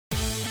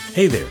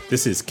Hey there,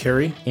 this is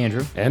Kerry,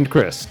 Andrew, and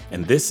Chris,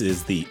 and this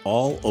is the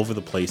All Over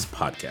the Place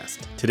podcast.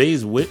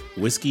 Today's wit,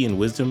 whiskey, and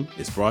wisdom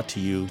is brought to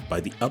you by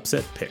the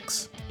Upset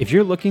Picks. If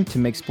you're looking to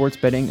make sports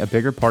betting a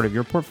bigger part of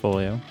your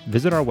portfolio,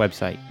 visit our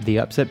website,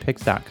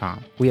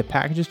 theupsetpicks.com. We have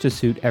packages to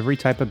suit every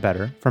type of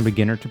bettor, from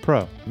beginner to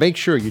pro. Make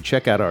sure you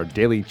check out our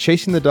daily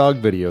Chasing the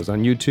Dog videos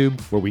on YouTube,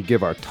 where we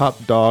give our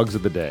top dogs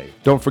of the day.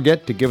 Don't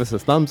forget to give us a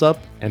thumbs up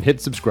and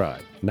hit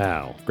subscribe.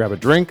 Now, grab a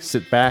drink,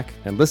 sit back,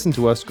 and listen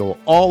to us go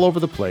all over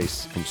the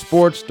place, from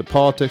sports to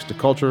politics to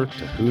culture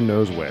to who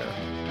knows where.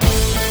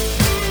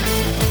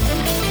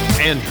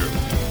 Andrew,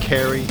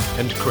 Kerry,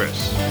 and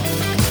Chris.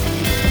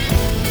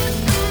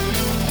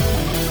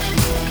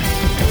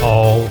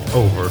 All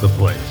over the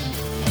place.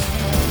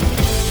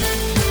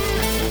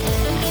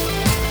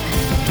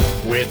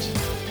 Wit,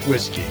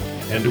 whiskey,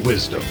 and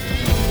wisdom.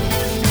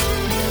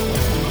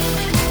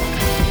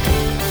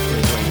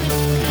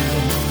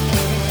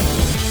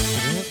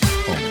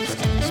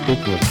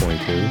 Speaking of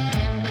 22,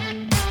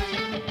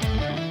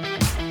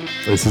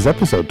 this is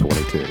episode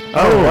 22.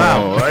 Oh,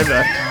 wow.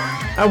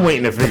 I'm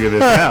waiting to figure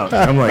this out.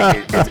 I'm like,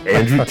 is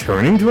Andrew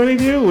turning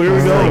 22? Where are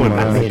we going with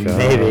I this? mean,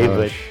 maybe,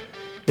 but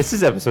this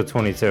is episode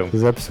 22. This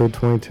is episode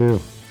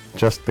 22.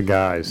 Just the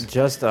guys.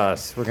 Just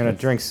us. We're going to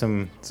drink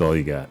some That's all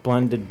you got.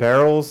 blind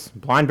barrels,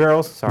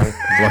 sorry.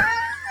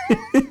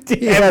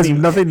 He has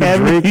nothing to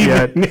drink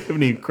yet.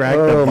 Haven't even cracked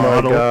the Oh my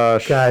bottle.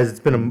 gosh. Guys,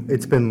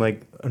 it's been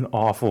like an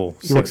awful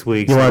 6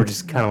 weeks. you We're want-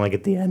 just kind of like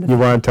at the end of You it.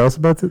 want to tell us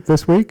about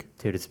this week?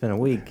 Dude, it's been a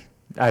week.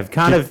 I've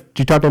kind of, Did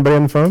you talk to anybody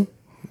on the phone?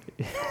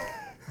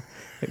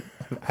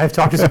 I've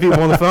talked to some people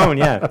on the phone,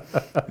 yeah.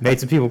 Made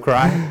some people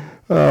cry.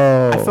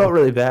 Oh. I felt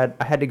really bad.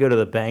 I had to go to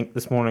the bank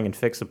this morning and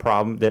fix the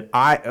problem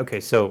okay,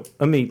 so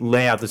let me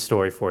lay out the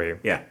story for you.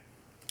 Yeah.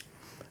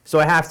 So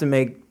I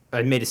made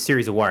a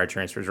series of wire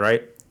transfers,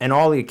 right? And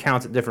all the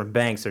accounts at different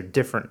banks are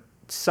different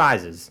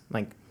sizes.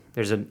 Like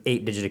there's an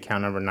 8-digit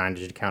account number,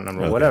 9-digit account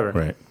number, Okay, whatever.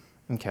 Right.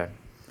 Okay.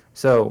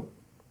 So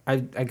I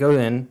go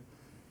in,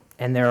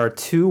 and there are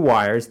 2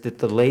 wires that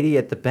the lady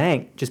at the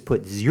bank just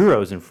put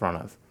zeros in front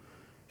of.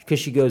 Because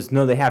she goes,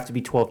 no, they have to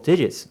be 12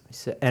 digits.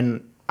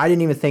 And I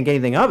didn't even think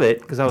anything of it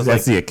because I was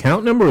That's like, the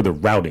account number or the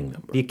routing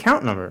number? the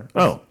account number.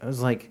 Oh. I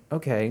was like,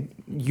 okay,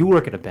 you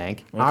work at a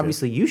bank.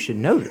 Obviously, you should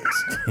know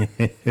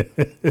this.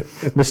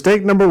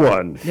 Mistake number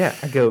 1. Yeah.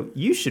 I go,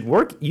 you should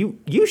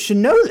should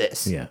know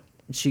this. Yeah.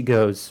 And she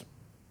goes,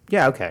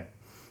 yeah, okay.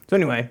 So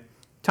anyway,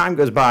 time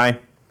goes by,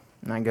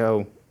 and I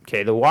go,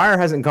 okay, the wire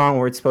hasn't gone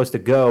where it's supposed to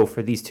go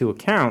for these 2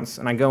 accounts.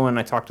 And I go in and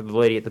I talk to the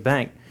lady at the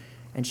bank,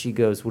 and she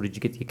goes, well, did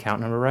you get the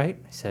account number right?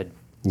 I said,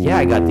 yeah,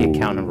 I got the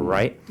account number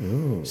right.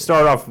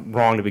 Started off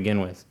wrong to begin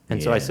with.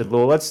 And so I Yeah. said,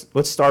 well, let's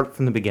start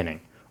from the beginning.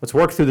 Let's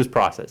work through this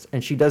process.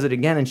 And she does it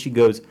again, and she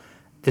goes,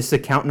 this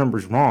account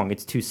number's wrong.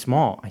 It's too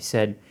small. I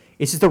said,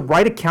 it's just the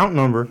right account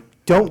number.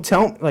 Don't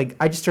tell me. Like,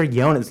 I just started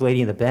yelling at this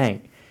lady in the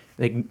bank.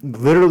 Like,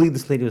 literally,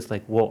 this lady was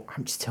like, well,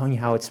 I'm just telling you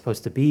how it's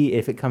supposed to be.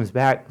 If it comes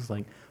back, I was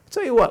like, I'll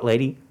tell you what,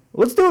 lady.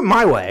 Let's do it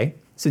my way,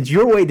 since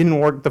your way didn't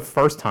work the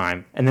first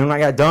time. And then when I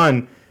got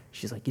done,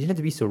 she's like, you didn't have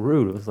to be so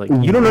rude. I was like,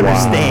 you don't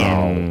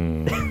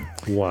understand.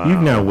 Wow.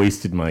 You've now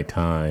wasted my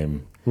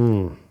time.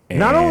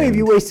 Not only have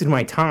you and- wasted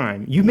my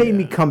time, you made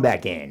me come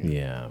back in.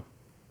 Yeah.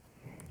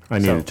 I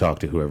need to talk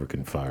to whoever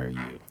can fire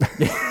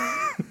you.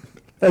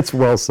 That's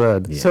well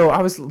said. So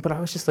I was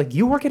just like,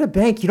 you work at a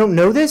bank, you don't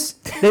know this?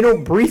 They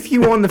don't brief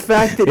you on the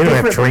fact that They don't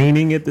have different-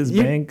 training at this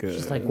You- bank?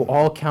 She's like, well,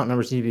 all account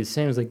numbers need to be the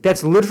same. I was like,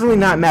 that's literally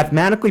not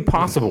mathematically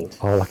possible.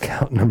 All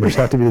account numbers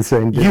have to be the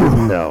same.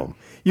 No.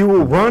 You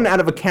will run out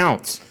of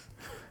accounts.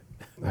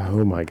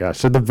 Oh my gosh.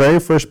 So the very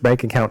first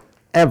bank account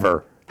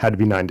ever had to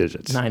be 9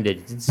 digits. 9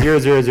 digits. It's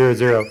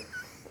 0000.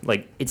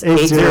 Like, it's 8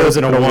 8 zeros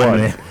and a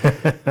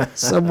 1.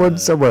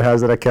 Someone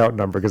has an account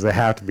number because they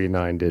have to be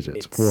 9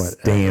 digits. What?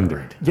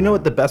 Standard. You know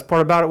what the best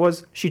part about it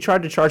was? She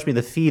tried to charge me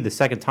the fee the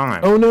second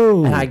time. Oh,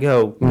 no. And I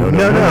go, No.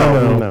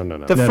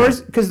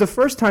 The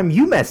first time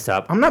you messed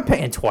up, I'm not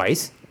paying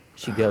twice.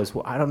 She goes,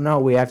 well, I don't know.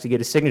 We have to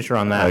get a signature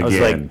on that.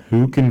 Again,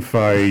 who can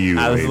fire you?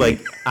 I was lady?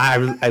 like,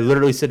 I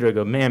literally said to her, I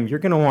go, ma'am, you're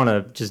going to want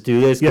to just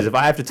do this because if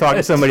I have to talk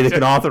to somebody that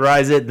can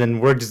authorize it, then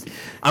I'm going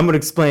to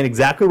explain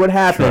exactly what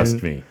happened.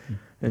 Trust me.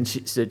 And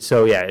she said,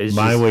 so yeah. It's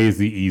My just, way is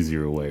the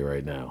easier way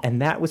right now.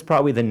 and that was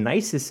probably the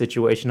nicest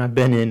situation I've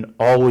been in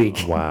all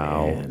week.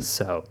 Wow. Man.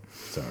 So,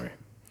 Sorry.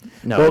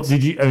 no, Well,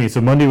 so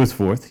Monday was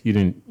 4th.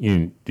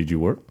 Did you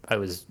work? I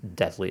was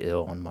deathly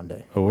ill on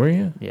Monday. Oh, were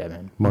you? Yeah,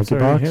 man. I'm sorry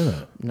to Monkeypox? hear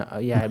that. No,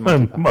 yeah, I had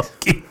monkeypox.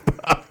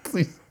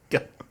 Monkeypox.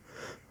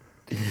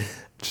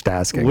 Just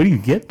asking. What do you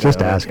get? Just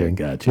Oh, okay, asking.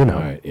 Gotcha. You know. All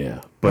right, yeah.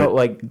 But But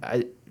like,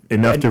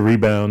 enough to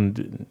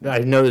rebound. I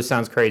know this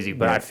sounds crazy,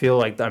 but Yeah. I feel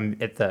like I'm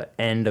at the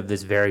end of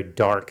this very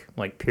dark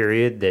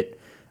period that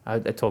I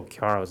told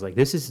Kiara, I was like,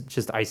 this is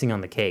just icing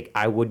on the cake.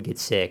 I would get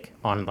sick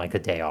on like a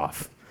day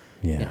off.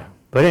 Yeah. You know?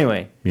 But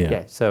anyway,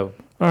 Yeah. so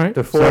All right.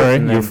 The 4th Sorry,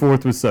 and your then-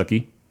 4th was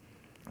sucky.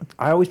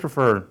 I always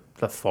prefer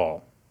the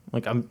fall.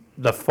 Like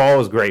the fall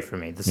is great for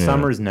me. The Yeah.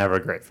 summer is never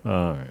great for me.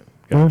 All right.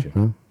 Gotcha.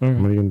 What are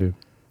you going to do?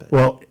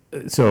 Well,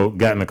 so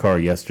got in the car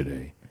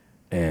yesterday,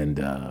 and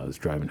I was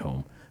driving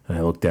home, and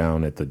I looked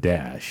down at the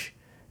dash,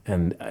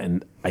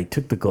 and I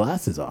took the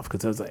glasses off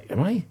because I was like,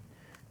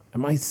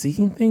 am I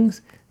seeing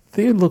things?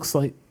 There looks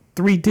like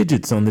 3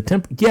 digits on the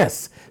temp.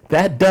 Yes,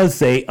 that does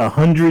say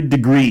 100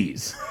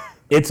 degrees.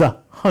 It's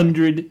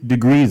 100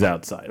 degrees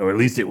outside, or at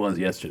least it was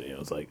yesterday. I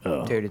was like,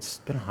 oh, Dude, it's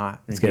been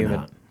hot. it's getting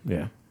hot.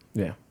 Yeah,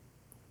 yeah.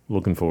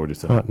 Looking forward to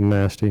something. Hot and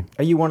nasty.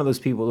 Are you one of those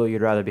people though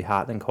you'd rather be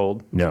hot than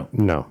cold? No,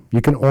 No, you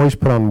can always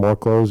put on more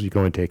clothes. You can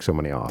only take so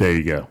many off. there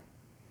you go.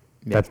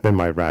 That's been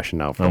my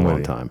rationale for I'm a with long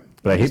you. time.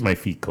 But I hate my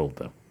feet cold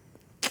though.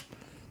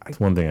 It's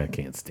one thing I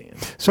can't stand.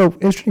 So,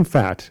 interesting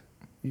fact: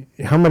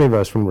 how many of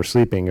us, when we're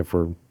sleeping, if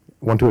we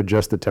want to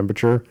adjust the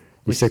temperature,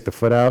 you stick the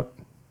foot out?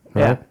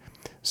 Yeah.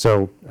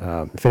 So,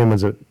 if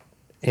anyone's an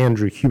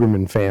Andrew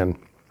Huberman fan,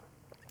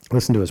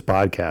 listen to his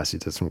podcast. He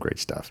does some great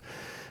stuff.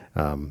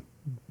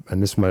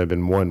 And this might have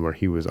been one where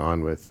he was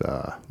on with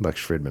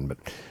Lex Fridman, but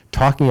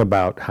talking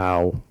about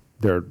how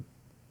they're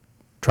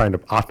trying to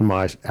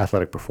optimize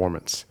athletic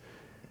performance.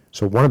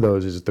 So one of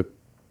those is the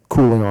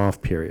cooling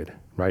off period,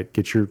 right?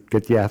 Get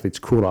the athletes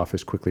cooled off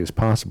as quickly as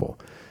possible.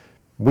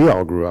 We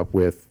all grew up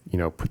with,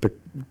 put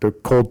the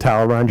cold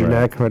towel around your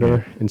Right, neck,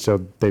 whatever. And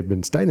so they've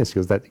been studying this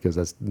because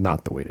that's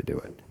not the way to do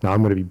it. Now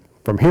I'm going to be,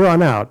 from here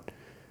on out,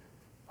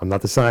 I'm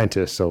not the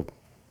scientist, so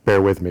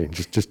bear with me.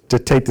 Just to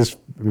take this,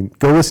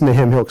 go listen to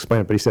him, he'll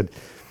explain it. But he said,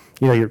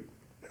 your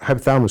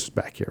hypothalamus is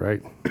back here,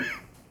 right?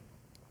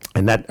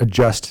 And that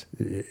adjusts,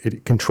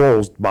 it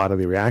controls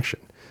bodily reaction.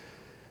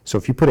 So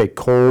if you put a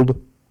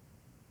cold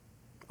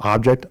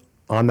object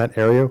on that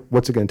area,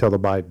 what's it going to tell the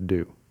body to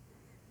do?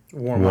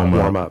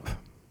 Warm up.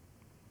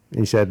 And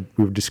he said,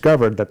 we've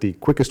discovered that the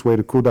quickest way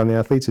to cool down the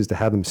athletes is to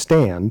have them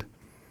stand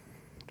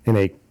in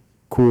a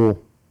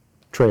cool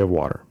tray of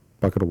water,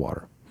 bucket of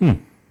water.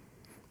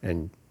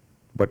 And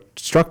what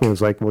struck me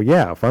was like, well,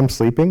 yeah, if I'm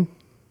sleeping,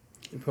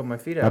 You put my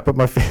feet I out. put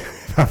my feet,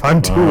 if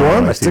I'm too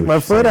warm, I see stick what my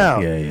you're foot saying.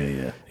 out.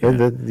 Yeah. And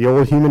the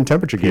old human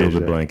temperature Peel gauge the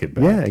there. blanket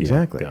back. Yeah, Yeah,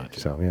 exactly. gotcha.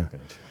 So, yeah. Gotcha.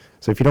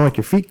 So if you don't like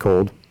your feet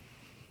cold,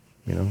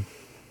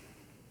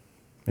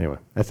 anyway,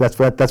 that's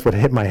what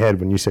hit my head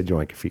when you said you don't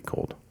like your feet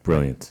cold.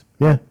 Brilliant.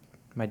 Yeah.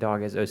 My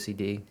dog has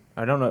OCD.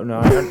 I don't know. No,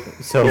 I don't,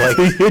 so like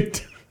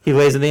he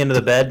lays at the end of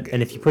the bed,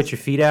 and if you put your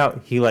feet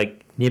out, he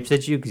like nips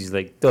at you because he's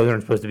like, those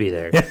aren't supposed to be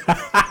there.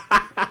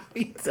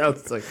 He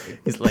sounds like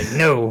He's like,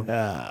 no.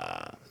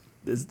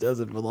 this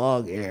doesn't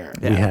belong here.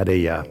 We had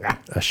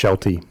a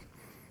Sheltie.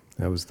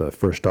 That was the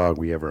first dog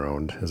we ever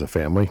owned as a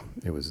family.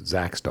 It was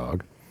Zach's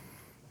dog.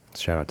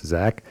 Shout out to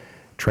Zach.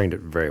 Trained it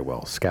very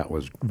well. Scout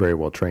was very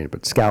well trained,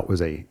 but Scout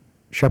was a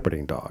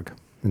shepherding dog.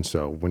 And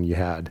so when you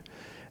had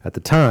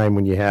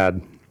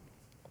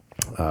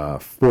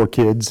 4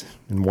 kids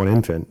and 1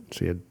 infant,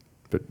 so you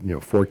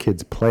had 4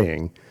 kids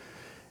playing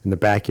in the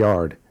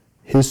backyard,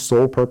 his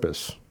sole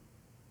purpose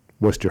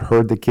was to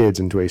herd the kids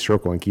into a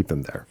circle and keep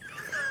them there.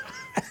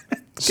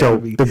 So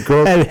the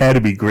girl, That had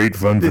to be great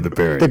fun for the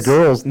parents.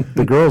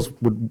 the girls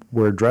would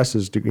wear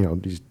dresses to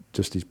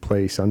these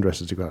play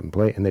sundresses to go out and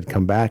play, and they'd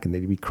come back and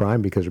they'd be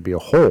crying because there'd be a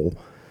hole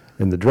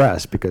in the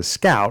dress because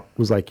Scout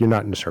was like, "You're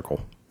not in the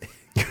circle.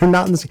 You're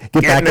not in the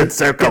get back in the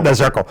circle. Get in the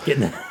circle."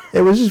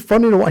 It was just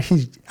funny to watch.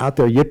 He's out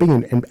there yipping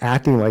and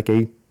acting like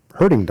a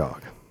herding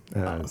dog.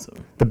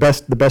 Awesome. The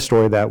best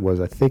story of that was,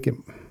 I think it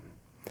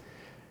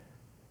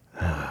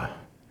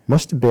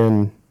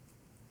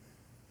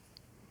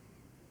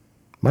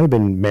might have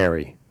been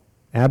Mary,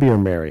 Abby or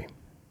Mary.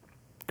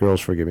 Girls,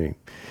 forgive me.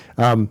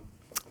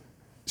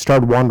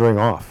 Started wandering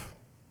off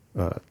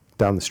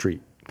down the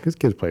street because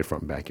kids played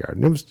front and backyard,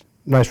 and it was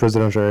a nice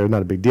residential area,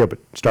 not a big deal. But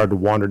started to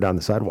wander down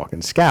the sidewalk,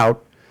 and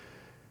Scout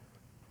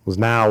was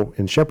now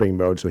in shepherding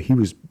mode, so he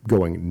was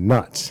going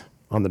nuts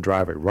on the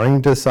driveway,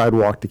 running to the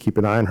sidewalk to keep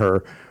an eye on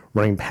her,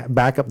 running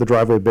back up the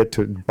driveway a bit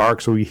to bark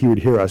so he would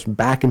hear us,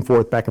 back and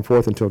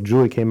forth until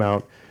Julie came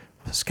out.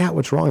 Scout,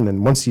 what's wrong? And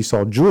then once he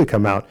saw Julie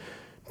come out,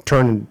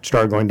 turned and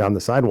started going down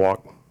the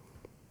sidewalk.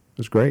 It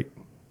was great.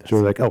 So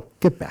we're like, "Oh,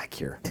 get back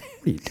here! What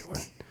are you doing?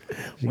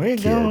 Where you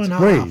Kids, going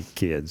where are you off?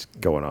 kids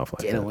going off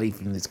like Get that?" away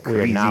from this We are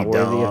crazy not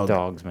worthy dog. of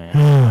dogs, man.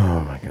 Oh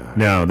my god!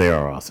 No, they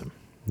are awesome.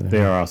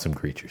 They are awesome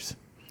creatures.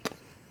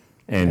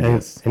 And And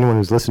yes, anyone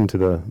who's listened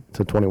to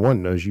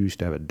 21 knows you used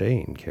to have a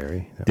Dane,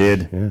 Carrie.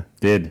 Yeah.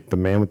 did The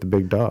man with the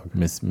big dog.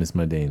 miss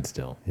my Dane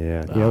still.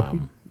 Yeah.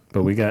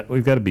 But we've got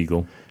a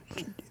beagle.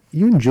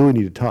 You and Julie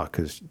need to talk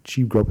because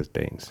she grew up with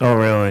Danes. Oh,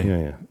 really?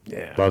 Yeah.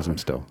 Yeah. Loves them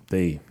still.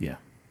 They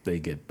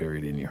get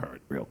buried in your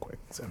heart real quick.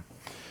 So All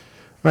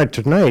right,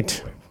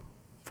 tonight,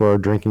 for our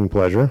drinking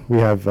pleasure, we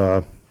have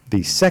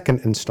the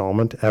second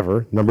installment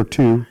ever, number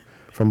 2,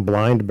 from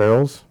Blind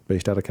Barrels,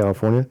 based out of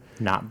California.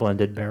 Not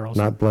blended barrels.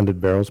 Not blended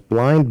barrels.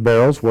 Blind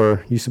Barrels,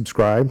 where you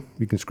subscribe.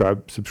 You can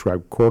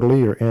subscribe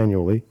quarterly or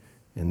annually,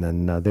 and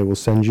then they will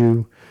send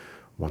you,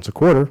 once a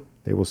quarter,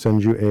 they will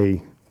send you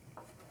a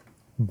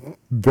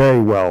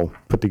very well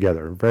put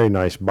together, very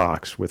nice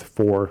box with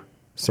 4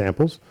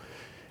 samples.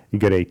 You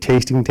get a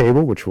tasting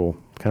table, which will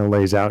kind of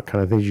lays out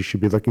kind of things you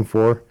should be looking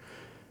for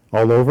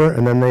all over,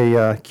 and then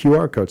a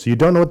QR code. So you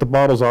don't know what the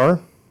bottles are,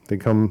 They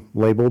come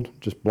labeled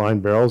just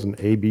blind barrels in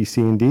A, B,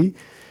 C, and D.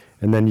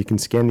 And then you can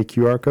scan the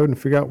QR code and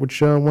figure out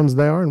which ones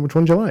they are and which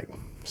ones you like.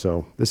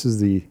 So this is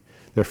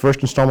their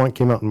first installment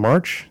came out in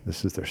March.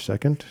 This is their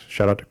second.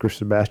 Shout out to Chris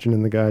Sebastian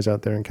and the guys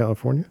out there in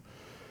California.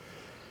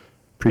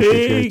 Appreciate you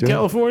Hey, guys doing it.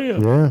 California.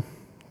 Yeah.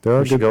 There are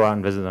We should good go out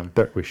and visit them.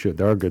 we should.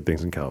 There are good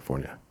things in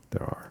California.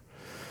 There are.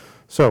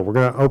 So we're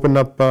going to open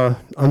up,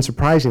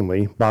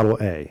 unsurprisingly, bottle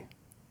A.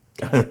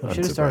 We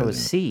should have started with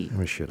Unsurprising. C.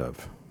 We should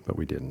have, but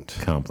we didn't.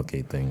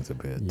 Complicate things a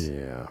bit.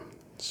 Yeah.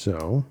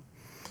 So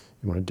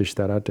you want to dish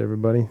that out to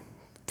everybody?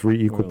 3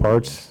 equal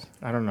parts.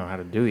 I don't know how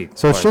to do equal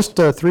So it's parts.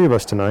 just 3 of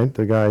us tonight,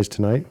 the guys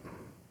tonight.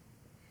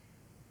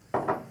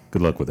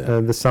 Good luck with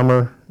that. The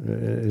summer,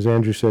 as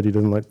Andrew said, he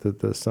doesn't like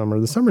the summer.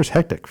 The summer's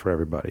hectic for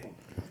everybody.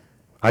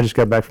 I just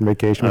got back from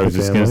vacation I with was the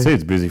just going to family. say,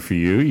 it's busy for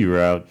you. You were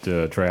out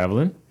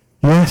traveling,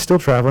 Yeah, still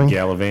traveling.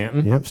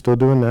 gallivanting. Yep, still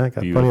doing that.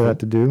 Got plenty of that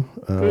to do.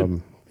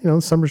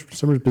 Good. Summer's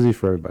busy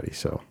for everybody.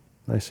 So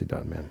nicely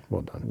done, man.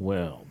 Well done.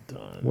 Well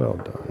done. Well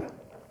done.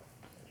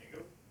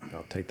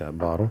 I'll take that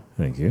bottle.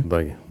 Thank you.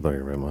 Thank you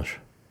very much.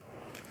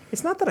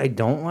 It's not that I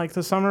don't like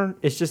the summer.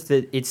 It's just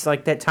that it's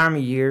like that time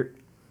of year.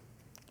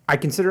 I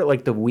consider it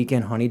like the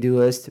weekend honeydew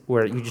list,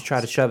 where you just try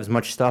to shove as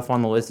much stuff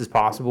on the list as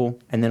possible,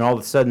 and then all of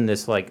a sudden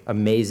this like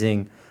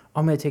amazing,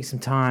 I'm gonna take some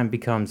time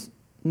becomes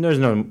there's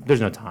no time.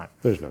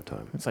 There's no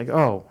time. It's like,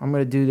 oh, I'm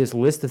gonna do this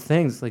list of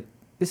things. Like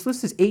this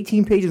list is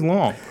 18 pages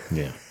long.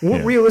 Yeah. What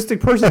yeah. realistic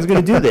person is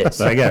gonna do this?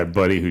 So I got a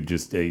buddy who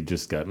just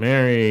got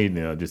married,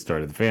 just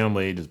started the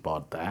family, just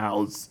bought the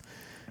house,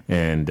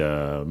 and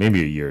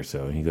maybe a year or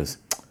so. And he goes,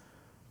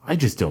 I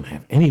just don't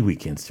have any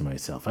weekends to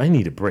myself. I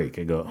need a break.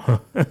 I go, huh.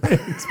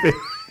 it's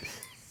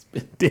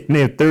been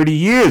there 30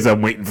 years.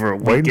 I'm waiting for a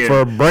weekend. Waiting for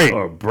a break.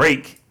 Or a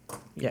break.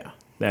 Yeah.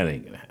 That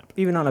ain't going to happen.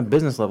 Even on a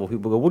business level,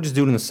 people go, we'll just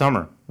do it in the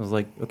summer. I was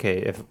like, okay,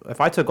 if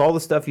I took all the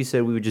stuff you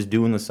said we would just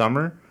do in the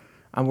summer,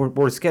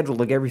 we're scheduled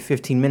like every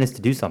 15 minutes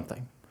to do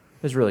something.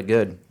 It's really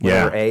good.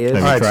 Yeah. Whatever A is. Have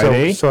you All right, tried so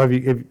A? so have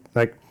you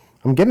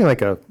I'm getting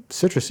like a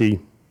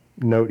citrusy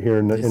note here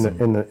in the Yes,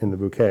 in the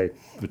bouquet.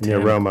 The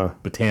aroma.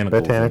 Botanicals.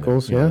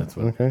 Botanicals, in it. yeah. That's,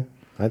 what, Okay.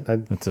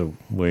 that's a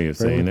way of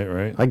saying it,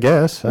 right? I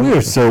guess. We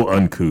are so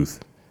uncouth.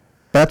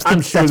 That's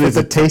I'm sure what there's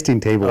the a- tasting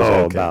table is Oh, all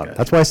okay, about. gotcha.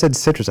 That's why I said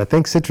citrus. I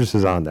think citrus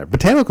is on there.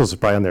 Botanicals is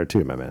probably on there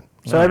too, my man.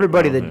 So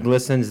everybody Oh, that man.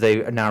 listens,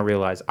 they now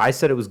realize I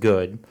said it was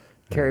good.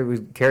 Carrie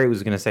was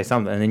going to say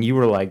something, and then you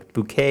were like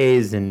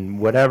bouquets and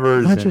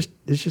whatever's. No, and-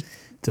 it's just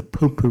It's a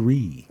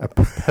potpourri.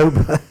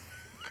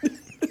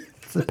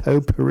 it's a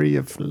potpourri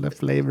of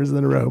flavors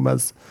and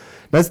aromas.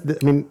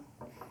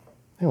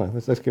 Anyway,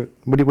 let's give it.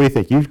 What do you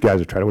think? You guys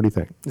have tried it. What do you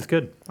think? It's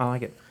good. I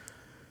like it.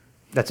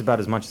 That's about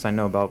as much as I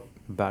know about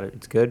it.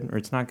 It's good or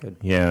it's not good.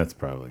 Yeah, it's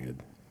probably good.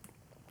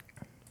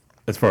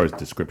 As far as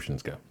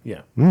descriptions go.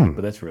 Yeah.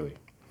 But that's really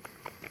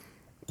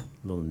a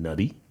little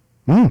nutty.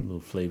 A little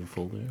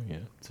flavorful there. Yeah.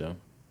 So.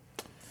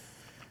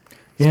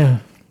 Yeah.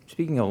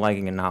 Speaking of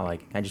liking and not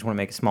liking, I just want to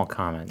make a small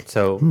comment.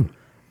 So,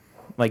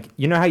 like,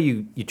 you know how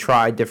you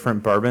try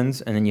different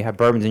bourbons, and then you have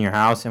bourbons in your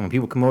house, and when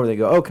people come over, they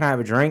go, "Oh, can I have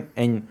a drink?"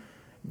 And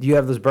you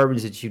have those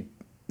bourbons that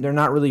they're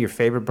not really your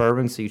favorite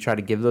bourbons, so you try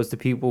to give those to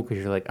people because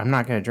you're like, "I'm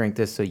not going to drink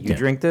this, so you Yeah.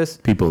 drink this."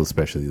 People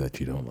especially that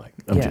you don't like.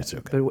 I'm Yeah, just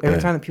joking. but Go every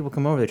ahead. time that people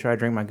come over, they try to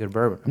drink my good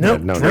bourbon. No,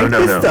 no, drink no,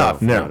 this no,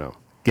 stuff. no, No. no.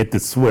 Get the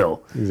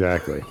swill.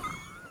 Exactly.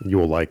 You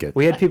will like it.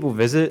 We had people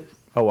visit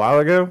a while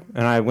ago,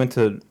 and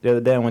the other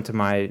day I went to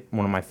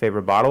one of my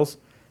favorite bottles,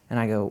 and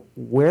I go,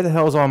 "Where the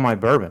hell's all my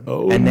bourbon?"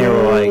 Oh, and they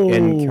were like,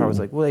 and no. Carol was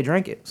like, "Well, they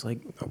drank it." It's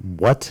like,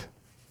 What?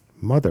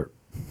 Mother.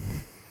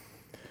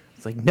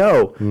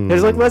 no,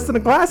 there's like less than a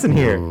glass in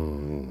here.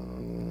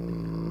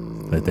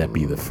 Let that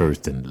be the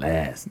first and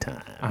last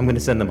time. I'm gonna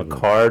send them a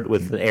card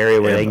with the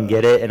area where they can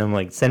get it, and I'm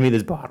like, "Send me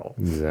this bottle.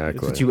 Exactly.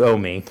 That's what you owe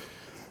me."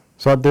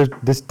 So there's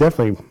this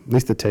definitely, at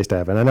least the taste I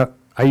have, and I know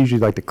I usually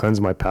like to cleanse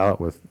my palate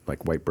with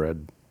like white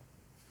bread.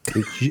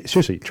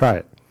 Seriously, try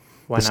it.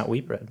 Why not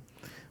wheat bread?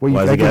 Well,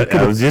 Why's I it got,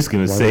 could- I was just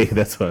going to why say, not?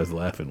 that's why I was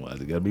laughing. Why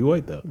is it got to be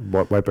white, though?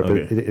 white bread.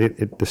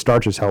 Okay. But the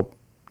starches help,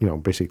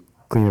 basically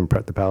clean and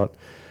prep the palate.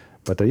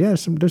 But yeah,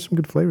 there's some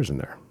good flavors in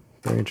there.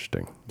 Very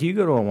interesting. Do you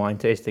go to a wine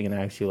tasting and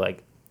actually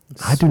like?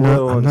 I do not.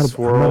 swirl I'm and not a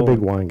swirl? big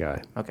wine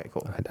guy. Okay,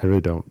 cool. I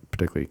really don't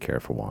particularly care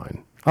for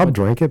wine. I'll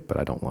drink it, but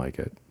I don't like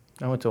it.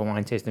 I went to a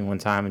wine tasting one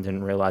time and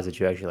didn't realize that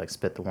you actually like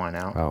spit the wine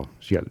out. Oh,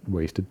 she got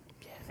wasted.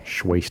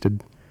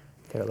 Schwasted.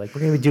 They're like,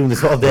 "We're gonna be doing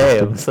this all day."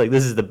 I was like,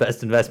 "This is the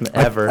best investment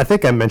ever." I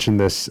think I mentioned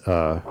this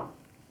at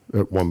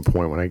one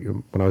point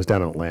when I was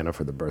down in Atlanta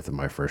for the birth of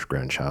my first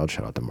grandchild.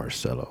 Shout out to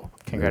Marcelo.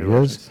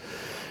 Congratulations. There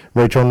he is.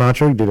 Rachel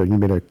Nacho you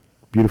made a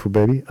beautiful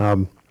baby.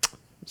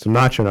 So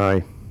Nacho and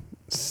I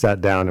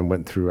sat down and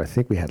went through. I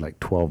think we had like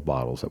 12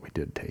 bottles that we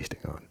did tasting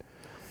on.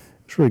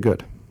 It's really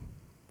good.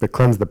 They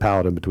cleanse the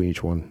palate in between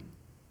each one.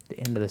 The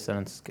end of the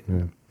sentence is good.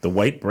 Yeah. The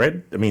white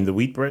bread? I mean, the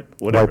wheat bread?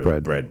 Whatever.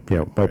 White bread. Yeah,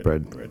 white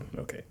bread.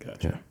 Okay,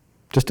 gotcha. Yeah.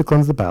 Just to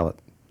cleanse the palate.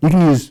 You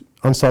can use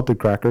unsalted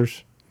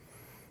crackers.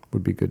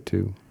 Would be good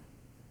too.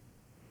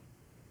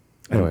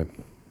 Anyway,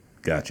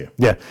 Gotcha.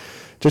 yeah.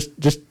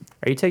 Just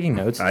Are you taking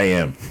notes? I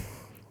am.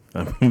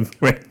 I mean,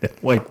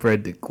 white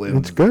bread to cleanse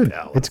It's good. the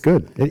palate. It's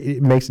good.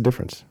 It makes a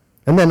difference.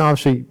 And then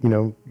obviously,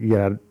 you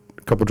add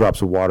a couple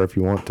drops of water if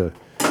you want to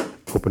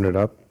open it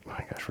up. Oh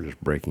my gosh, we're just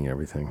breaking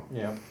everything.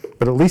 Yeah.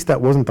 But at least that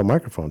wasn't the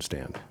microphone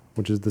stand,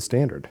 which is the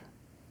standard.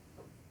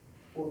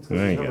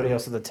 There you Nobody go.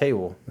 else at the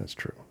table. That's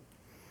true.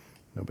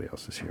 Nobody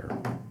else is here.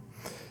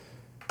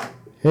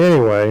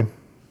 Anyway,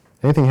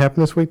 anything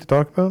happened this week to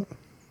talk about?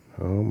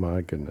 Oh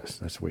my goodness,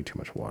 that's way too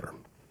much water.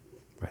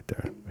 Right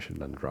there. I should have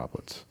done the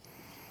droplets.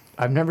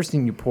 I've never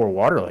seen you pour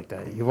water like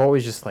that. You've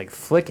always just like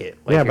flick it.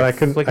 Like Yeah, but you're I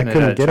couldn't flicking get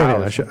it in.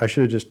 child. I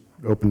should have just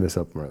opened this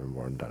up more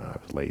and done it. I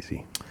was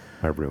lazy.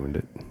 I ruined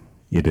it.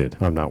 You did.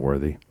 I'm not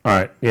worthy. All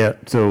right. Yeah.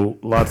 So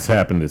lots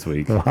happened this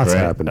week. Lots right?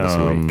 happened this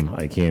week.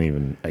 I can't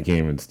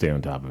even stay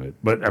on top of it.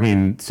 But I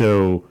mean,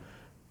 so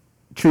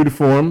true to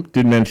form,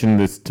 did mention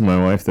this to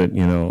my wife that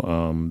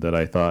that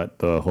I thought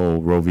the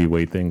whole Roe v.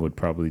 Wade thing would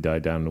probably die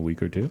down in a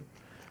week or two.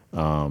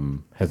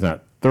 Has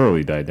not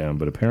thoroughly died down,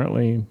 but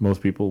apparently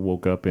most people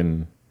woke up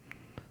in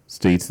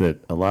states that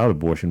allowed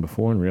abortion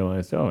before and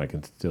realized, I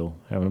can still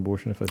have an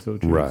abortion if I so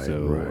choose. Right, So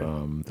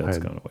right. that's I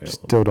gone away a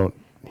little still don't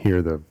hear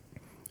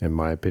in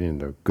my opinion,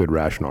 the good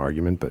rational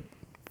argument, but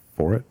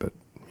for it. But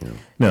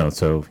No,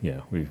 so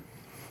yeah, we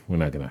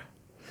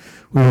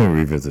won't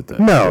revisit that.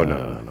 No.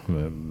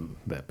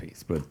 That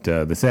piece. But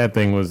the sad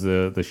thing was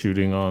the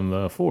shooting on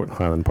the 4th,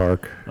 Highland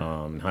Park.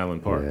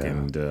 Highland Park, Yeah.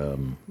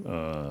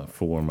 and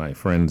for my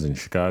friends in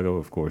Chicago,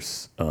 of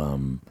course,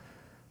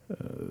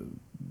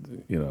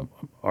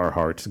 our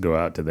hearts go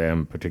out to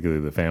them,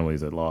 particularly the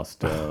families that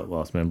lost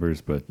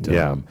members. But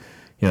Yeah.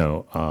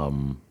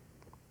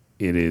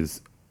 it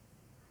is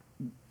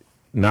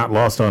not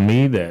lost on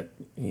me that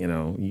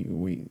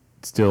we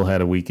still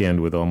had a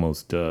weekend with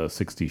almost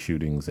 60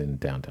 shootings in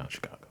downtown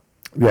Chicago.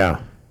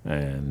 Yeah.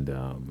 And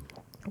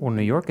Well,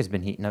 New York has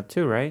been heating up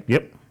too, right?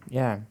 yep,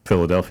 Yeah.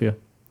 Philadelphia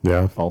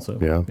Yeah. also.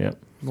 Yeah. Yep.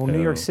 Well,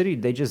 New York So- City,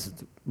 they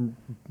just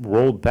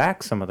rolled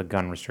back some of the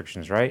gun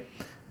restrictions, right?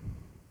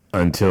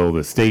 until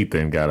the state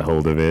then got a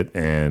hold of it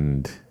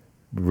and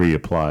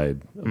reapplied.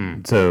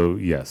 So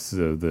yes,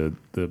 the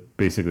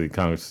basically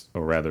Congress,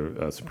 or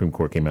rather Supreme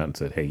Court, came out and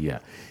said, hey, yeah,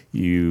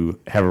 you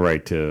have a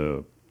right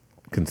to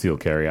conceal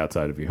carry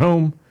outside of your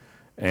home.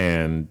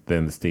 And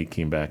then the state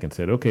came back and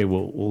said, okay,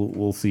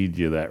 we'll cede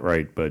you that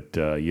right, but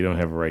you don't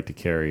have a right to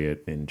carry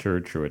it in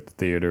church or at the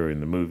theater or in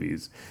the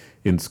movies,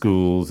 in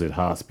schools, at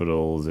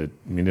hospitals, at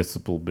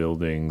municipal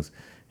buildings,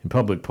 in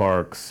public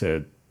parks,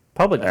 at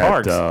Public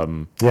parks.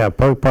 Yeah.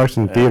 Public parks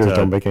and theaters at,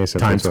 don't make any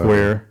sense. Times whatsoever.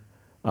 Square.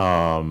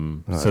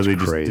 So that's they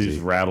crazy.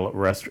 just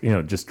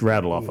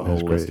rattle off a whole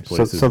That's list of crazy.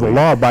 places. So the they-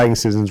 law-abiding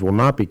citizens will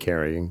not be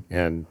carrying,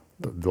 and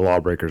the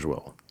lawbreakers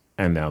will.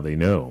 and now they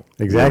know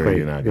where Exactly.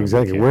 you're not gonna be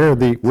Exactly.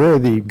 carrying. Where are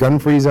the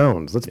gun-free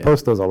zones? Let's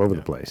post those all over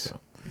the place.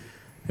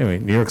 Anyway,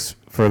 New York's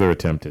further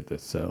attempt at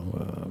this,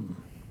 so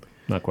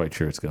not quite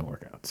sure it's going to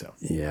work out. So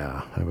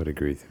Yeah, I would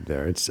agree with you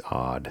there. It's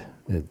odd.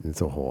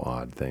 It's a whole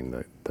odd thing,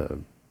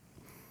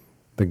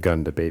 the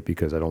gun debate,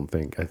 because I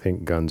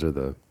think guns are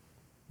the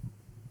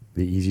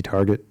easy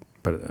target.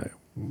 But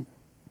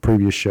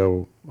previous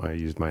show, I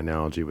used my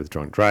analogy with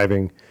drunk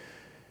driving.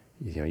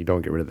 You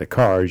don't get rid of the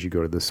cars, you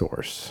go to the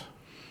source.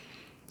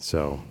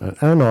 So I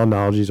don't know,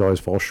 analogies always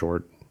fall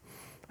short.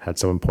 Had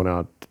someone point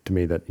out to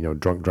me that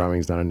drunk driving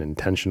is not an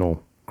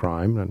intentional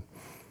crime, and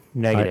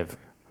Negative.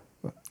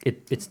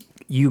 It's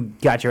you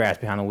got your ass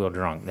behind the wheel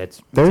drunk.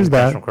 That's there's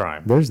that. intentional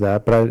crime. There's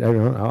that, but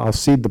I'll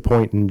cede the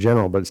point in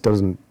general, but it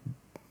doesn't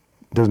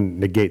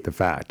negate the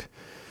fact.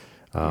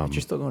 But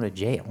you're still going to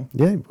jail.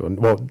 Yeah,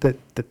 well, that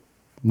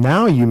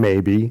now you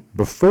may be.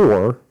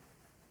 Before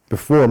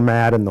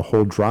Matt and the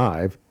whole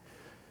drive,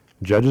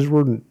 judges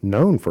were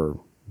known for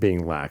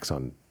being lax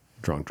on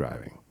drunk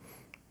driving.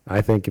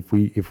 I think if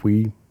we,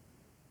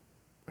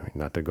 I mean,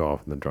 not to go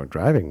off in the drunk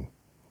driving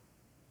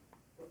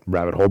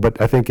rabbit hole, but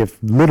I think if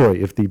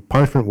the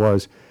punishment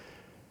was,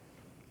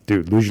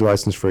 dude, lose your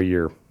license for a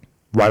year,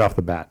 right off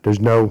the bat. There's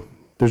no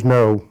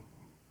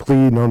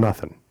plea, no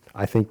nothing.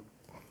 I think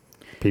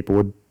people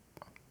would.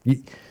 You're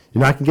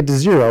not gonna get to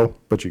zero,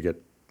 but you get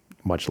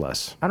much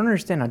less. I don't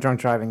understand how drunk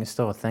driving is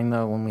still a thing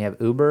though. When we have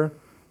Uber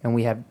and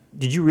we have,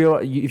 did you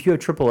realize if you have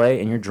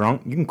AAA and you're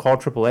drunk, you can call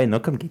AAA and they'll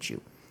come get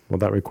you. Well,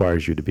 that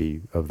requires you to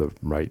be of the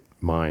right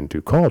mind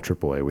to call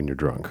AAA when you're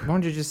drunk. Why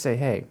don't you just say,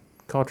 hey,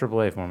 call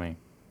AAA for me?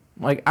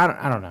 Like I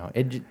don't know.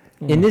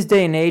 In this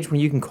day and age when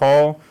you can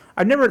call,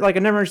 I never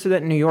understood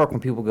that in New York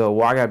when people go,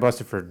 well, I got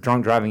busted for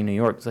drunk driving in New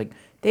York. It's like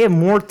they have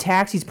more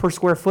taxis per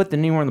square foot than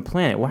anywhere on the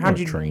planet. Well, how'd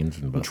you trains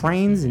and buses,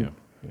 trains and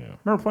yeah.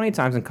 remember plenty of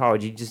times in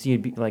college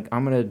you'd be like,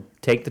 I'm gonna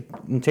take the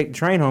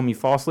train home. You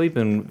fall asleep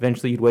and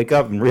eventually you'd wake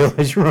up and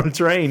realize you're on a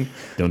train.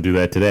 Don't do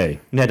that today.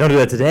 Now don't do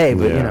that today,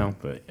 but Yeah,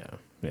 but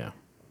yeah.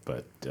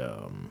 But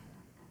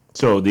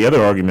so the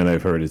other argument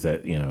I've heard is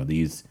that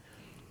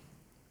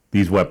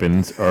these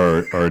weapons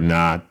are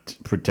not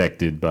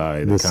protected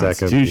by the The Second,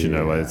 Constitution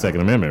or by yeah. the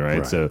Second Amendment, right?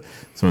 Right. So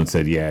someone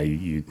said, yeah,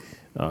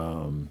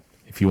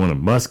 if you want a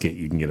musket,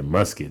 you can get a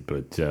musket,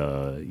 but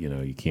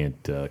you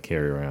can't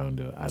carry around.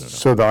 I don't know.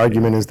 So the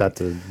argument is that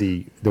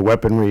the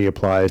weaponry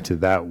applies to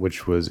that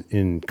which was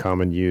in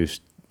common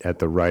use at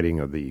the writing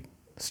of the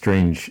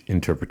Strange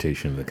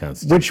interpretation of the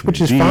Constitution,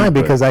 which is indeed, fine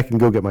but- because I can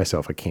go get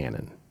myself a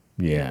cannon.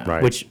 yeah,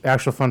 Right. Which,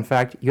 actual fun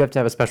fact, you have to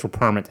have a special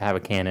permit to have a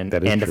cannon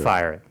That is and to true.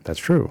 fire it. That's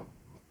true.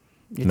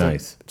 It's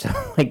Nice.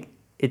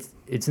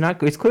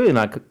 it's clearly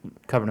not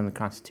covered in the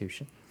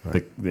Constitution.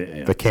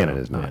 The cannon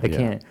is not. The Yeah.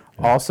 cannon.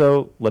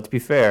 Also, let's be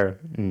fair,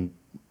 and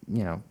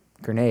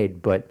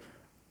grenade, but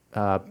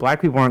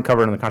black people aren't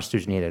covered in the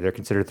Constitution either. They're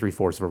considered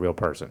 3/4 of a real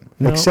person.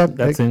 No, Except-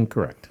 that's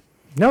incorrect.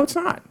 No, it's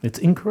not. It's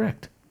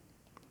incorrect.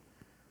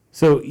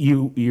 So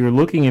you're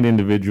looking at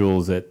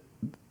individuals that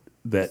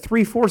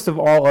 3/4 of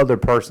all other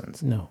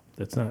persons. no,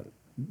 that's not.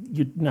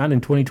 You're not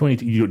in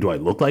 2022. Do I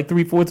look like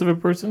 3/4 of a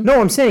person? No,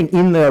 I'm saying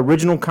in the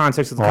original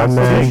context of the All men-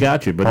 Constitution. I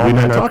got you, but all we're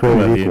men not are talking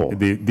about created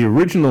equal. the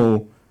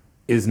original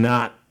is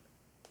not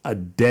a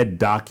dead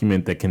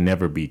document that can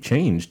never be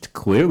changed.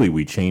 Clearly,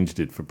 we changed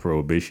it for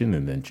prohibition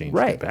and then changed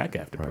Right. it back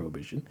after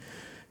prohibition.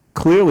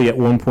 Clearly, at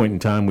one point in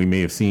time, we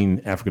may have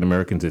seen African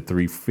Americans at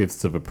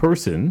 3/5 of a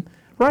person,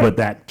 Right. but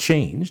that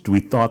changed. We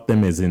thought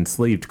them as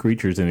enslaved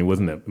creatures, and it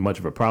wasn't much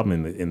of a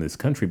problem in this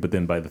country. But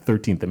then, by the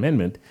 13th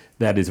Amendment,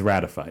 that is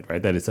ratified.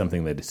 Right, that is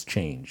something that is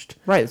changed.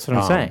 Right, that's what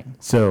I'm saying.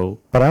 So,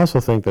 But I also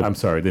think that I'm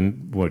sorry.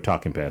 Then we're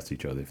talking past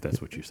each other. If that's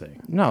what you're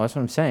saying. No, that's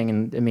what I'm saying.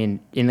 And I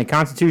mean, in the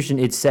Constitution,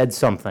 it said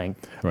something.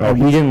 Right. But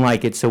we didn't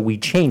like it, so we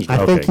changed it.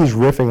 I think Okay. he's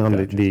riffing on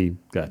Gotcha.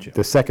 Gotcha.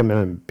 the Second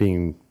Amendment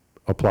being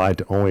applied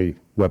to only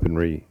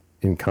weaponry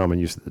in common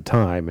use at the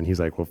time, and he's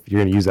like, well, if you're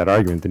going to use that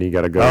argument, then you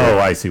got to go. Oh,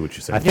 I see what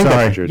you're saying. I think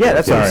that's what you're Yeah,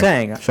 that's what I'm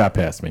Sorry. saying. Shot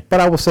past me. But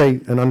I will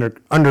say an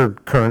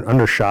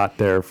undershot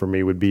there for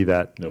me would be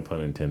that No pun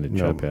intended. No.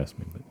 Shot past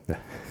me. But.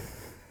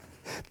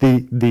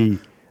 the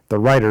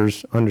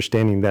writers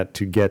understanding that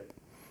to get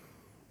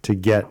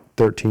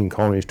 13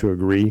 colonies to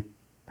agree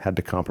had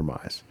to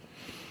compromise.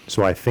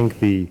 So I think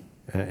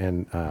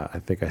I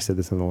think I said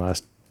this in the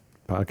last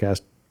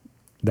podcast,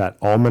 that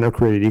all men are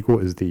created equal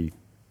is the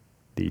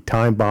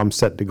time bomb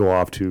set to go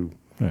off to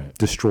Right.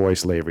 destroy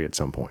slavery at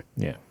some point.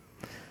 Yeah.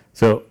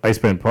 So I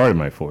spent part of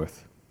my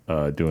fourth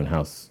doing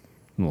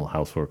little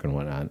housework and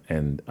whatnot,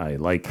 and I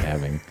like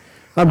having.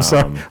 I'm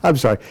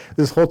sorry.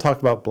 This whole talk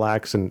about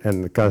blacks and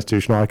the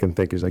Constitution, all I can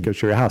think is like,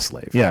 you're a house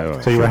slave.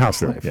 Yeah. So you're a house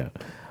slave. Yeah.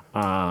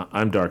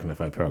 I'm dark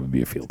enough. I'd probably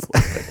be a field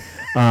slave.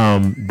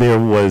 But, there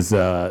was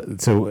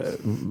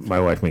my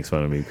wife makes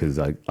fun of me because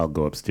I'll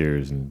go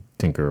upstairs and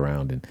tinker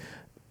around and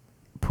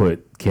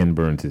put Ken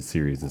Burns'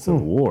 series, The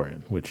Civil War,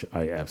 in, which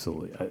I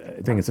absolutely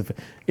I think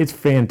it's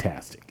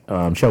fantastic.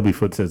 Shelby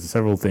Foote says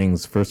several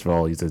things. First of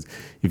all, he says,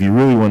 if you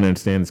really want to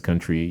understand this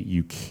country,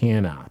 you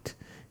cannot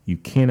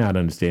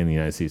understand the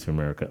United States of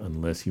America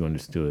unless you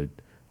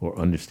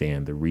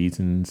understand the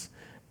reasons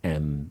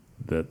and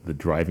the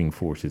driving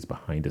forces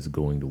behind us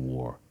going to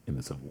war in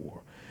the Civil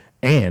War,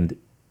 and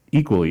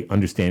equally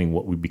understanding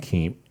what we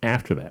became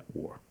after that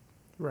war.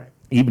 Right.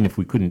 Even if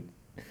we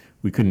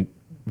couldn't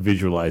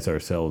visualize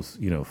ourselves,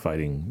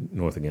 fighting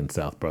North against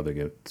South, brother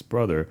against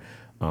brother.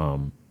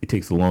 It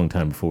takes a long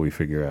time before we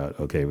figure out,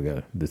 okay, we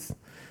got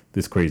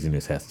this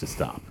craziness has to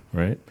stop,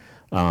 right?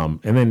 And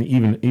then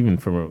even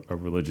from a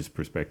religious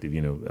perspective,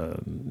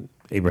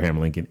 Abraham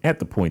Lincoln, at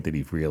the point that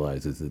he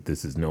realizes that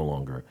this is no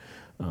longer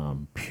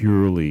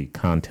purely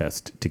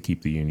contest to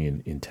keep the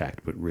Union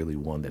intact, but really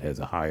one that has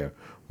a higher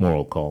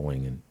moral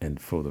calling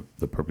and for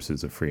the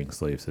purposes of freeing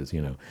slaves, says,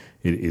 it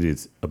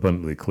is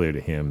abundantly clear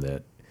to him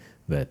that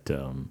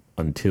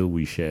until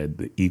we shed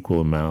the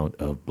equal amount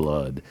of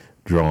blood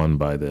drawn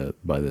by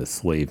the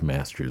slave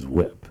master's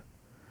whip,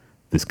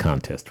 this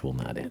contest will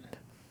not end.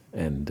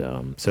 And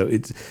so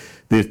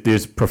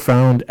there's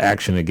profound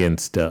action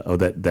against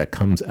that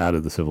comes out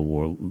of the Civil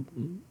War,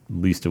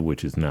 least of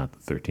which is not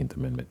the 13th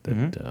Amendment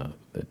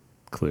that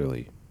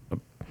clearly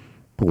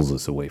pulls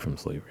us away from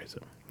slavery.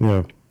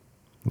 So.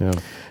 Yeah.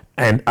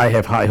 And I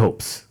have high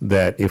hopes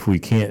that if we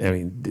can't,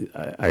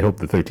 I hope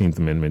the 13th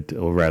Amendment,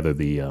 or rather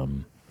the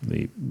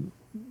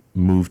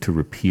move to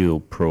repeal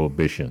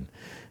prohibition,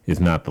 is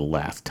not the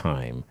last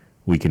time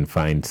we can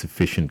find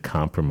sufficient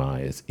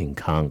compromise in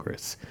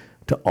Congress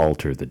to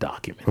alter the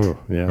document. Oh,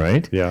 yeah.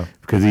 Right? Yeah.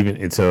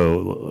 Because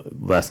so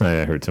last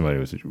night I heard somebody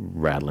was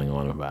rattling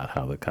on about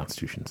how the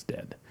Constitution's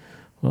dead.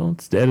 Well,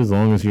 it's dead as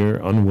long as you're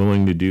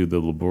unwilling to do the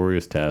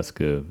laborious task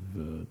of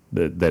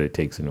that it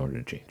takes in order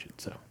to change it.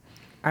 So.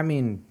 I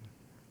mean,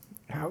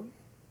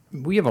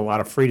 we have a lot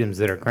of freedoms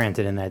that are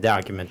granted in that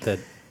document.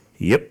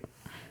 Yep.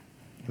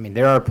 I mean,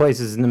 there are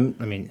places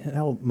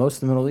hell, most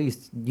of the Middle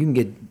East, you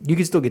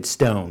can still get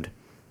stoned,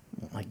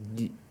 like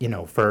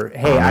for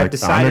hey, I've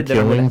decided that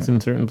killings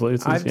in certain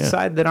places. I've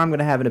decided that I'm going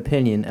to have an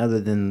opinion other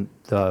than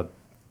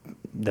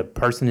the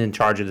person in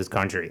charge of this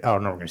country. Oh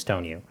no, we're going to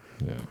stone you.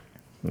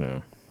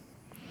 Yeah.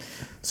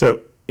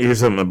 So here's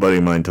something a buddy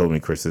of mine told me,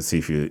 Chris. Let's see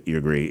if you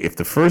agree. If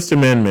the First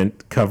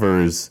Amendment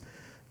covers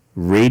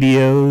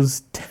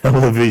radios,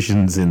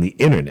 televisions, and the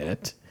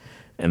internet,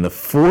 And the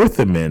Fourth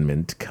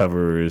Amendment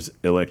covers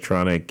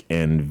electronic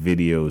and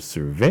video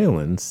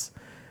surveillance,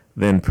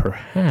 then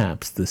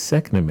perhaps the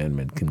Second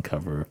Amendment can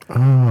cover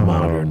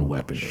modern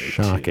weaponry.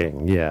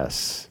 Shocking.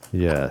 Yes.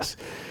 Yes.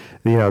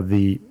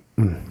 Carrie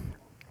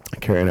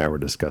and I were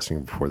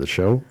discussing before the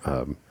show,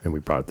 and we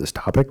brought up this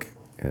topic.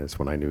 And it's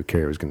when I knew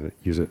Carrie was going to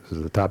use it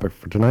as the topic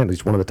for tonight, at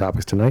least one of the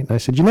topics tonight. And I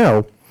said,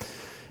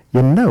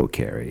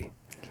 Carrie,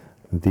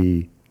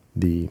 the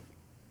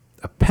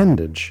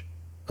appendage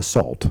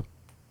assault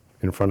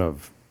in front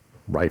of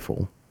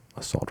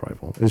assault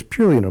rifle, is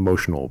purely an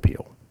emotional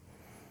appeal.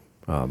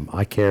 I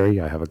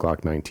have a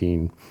Glock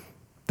 19.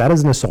 That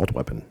is an assault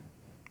weapon.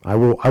 I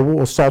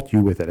will assault you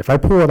with it. If I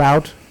pull it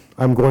out,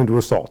 I'm going to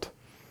assault.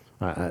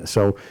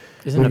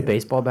 Isn't a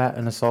baseball bat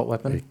an assault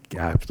weapon? It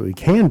absolutely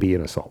can be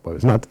an assault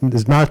weapon.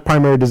 It's not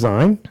primary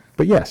design,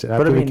 but yes, it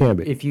absolutely can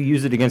be. If you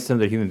use it against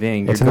another human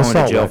being, It's you're an going to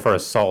assault jail weapon. for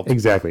assault.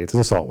 Exactly, it's an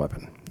assault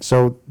weapon.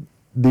 So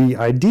the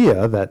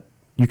idea that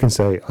you can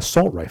say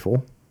assault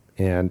rifle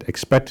and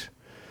expect,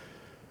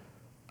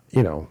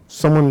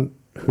 someone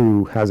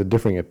who has a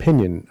differing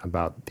opinion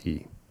about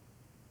the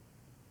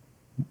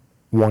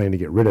wanting to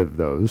get rid of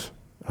those,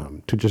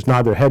 to just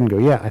nod their head and go,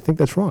 yeah, I think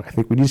that's wrong. I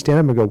think we need to stand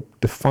up and go,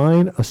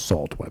 define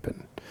assault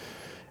weapon.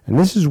 And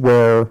this is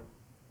where,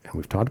 and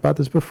we've talked about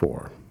this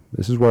before,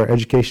 this is where our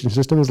education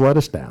system has let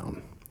us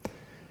down.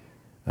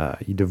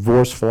 You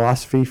divorce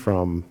philosophy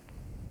from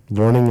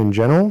learning in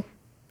general,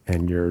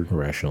 and your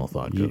Rational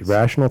thought goes.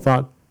 rational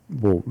thought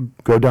will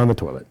go down the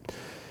toilet.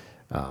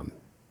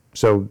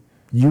 So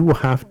we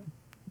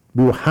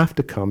will have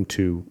to come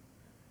to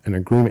an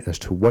agreement as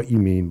to what you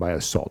mean by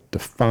assault.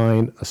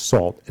 Define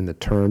assault in the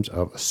terms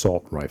of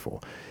assault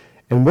rifle.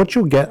 And what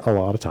you'll get a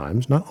lot of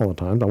times, not all the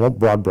time, I won't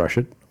broad brush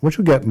it, what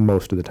you'll get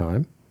most of the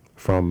time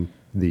from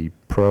the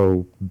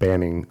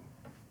pro-banning,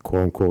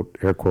 quote unquote,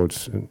 air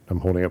quotes, I'm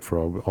holding up for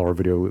all our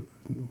video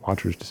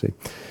watchers to see,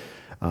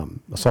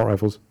 assault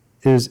rifles,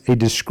 is a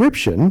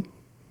description,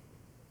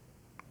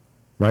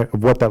 right,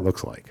 of what that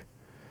looks like.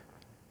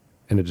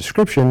 And a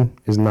description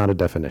is not a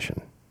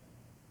definition.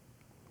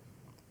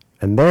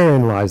 And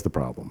therein lies the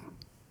problem.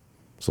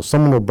 So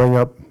someone will bring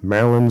up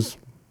Maryland's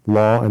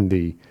law and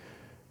we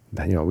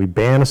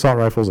ban assault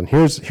rifles, and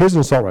here's an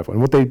assault rifle.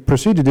 And what they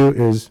proceed to do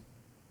is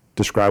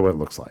describe what it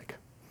looks like.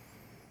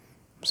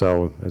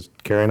 So as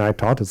Carrie and I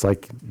talked, it's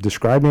like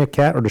describing a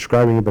cat or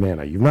describing a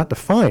banana. You've not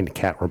defined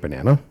cat or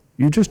banana.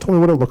 You just told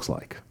me what it looks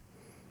like,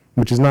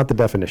 which is not the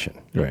definition.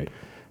 Right.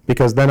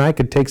 Because then I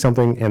could take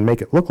something and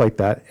make it look like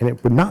that, and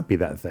it would not be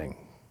that thing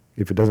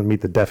if it doesn't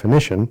meet the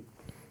definition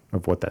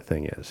of what that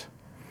thing is.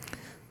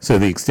 So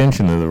the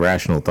extension of the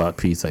rational thought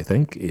piece, I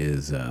think,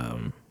 is,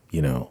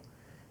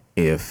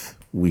 if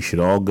we should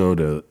all go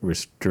to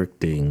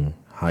restricting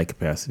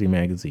high-capacity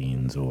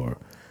magazines or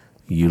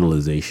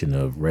utilization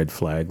of red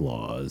flag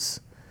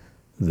laws,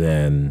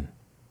 then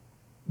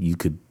you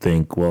could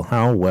think, well,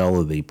 how well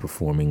are they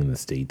performing in the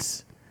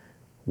states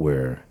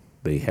where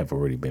they have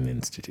already been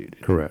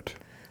instituted? Correct.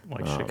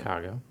 Like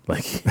Chicago.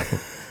 Like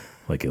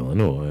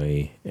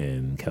Illinois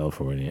and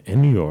California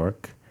and New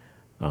York.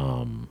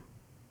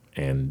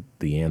 And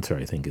the answer,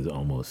 I think, is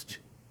almost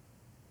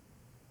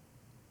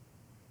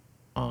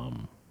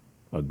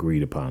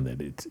agreed upon that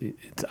it's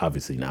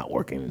obviously not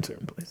working in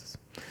certain places.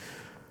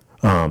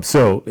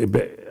 So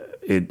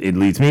it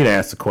leads me to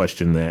ask the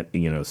question that,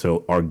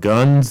 so are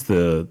guns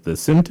the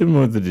symptom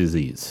or the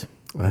disease?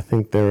 I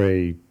think they're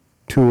a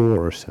tool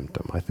or a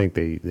symptom. I think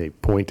they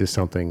point to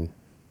something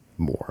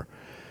more.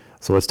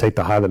 So let's take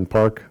the Highland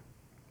Park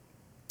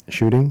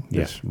shooting.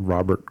 Yeah. This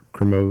Robert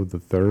Crimo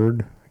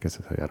III. I guess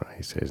I don't know how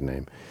you say his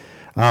name.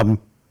 The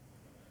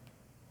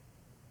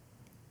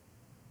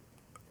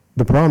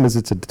problem is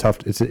it's a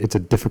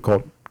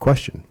difficult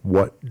question.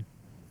 What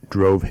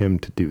drove him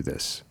to do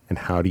this, and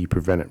how do you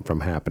prevent it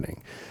from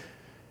happening?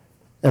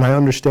 And I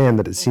understand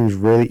that it seems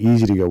really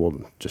easy to go,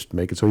 well, just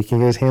make it so he can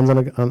get his hands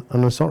on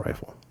an assault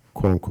rifle,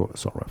 quote unquote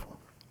assault rifle,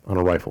 on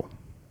a rifle.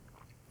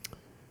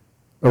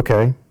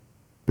 Okay,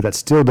 but that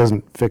still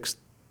doesn't fix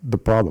the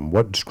problem.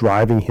 What's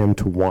driving him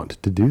to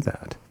want to do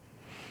that?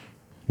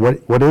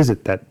 What is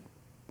it that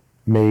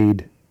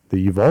made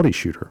the Uvalde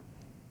shooter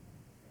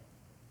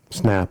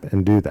snap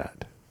and do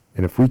that?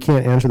 And if we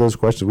can't answer those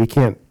questions, we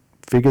can't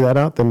figure that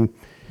out, then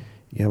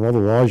you have all the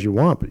laws you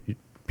want, but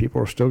people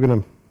are still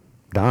going to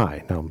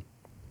die. Now,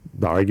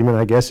 the argument,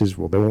 I guess, is,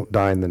 well, they won't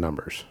die in the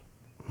numbers.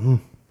 I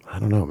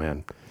don't know,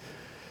 man.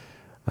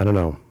 I don't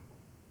know.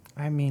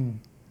 I mean,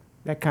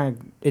 it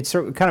kind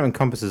of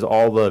encompasses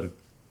all the.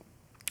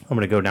 I'm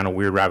going to go down a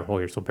weird rabbit hole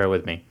here, so bear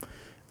with me.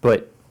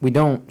 But we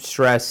don't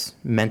stress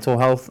mental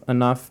health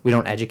enough. We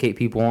don't educate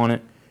people on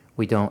it.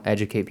 We don't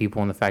educate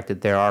people on the fact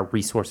that there are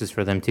resources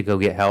for them to go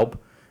get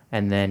help.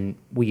 And then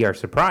we are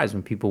surprised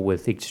when people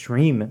with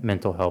extreme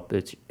mental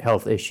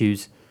health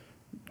issues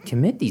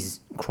commit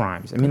these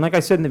crimes. I mean, like I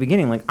said in the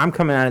beginning, like I'm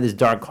coming out of this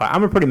dark cloud.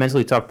 I'm a pretty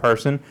mentally tough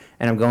person,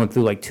 and I'm going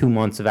through like 2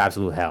 months of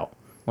absolute hell.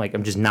 Like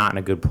I'm just not in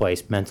a good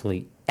place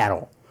mentally at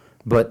all.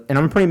 And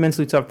I'm a pretty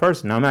mentally tough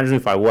person. Now imagine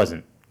if I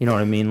wasn't. You know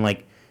what I mean?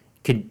 Like,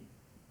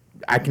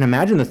 I can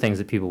imagine the things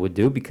that people would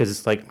do because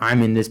it's like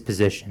I'm in this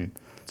position.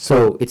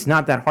 So it's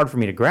not that hard for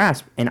me to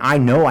grasp, and I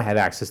know I have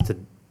access to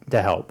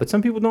help. But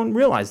some people don't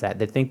realize that.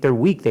 They think they're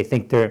weak. They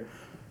think they're,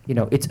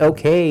 it's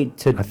okay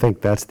to. I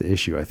think that's the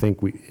issue. I think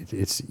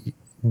it's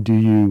do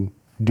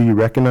you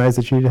recognize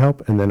that you need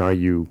help, and then are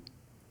you,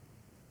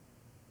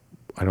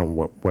 I don't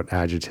know what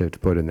adjective to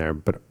put in there,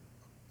 but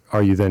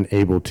are you then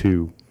able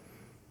to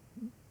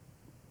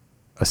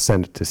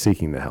assent to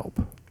seeking the help?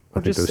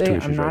 Or just say,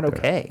 I'm not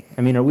okay.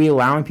 I mean, are we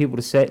allowing people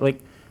to say,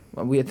 like,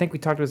 I think we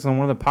talked about this on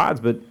one of the pods,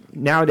 but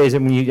nowadays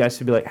when you guys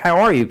should be like, how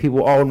are you?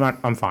 People,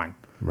 I'm fine.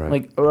 Right.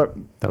 Like,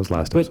 that was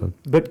last episode.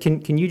 But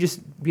can you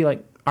just be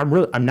like,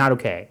 I'm not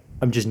okay.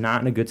 I'm just not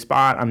in a good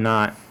spot.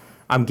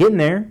 I'm getting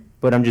there,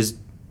 but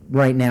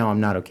right now I'm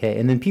not okay.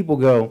 And then people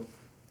go,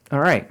 all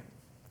right,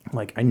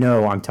 like, I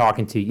know I'm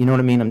talking to you. You know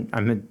what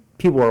I mean?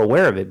 People are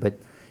aware of it, but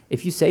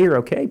if you say you're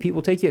okay,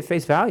 people take you at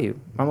face value.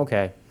 I'm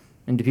okay.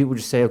 And do people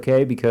just say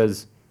okay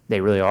because they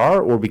really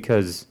are, or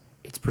because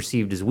it's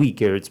perceived as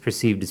weak, or it's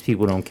perceived as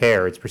people don't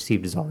care, or it's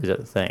perceived as all these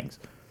other things?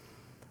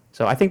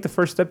 So I think the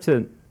first step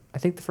to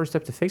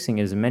fixing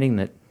it is admitting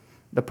that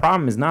the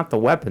problem is not the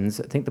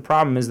weapons. I think the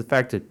problem is the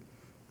fact that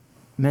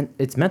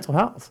it's mental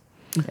health.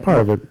 Part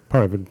of it.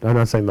 I'm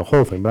not saying the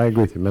whole thing, but I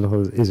agree with you. Mental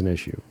health is an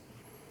issue.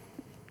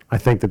 I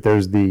think that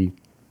there's the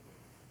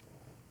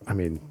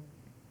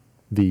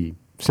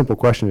simple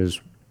question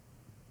is,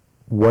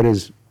 what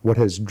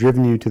has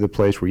driven you to the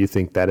place where you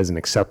think that is an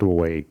acceptable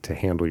way to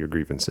handle your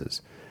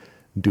grievances?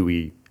 Do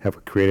we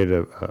have created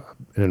an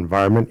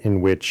environment in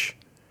which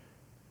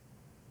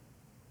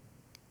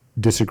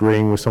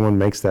disagreeing with someone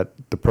makes that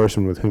the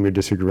person with whom you're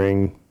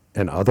disagreeing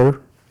an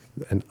other,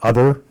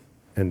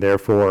 and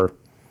therefore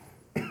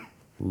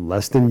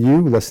less than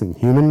you, less than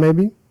human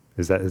maybe?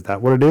 Is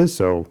that what it is?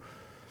 So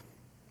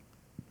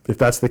if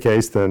that's the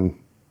case, then,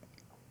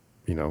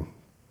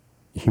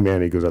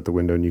 humanity goes out the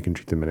window and you can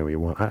treat them any way you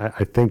want.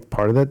 I think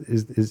part of that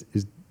is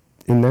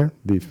in there,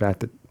 the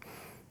fact that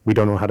we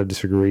don't know how to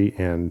disagree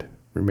and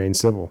remain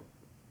civil.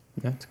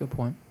 Yeah, that's a good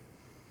point.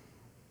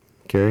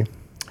 Carrie?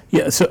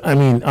 Yeah, so I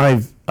mean,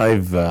 I've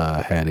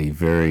had a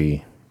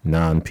very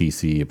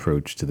non-PC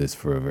approach to this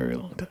for a very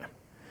long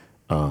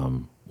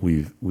time.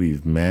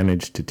 We've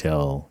managed to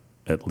tell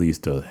at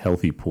least a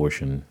healthy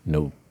portion,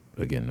 no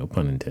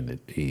pun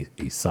intended,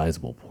 a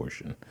sizable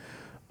portion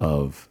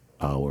of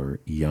our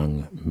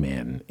young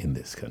men in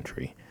this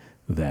country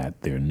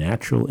that their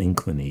natural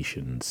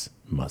inclinations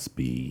must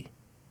be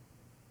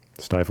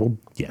Stifled?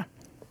 Yeah.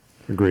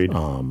 Agreed.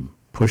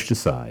 Pushed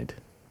aside.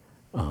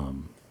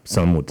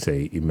 Some would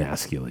say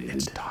emasculated.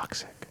 It's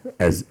toxic.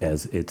 As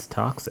it's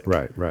toxic.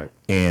 Right.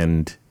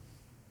 And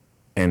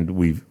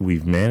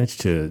we've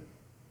managed to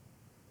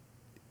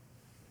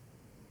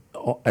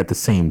at the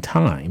same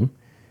time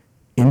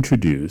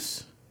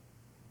introduce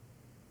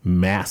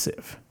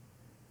massive,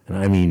 and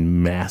I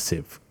mean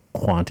massive,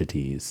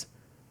 quantities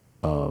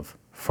of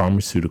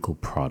pharmaceutical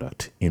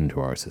product into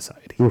our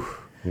society.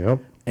 Oof. Yep.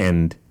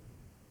 And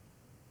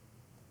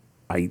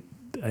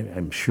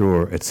I'm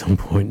sure at some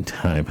point in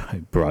time I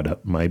brought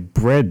up my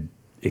bread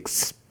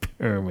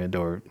experiment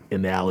or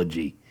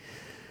analogy.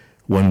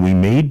 When we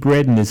made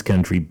bread in this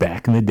country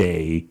back in the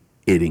day,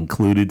 it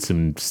included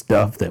some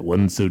stuff that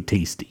wasn't so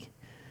tasty.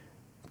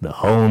 The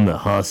hull and the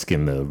husk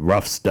and the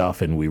rough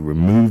stuff, and we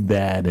removed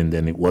that, and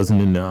then it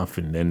wasn't enough,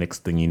 and then next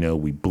thing you know,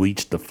 we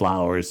bleached the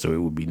flour so it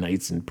would be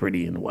nice and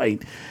pretty and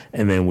white,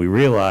 and then we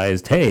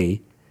realized,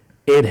 hey,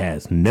 it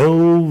has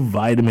no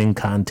vitamin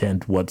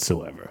content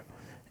whatsoever.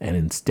 And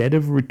instead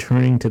of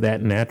returning to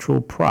that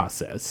natural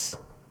process,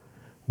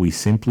 we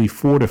simply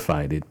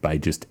fortified it by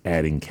just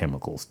adding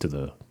chemicals to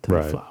the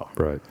flour.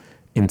 Right.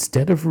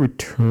 Instead of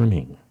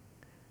returning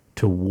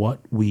to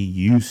what we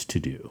used to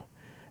do,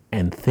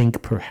 and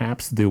think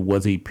perhaps there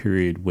was a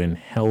period when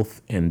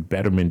health and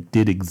betterment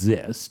did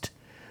exist,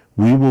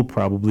 we will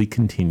probably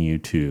continue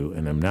to,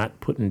 and I'm not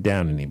putting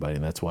down anybody,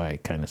 and that's why I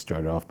kind of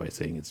started off by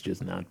saying it's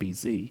just not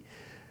PC.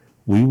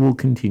 We will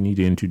continue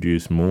to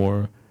introduce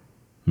more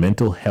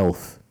mental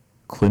health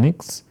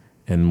clinics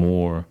and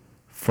more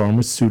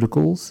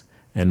pharmaceuticals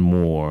and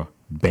more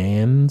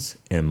bans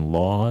and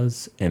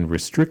laws and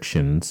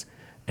restrictions,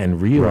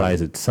 and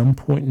realize at some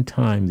point in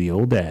time the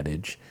old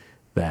adage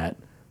that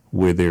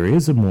where there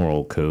is a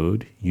moral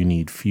code, you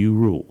need few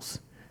rules.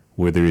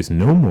 Where there is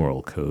no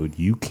moral code,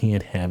 you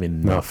can't have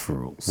enough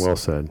rules. Well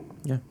said.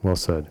 Yeah. Well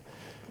said.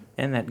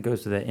 And that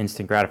goes to the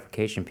instant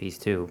gratification piece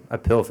too. A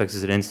pill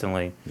fixes it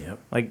instantly. Yep.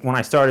 Like when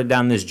I started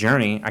down this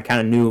journey, I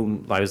kind of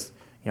knew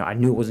I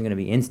knew it wasn't going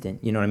to be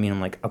instant. You know what I mean? I'm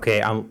like,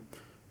 okay,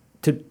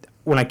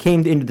 when I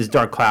came into this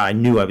dark cloud, I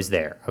knew I was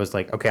there. I was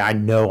like, okay, I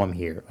know I'm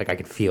here. Like I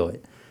could feel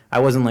it. I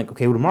wasn't like,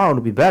 okay, well, tomorrow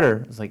it'll be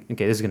better. I was like,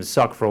 okay, this is going to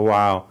suck for a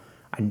while.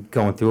 I'm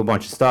going through a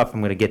bunch of stuff.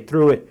 I'm going to get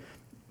through it.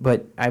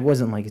 But I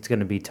wasn't like, it's going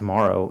to be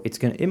tomorrow.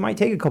 It might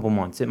take a couple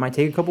months. It might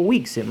take a couple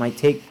weeks. It might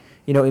take,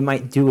 it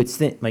might do its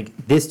thing. Like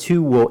this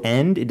too will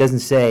end. It doesn't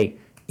say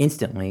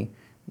instantly,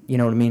 you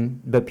know what I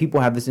mean? But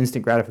people have this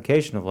instant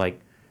gratification of like,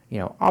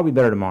 I'll be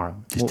better tomorrow.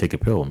 Just take a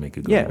pill and make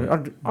it go Yeah,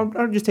 away.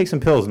 I'll just take some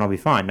pills and I'll be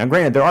fine. Now,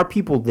 granted, there are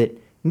people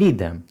that need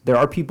them. There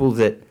are people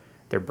that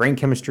their brain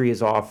chemistry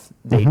is off.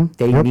 They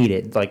Yep. need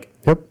it. Like,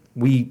 Yep.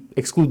 we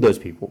exclude those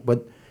people.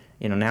 But,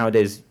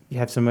 nowadays you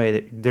have somebody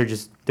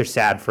that they're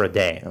sad for a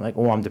day. They're like,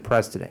 oh, I'm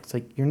depressed today. It's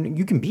like,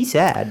 you can be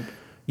sad.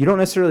 You don't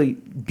necessarily,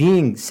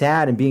 being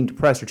sad and being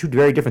depressed are two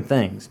very different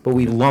things. But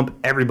we lump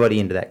everybody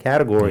into that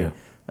category. Yeah.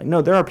 Like,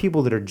 no, there are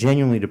people that are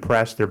genuinely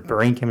depressed. Their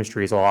brain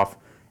chemistry is off.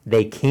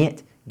 They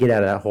can't get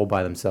out of that hole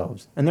by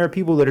themselves. And there are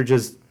people that are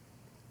just,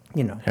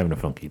 Having a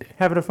funky day.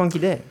 having a funky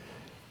day.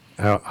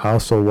 I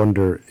also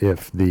wonder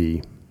if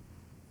the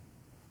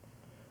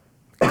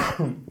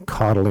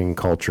coddling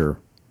culture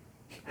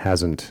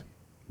hasn't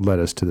led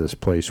us to this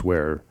place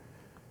where,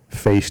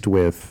 faced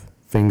with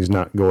things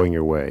not going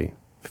your way,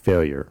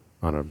 failure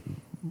on a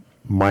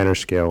minor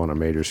scale, on a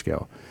major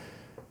scale,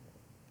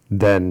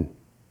 then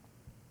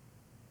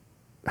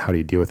how do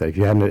you deal with that? If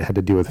you hadn't had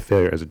to deal with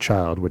failure as a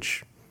child,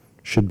 which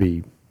should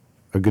be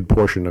a good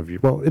portion of you,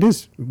 well, it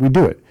is. We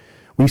do it.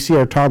 We see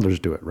our toddlers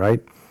do it,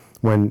 right?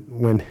 When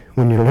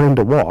you learn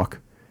to walk,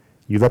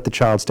 you let the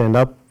child stand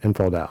up and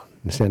fall down,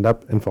 and stand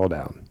up and fall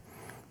down,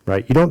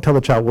 right? You don't tell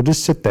the child, well,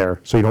 just sit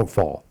there so you don't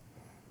fall.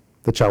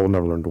 The child will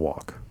never learn to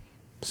walk.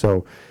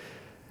 So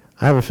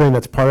I have a feeling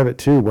that's part of it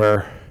too,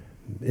 where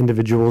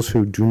individuals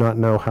who do not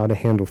know how to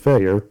handle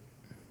failure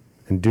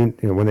and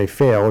when they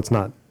fail,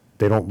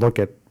 they don't look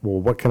at, well,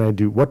 what can I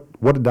do? What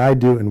did I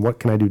do and what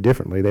can I do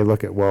differently? They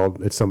look at, well,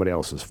 it's somebody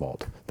else's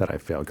fault that I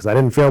failed because I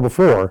didn't fail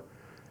before.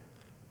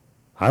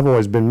 I've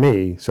always been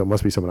me, so it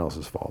must be someone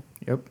else's fault.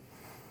 Yep.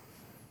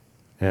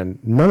 And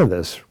none of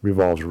this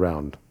revolves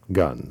around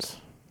guns.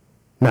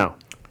 Now,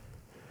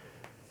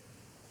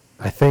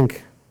 I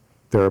think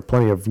there are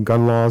plenty of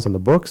gun laws on the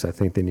books. I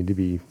think they need to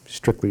be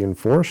strictly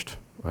enforced.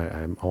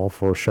 I'm all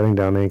for shutting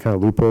down any kind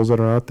of loopholes that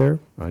are out there.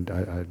 I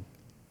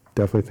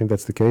definitely think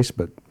that's the case,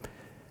 but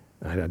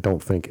I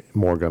don't think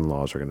more gun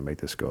laws are going to make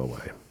this go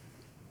away.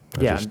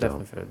 I Yeah, I'm just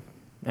definitely for.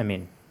 I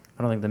mean,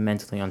 I don't think the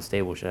mentally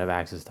unstable should have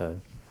access to.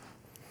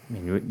 I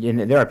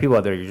mean, there are people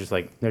out there. You're just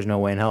like, there's no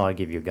way in hell I'd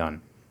give you a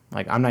gun.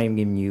 Like, I'm not even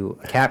giving you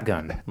a cap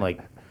gun. Like,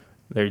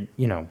 they're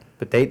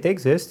but they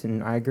exist,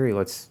 and I agree.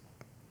 Let's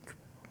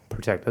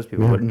protect those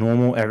people. Yeah. But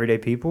normal, everyday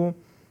people,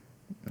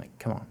 like,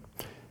 come on.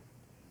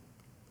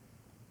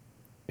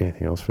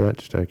 Anything else for that,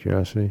 just out of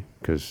curiosity?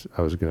 Because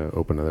I was going to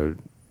open another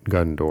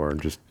gun door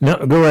and just... No,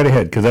 go right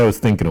ahead, because I was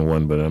thinking of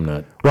one, but I'm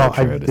not Well,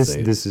 quite sure how to say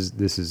it. this is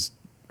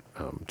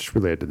just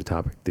related to the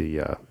topic.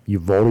 The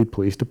Uvalde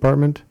Police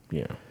Department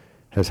Yeah.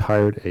 has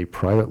hired a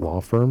private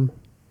law firm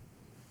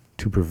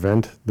to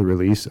prevent the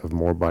release of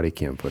more body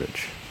cam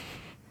footage.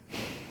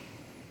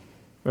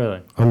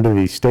 Really? Under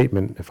the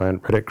statement, if I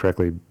read it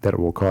correctly, that it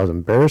will cause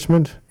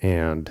embarrassment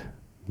and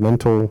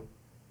mental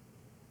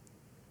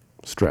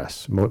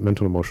stress,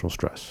 mental emotional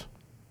stress.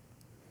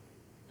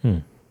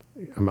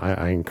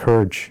 I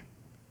encourage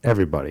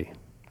everybody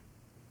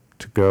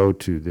to go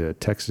to the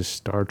Texas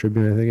Star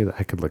Tribune, I think it is.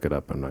 I could look it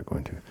up, I'm not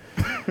going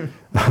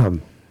to.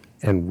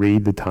 And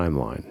read the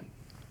timeline.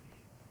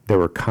 There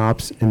were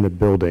cops in the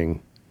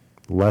building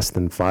less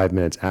than 5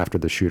 minutes after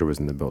the shooter was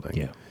in the building.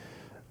 Yeah.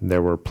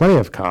 There were plenty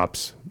of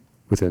cops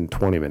within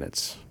 20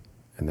 minutes,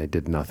 and they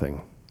did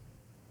nothing.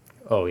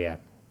 Oh yeah.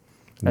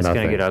 That's gonna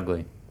Nothing. get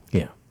ugly.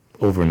 Yeah.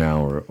 Over an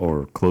hour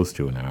or close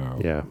to an hour.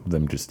 Yeah.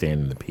 Them just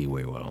standing in the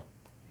P-way well.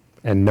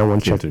 And no one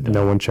Kids checked. are done.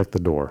 No one checked the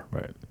door.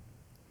 Right.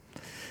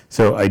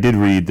 So I did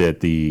read that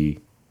the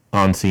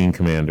on-scene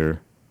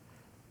commander,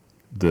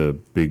 the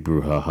big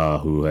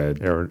brouhaha who had,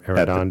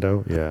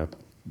 Arredondo. Yeah.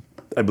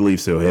 I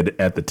believe so, had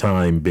at the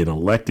time been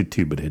elected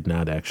to, but had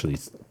not actually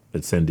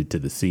ascended to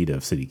the seat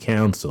of city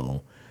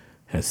council,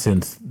 has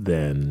since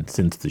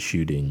the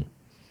shooting,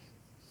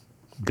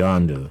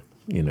 gone to,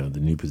 the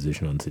new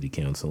position on city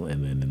council,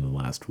 and then in the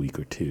last week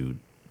or two,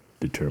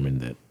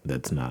 determined that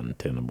that's not an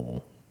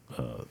tenable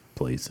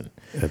place, and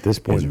At this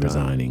point is in time,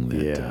 resigning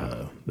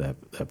yeah. that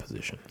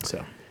position.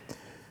 So,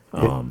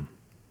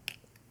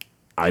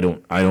 I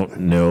don't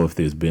know if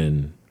there's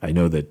been. I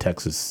know that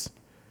Texas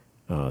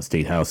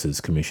State House has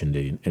commissioned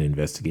an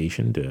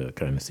investigation to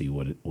kind of see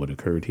what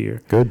occurred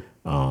here. Good.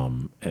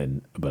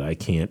 But I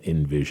can't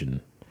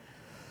envision.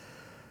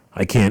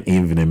 I can't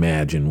even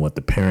imagine what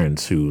the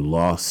parents who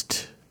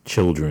lost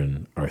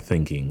children are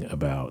thinking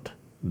about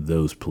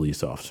those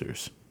police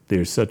officers.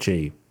 There's such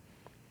a.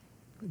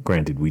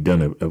 Granted, we've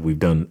done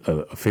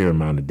a fair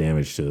amount of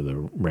damage to the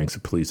ranks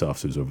of police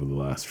officers over the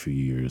last few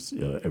years.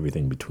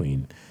 Everything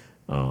between,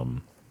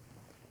 the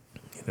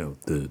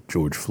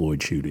George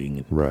Floyd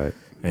shooting, Right.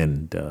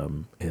 and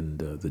the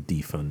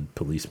defund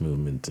police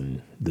movement,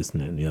 and this and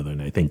that and the other.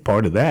 And I think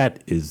part of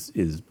that is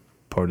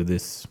part of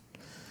this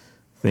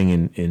thing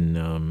in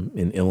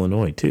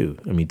Illinois too.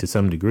 I mean, to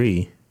some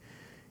degree,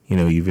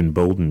 you've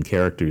emboldened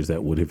characters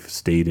that would have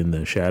stayed in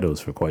the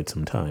shadows for quite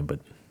some time.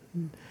 But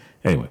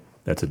anyway,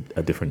 that's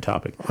a different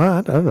topic. Well,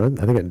 I don't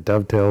know. I think it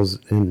dovetails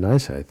in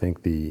nicely. I think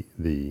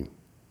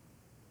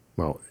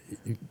well,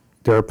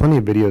 there are plenty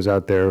of videos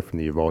out there from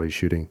the Uvalde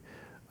shooting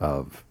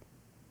of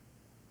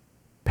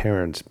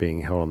parents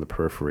being held on the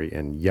periphery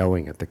and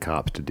yelling at the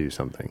cops to do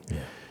something. Yeah.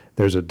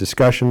 There's a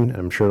discussion, and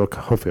I'm sure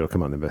hopefully it'll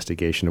come out in the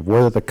investigation, of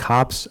whether the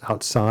cops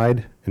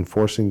outside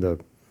enforcing the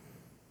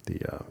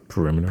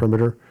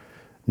perimeter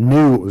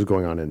knew what was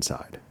going on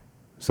inside.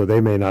 So they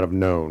may not have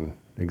known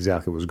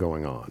exactly what was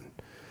going on.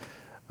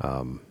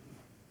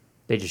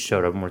 They just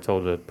showed up and were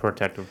told to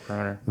protect the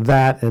perimeter.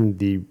 That and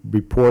the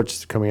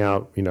reports coming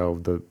out,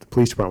 the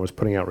police department was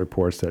putting out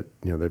reports that,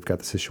 they've got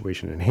the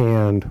situation in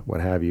hand, what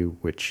have you,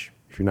 which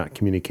if you're not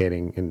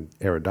communicating, in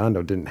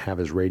Arredondo didn't have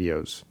his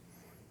radios.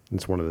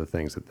 It's one of the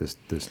things that this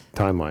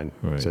timeline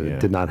said it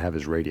did not have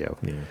his radio.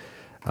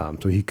 Yeah.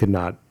 So he could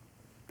not,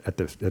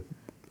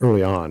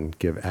 early on,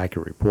 give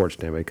accurate reports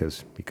to anybody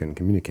because he couldn't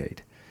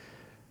communicate.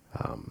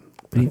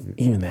 But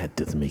even that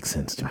doesn't make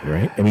sense to me,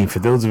 right? I mean, for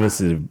those of us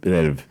that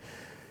have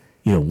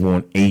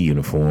worn a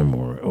uniform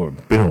or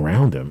been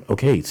around them,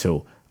 okay,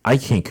 so I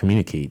can't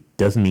communicate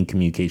doesn't mean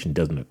communication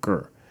doesn't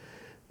occur.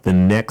 The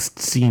next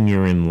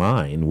senior in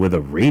line with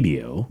a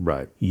radio,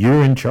 right?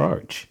 You're in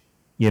charge,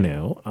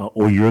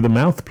 or you're the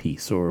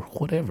mouthpiece or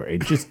whatever.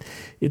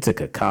 It's a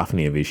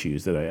cacophony of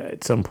issues that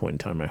at some point in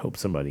time, I hope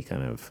somebody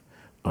kind of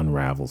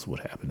unravels what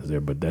happens there.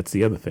 But that's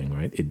the other thing,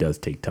 right? It does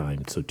take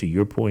time. So to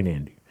your point,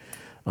 Andy,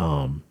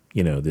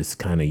 this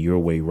kind of your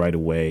way, right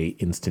away,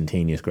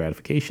 instantaneous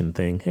gratification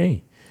thing,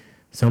 hey,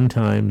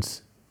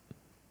 sometimes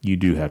you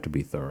do have to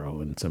be thorough,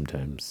 and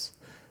sometimes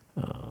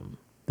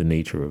the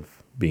nature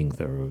of being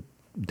thorough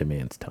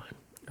demands time.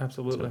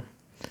 Absolutely.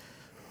 So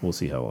we'll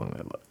see how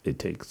long it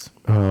takes.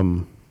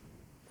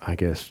 I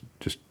guess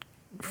just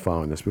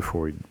following this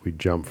before we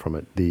jump from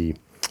it, you're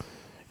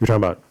talking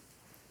about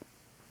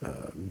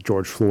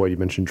George Floyd. You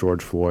mentioned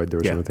George Floyd. There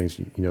were some other things.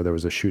 There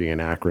was a shooting in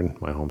Akron,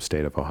 my home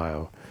state of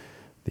Ohio,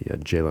 the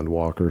Jayland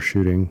Walker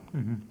shooting.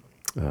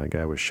 Mm-hmm. A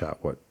guy was shot,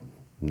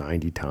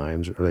 90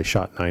 times? Or they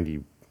shot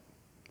 90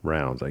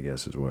 rounds, I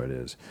guess is what it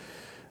is.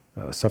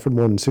 Suffered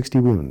more than 60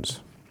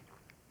 wounds.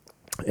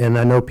 And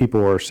I know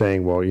people are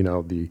saying, well,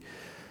 the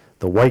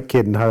white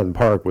kid in Highland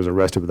Park was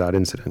arrested without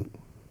incident,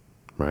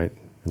 right?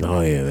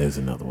 Oh, yeah, there's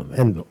another one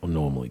that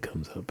normally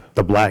comes up.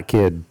 The black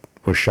kid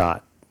was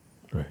shot.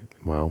 Right.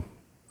 Well,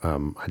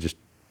 I just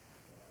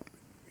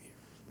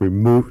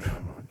remove,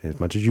 as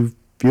much as you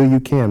feel you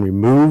can,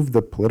 remove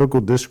the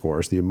political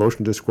discourse, the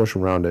emotional discourse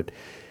around it,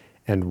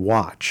 and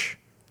watch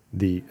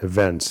the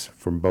events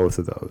from both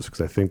of those,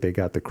 because I think they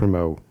got the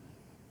Crimo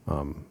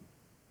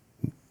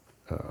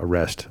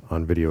arrest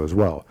on video as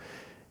well.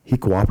 He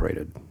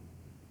cooperated.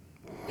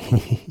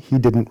 He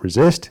didn't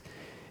resist.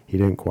 He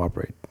didn't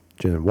cooperate.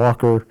 Jayland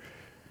Walker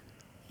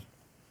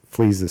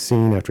flees the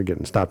scene after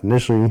getting stopped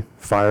initially,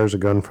 fires a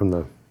gun from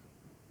the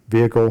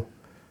vehicle.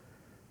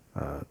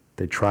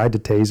 They tried to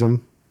tase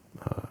him.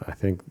 I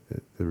think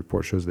the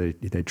report shows they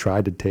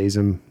tried to tase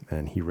him,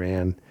 and he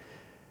ran.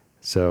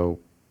 So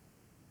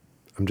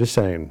I'm just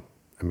saying,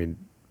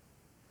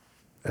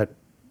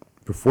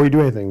 before you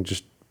do anything,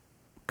 just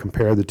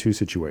compare the two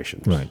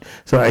situations. Right.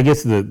 So I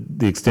guess the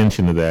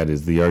extension of that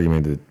is the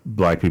argument that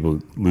black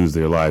people lose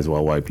their lives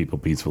while white people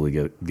peacefully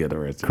get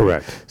arrested.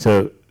 Correct.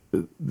 So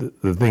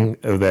the thing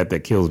of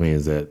that kills me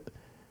is that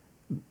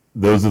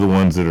those are the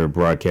ones that are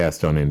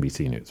broadcast on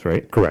NBC News,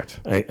 right? Correct.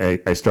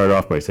 I start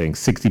off by saying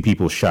 60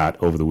 people shot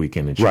over the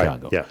weekend in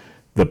Chicago. Right, yeah.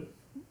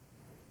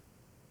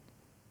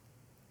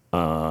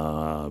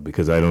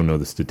 Because I don't know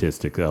the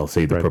statistic, I'll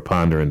say the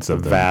preponderance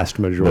of the vast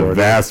majority. The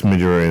vast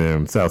majority of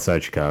them,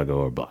 Southside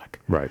Chicago, are black.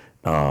 Right.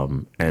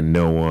 And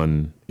no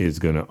one is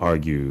going to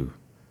argue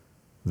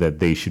that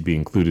they should be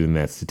included in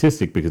that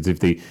statistic, because if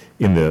they,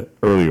 in the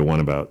earlier one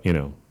about,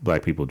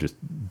 black people just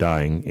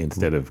dying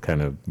instead of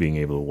kind of being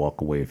able to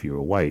walk away if you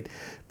were white,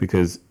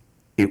 because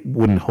it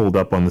wouldn't hold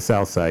up on the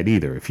South Side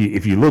either. If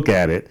you look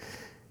at it,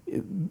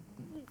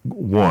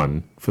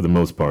 one, for the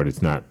most part,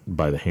 it's not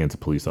by the hands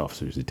of police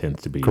officers. It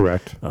tends to be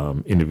correct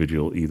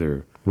individual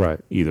either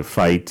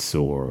fights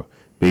or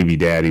baby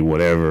daddy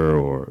whatever,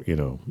 or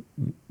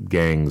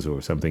gangs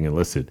or something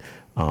illicit.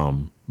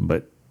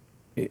 But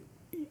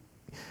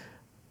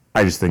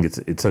I just think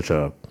it's such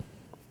a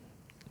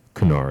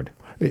canard.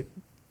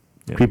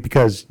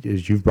 Because,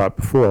 as you've brought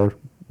before,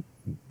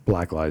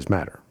 Black Lives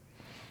Matter.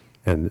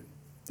 And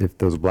if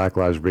those black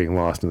lives are being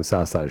lost in the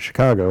South Side of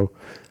Chicago,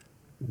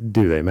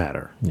 do they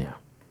matter? Yeah.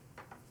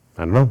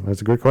 I don't know.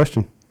 That's a good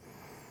question.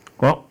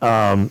 Well,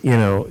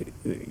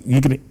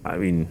 you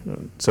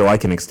can. So I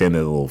can extend it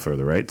a little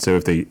further, right? So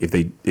if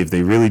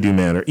they really do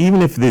matter,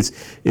 even if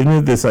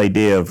this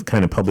idea of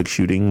kind of public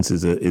shootings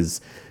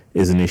is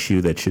an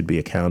issue that should be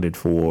accounted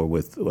for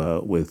with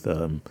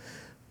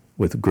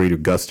greater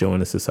gusto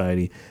in a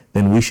society,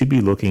 then we should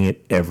be looking at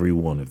every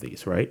one of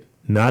these, right?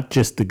 Not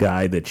just the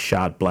guy that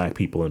shot black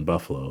people in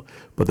Buffalo,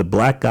 but the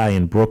black guy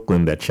in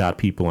Brooklyn that shot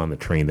people on the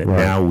train that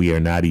now we are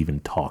not even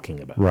talking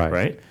about,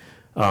 right?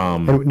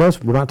 And no,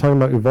 we're not talking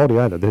about Uvalde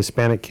either. The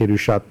Hispanic kid who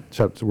shot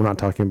we're not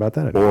talking about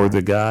that anymore. Or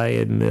the guy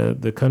in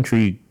the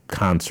country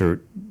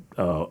concert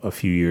a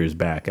few years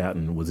back out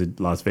in, was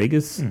it Las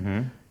Vegas?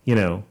 Mm-hmm.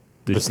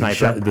 The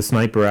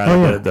sniper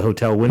out of the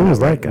hotel window. Who was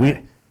that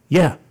guy?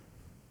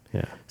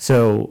 Yeah.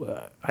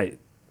 So I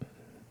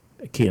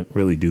can't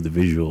really do the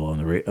visual on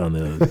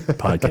the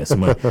podcast. So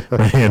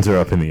my hands are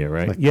up in the air,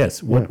 right?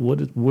 Yes.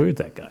 Where's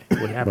that guy?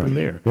 What happened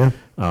there? Yeah.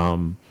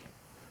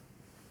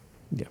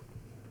 Yeah.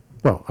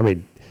 Well, I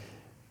mean,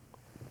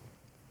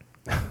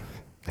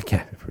 I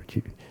can't if we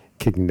keep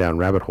kicking down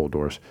rabbit hole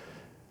doors.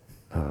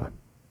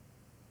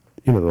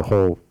 The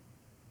whole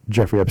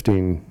Jeffrey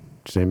Epstein,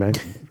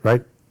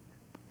 right?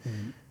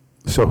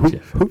 So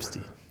Jeff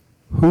Epstein.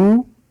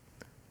 who?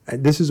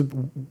 And this is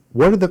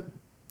what are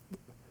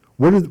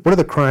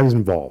the crimes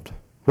involved?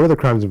 What are the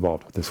crimes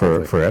involved with this whole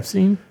thing? For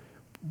Epstein?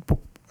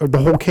 The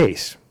whole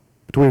case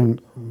between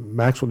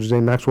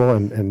Ghislaine Maxwell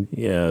and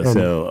Yeah. and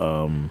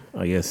So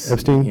I guess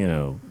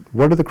Epstein?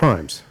 What are the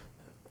crimes?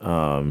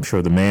 I'm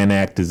sure the Mann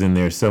Act is in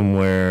there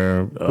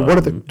somewhere. What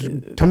are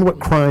tell me what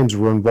crimes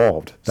were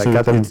involved that So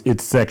got them?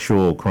 it's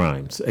sexual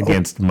crimes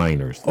against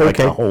minors. Like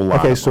Okay, a whole lot.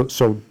 okay. of them.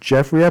 So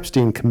Jeffrey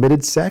Epstein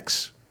committed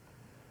sex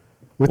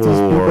with these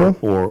people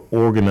or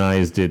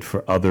organized it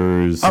for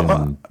others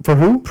and for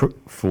who?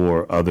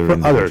 for other For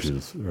others.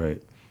 individuals,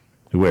 right?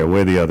 Where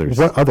are the others?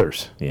 What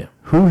others? Yeah.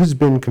 Who has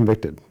been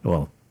convicted?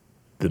 Well,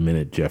 the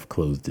minute Jeff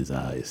closed his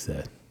eyes,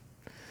 that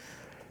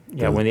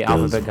Yeah, when the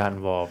Those- alphabet got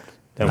involved.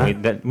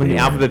 When the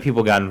alphabet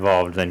people got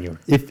involved, then you're.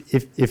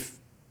 If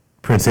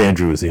Prince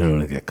Andrew was the only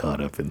one that got caught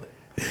up in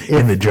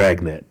the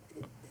dragnet.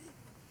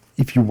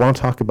 if you want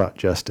to talk about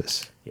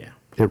justice, Yeah.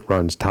 it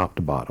runs top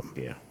to bottom,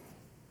 Yeah.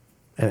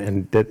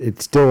 and that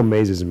it still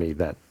amazes me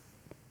that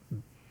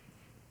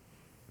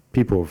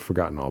people have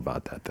forgotten all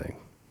about that thing.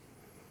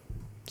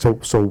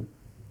 So,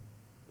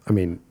 I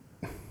mean,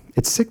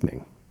 it's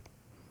sickening.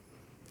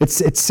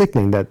 It's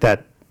sickening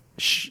that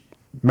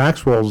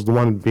Maxwell's the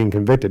one being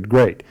convicted.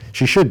 Great,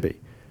 she should be,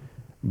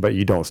 but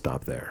you don't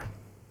stop there.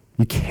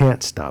 You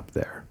can't stop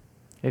there.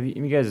 Have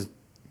you guys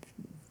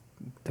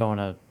throwing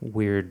a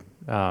weird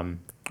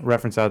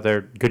reference out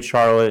there? Good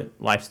Charlotte,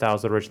 Lifestyles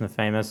of the Rich and the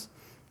Famous.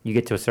 You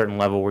get to a certain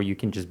level where you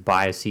can just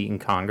buy a seat in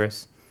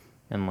Congress,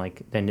 and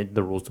then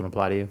the rules don't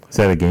apply to you. Is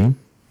that a game?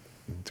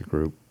 It's a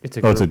group. It's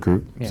a Oh, it's a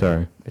group. Yeah.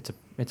 Sorry.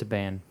 It's a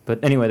band.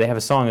 But anyway, they have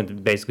a song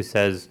that basically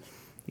says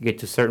you get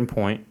to a certain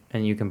point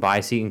and you can buy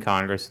a seat in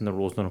Congress and the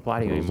rules don't apply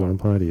to you Rules anymore. don't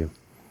apply to you.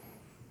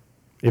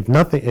 If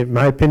nothing, in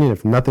my opinion,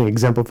 if nothing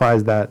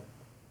exemplifies that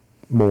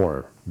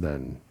more,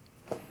 then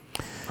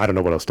I don't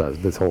know what else does.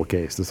 This whole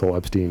case, this whole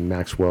Epstein,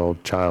 Maxwell,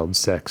 child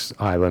sex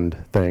island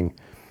thing.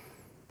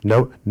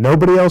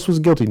 Nobody else was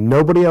guilty.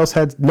 Nobody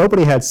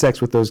had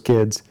sex with those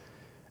kids,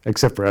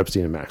 except for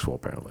Epstein and Maxwell,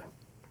 apparently.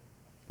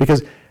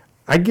 Because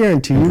I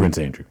guarantee And you, Prince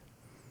Andrew.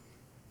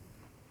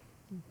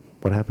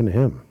 what happened to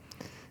him?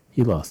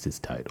 He lost his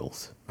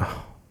titles.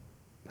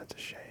 That's a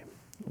shame.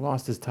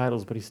 Lost his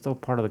titles, but he's still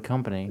part of the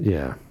company.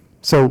 Yeah.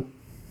 So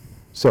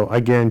I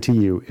guarantee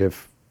you,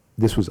 if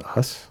this was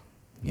us,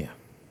 Yeah.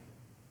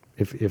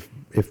 if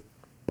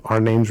our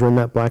names were in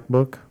that black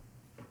book,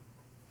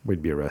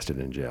 we'd be arrested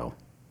in jail,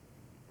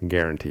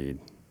 guaranteed.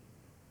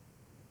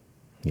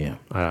 Yeah.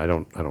 I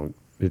don't.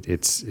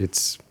 It's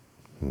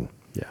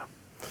yeah.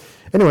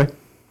 Anyway.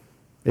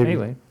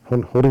 Anyway.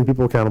 Holding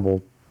people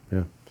accountable.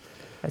 Yeah.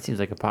 That seems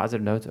like a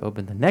positive note to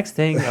open the next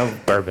thing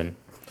of bourbon.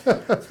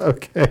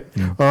 Okay.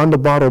 On to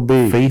bottle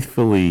B.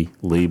 Faithfully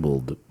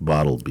labeled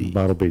Bottle B.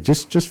 Bottle B.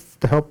 Just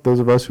to help those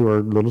of us who are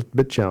a little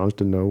bit challenged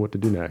to know what to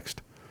do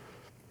next.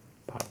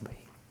 Bottle B.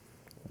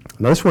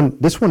 Now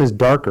this one is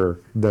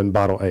darker than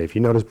bottle A. If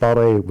you notice,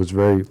 bottle A was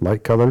very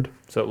light colored.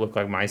 So it looked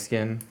like my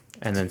skin,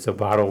 and then so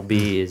bottle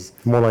B is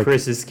More like-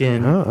 Chris's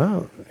skin.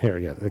 Oh, here,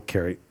 yeah,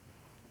 Carrie.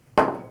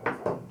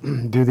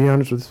 Do the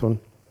honors with this one.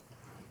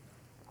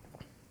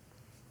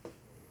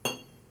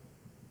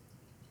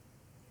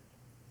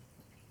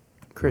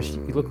 Chris,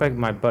 you look like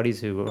my buddies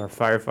who are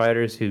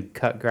firefighters who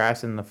cut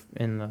grass in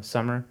the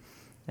summer,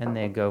 and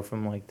they go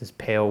from like this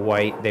pale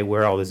white. They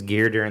wear all this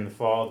gear during the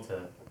fall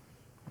to,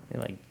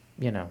 like,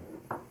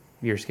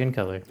 your skin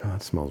color. Oh,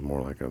 that smells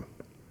more like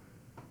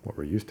what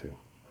we're used to.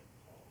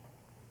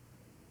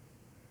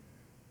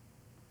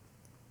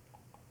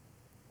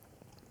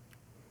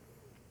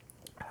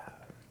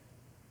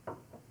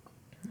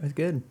 That's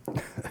good.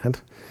 And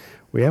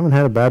we haven't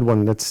had a bad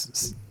one.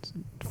 That's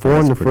four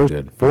That's in the pretty first,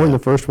 good. four in Yeah. the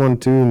first one,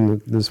 two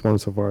in this one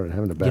so far.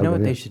 Having a bad You know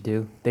one. what they yet. should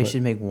do? They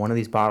should make one of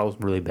these bottles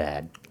really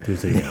bad.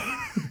 There's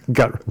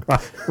Got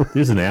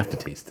there's an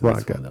aftertaste to this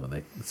Vodka. one,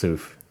 though. So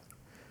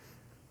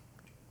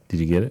did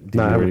you get it? Did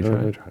No, you I already haven't-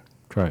 try I it? haven't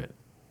Try it.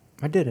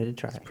 I did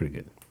try it. Pretty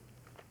good.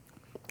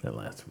 That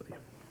lasts with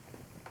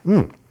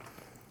you.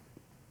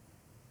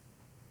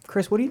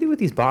 Chris, what do you do with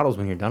these bottles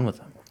when you're done with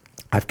them?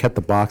 I've kept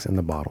the box and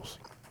the bottles.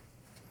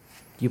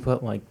 You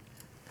put like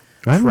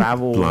I haven't-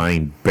 travel.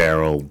 Blind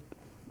barrel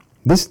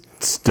This,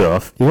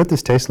 stuff, you know what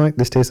this tastes like?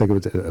 This tastes like it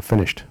was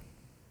finished,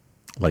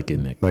 like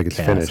in a like it's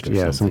cask finished. or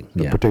Yeah, something.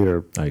 some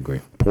particular I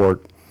agree.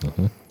 port.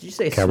 Did you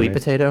say Cabernet. sweet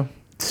potato?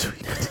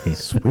 Sweet potato.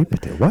 Sweet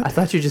potato. I What?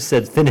 thought you just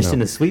said finished No.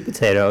 in a sweet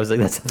potato. I was like,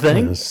 that's a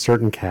thing. A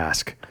certain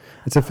cask.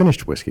 It's a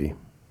finished whiskey,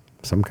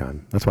 some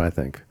kind. That's what I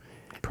think.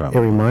 It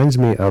Probably. reminds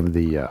me of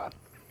the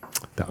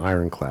the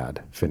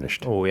ironclad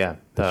finished. Oh yeah,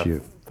 That's the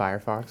you.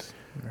 Firefox.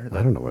 Or the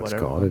I don't know what it's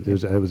whatever. called.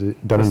 It was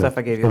done in stuff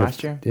I gave you in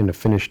last year? in a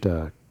finished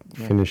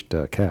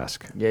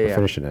cask. Yeah.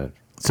 Finished in a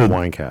So-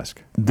 wine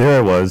cask. There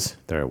I was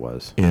There it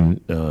was.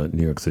 in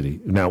New York City.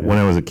 Now, when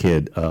I was a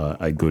kid,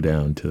 I'd go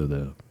down to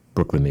the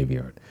Brooklyn Navy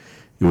Yard.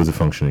 It was a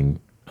functioning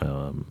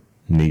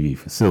Navy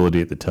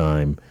facility at the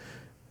time.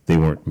 They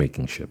weren't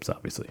making ships,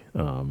 obviously.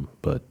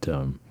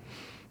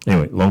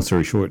 Anyway, long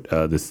story short,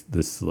 this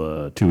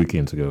 2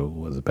 weekends ago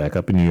was back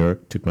up in New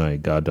York. Took my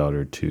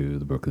goddaughter to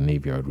the Brooklyn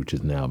Navy Yard, which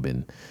has now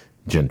been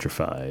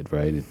gentrified.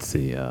 Right?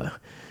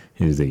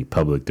 It is a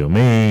public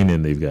domain,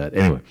 and they've got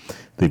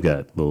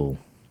little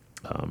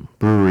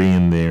brewery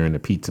in there and a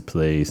pizza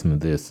place and a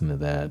this and a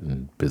that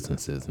and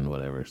businesses and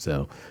whatever.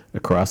 So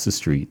across the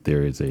street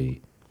there is a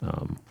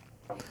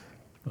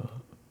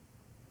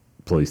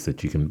place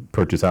that you can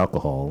purchase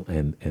alcohol,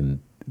 and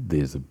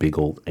there's a big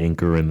old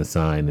anchor in the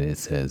sign and it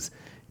says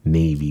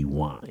Navy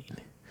wine.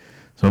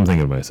 So I'm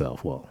thinking to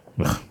myself, well,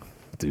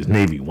 there's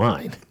Navy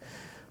wine.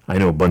 I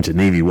know a bunch of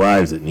Navy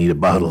wives that need a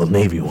bottle of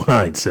Navy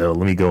wine, so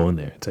let me go in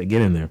there. So I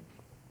get in there,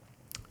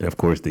 and of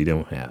course they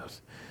don't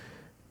have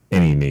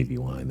any Navy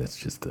wine. That's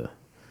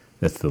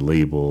the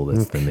label,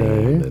 that's the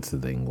name, that's the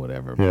thing,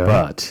 whatever. Yeah.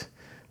 But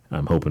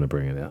I'm hoping to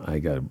bring it out. I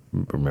got to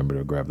remember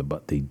to grab the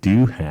butt. They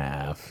do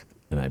have,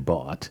 and I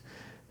bought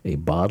a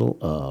bottle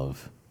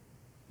of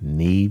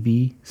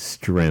Navy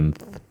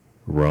strength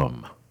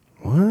rum.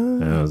 What?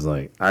 And I was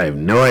like, I have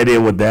no idea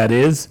what that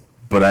is,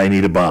 but I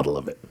need a bottle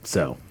of it.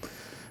 So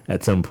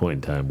at some point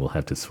in time, we'll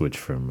have to switch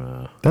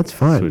from That's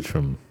fine. switch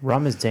from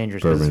Rum is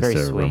dangerous because bourbon it's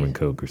very to rum and sweet.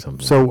 Coke or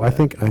something. So like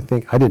I that.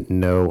 think I didn't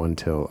know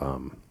until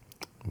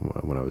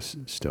when I was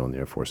still in the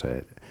Air Force,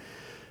 I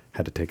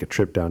had to take a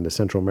trip down to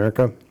Central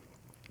America,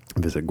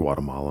 visit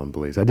Guatemala and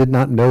Belize. I did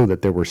not know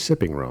that there were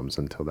sipping rums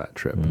until that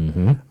trip.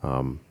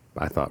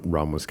 I thought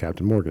rum was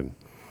Captain Morgan,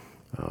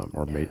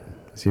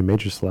 is he a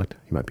major select?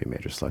 He might be a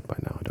major select by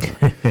now. I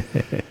don't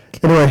know.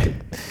 Anyway,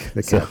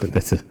 the So captain.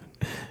 that's a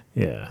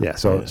yeah. Yeah.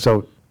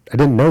 So I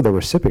didn't know there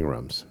were sipping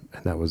rums,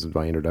 and that was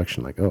my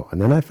introduction. Like, oh,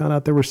 and then I found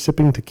out there were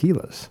sipping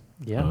tequilas.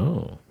 Yeah.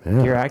 Oh.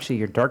 Yeah.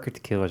 Your darker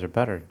tequilas are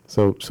better.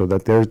 So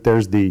that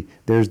there's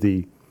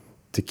the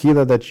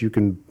tequila that you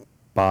can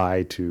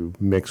buy to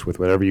mix with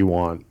whatever you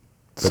want,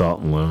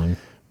 Salt and lime.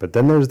 but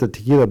then there's the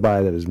tequila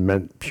buy that is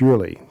meant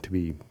purely to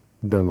be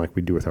done like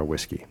we do with our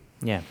whiskey.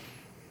 Yeah.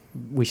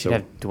 We should So-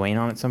 have Dwayne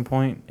on at some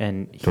point,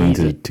 and Joined he's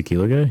the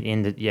tequila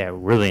guy?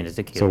 really into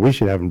tequila. So we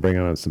should have him bring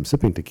on some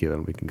sipping tequila,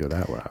 and we can go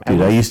that route.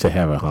 Dude, I used to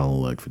have a hollow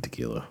leg for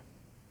tequila.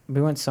 we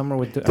went somewhere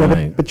with. Yeah,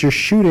 Right. but you're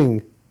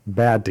shooting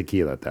bad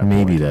tequila at that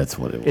Maybe point. that's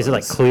what it was. is it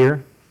like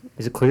clear?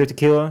 Is it clear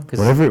tequila? 'Cause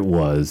Whatever it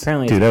was.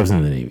 Apparently Dude, it's- I was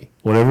in the Navy.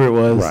 Whatever it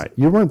was. Right.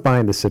 You weren't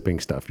buying the sipping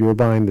stuff. You were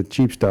buying the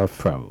cheap stuff.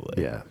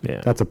 Probably. Yeah.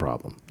 Yeah. That's a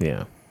problem.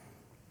 Yeah.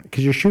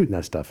 Because you're shooting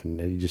that stuff and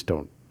you just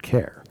don't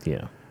care.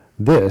 Yeah.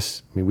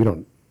 This, I mean, we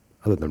don't,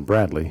 other than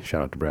Bradley,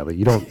 shout out to Bradley,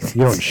 you don't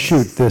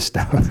shoot this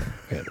stuff.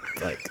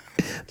 Like,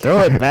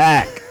 throw it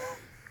back.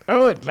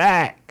 Throw it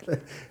back.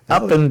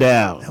 Up and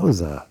down. That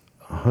was a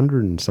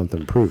 100 and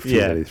something proof too,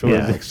 Yeah, that he threw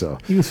yeah. it back, so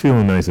He was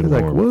feeling nice and it's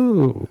like, warm.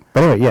 whoa.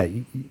 But anyway,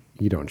 yeah,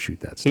 you don't shoot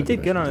that stuff. he did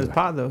You good don't on his do that.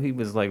 pod though. He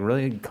was like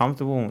really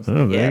comfortable. And was Oh,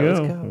 like, there yeah, you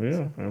let's go.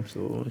 go. Yeah,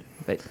 absolutely.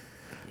 But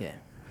yeah.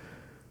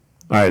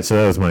 All right, so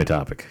that was my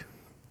topic.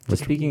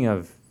 Speaking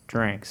of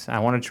drinks, I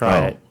want to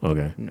try it.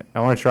 Okay. I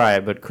want to try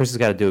it, but Chris has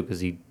got to do it because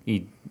he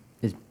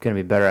is going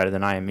to be better at it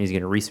than I am. He's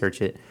going to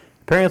research it.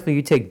 Apparently, if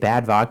you take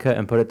bad vodka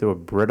and put it through a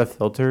Brita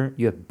filter,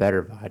 you have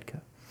better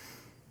vodka.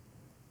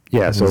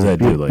 Yeah, so does that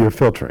do, like, you're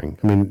filtering.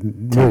 I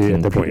mean, really,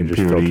 at that point, you're just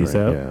impurities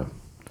filtering. out?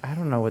 Yeah. I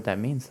don't know what that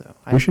means though.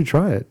 We should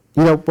try it.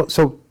 You know,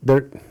 so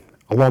there,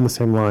 along the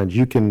same lines,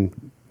 we've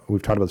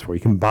talked about this before,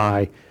 you can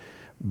buy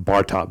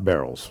bar top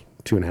barrels,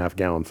 2.5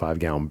 gallon, 5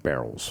 gallon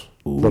barrels.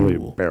 Literally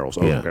Ooh. barrels,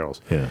 Yeah, oak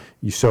barrels. yeah.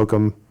 You soak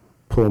them,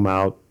 pull them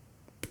out,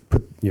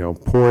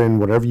 pour in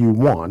whatever you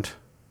want,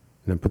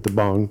 and then put the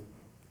bung,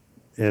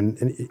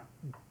 and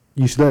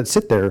you should let it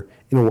sit there,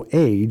 and it will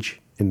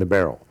age in the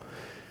barrel.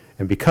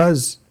 And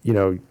because,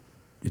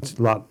 it's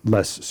a lot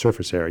less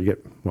surface area,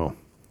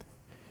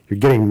 you're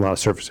getting a lot of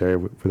surface area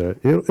for that.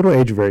 It'll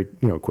age very,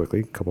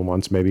 quickly, a couple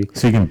months maybe.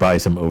 So you can buy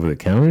some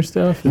over-the-counter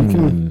stuff? You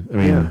can-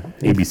 and,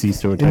 ABC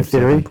store in type stuff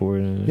theory, and pour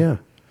it in? Yeah.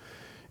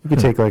 You could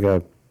take like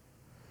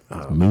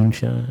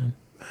Moonshine?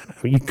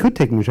 you could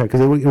take moonshine because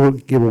it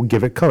will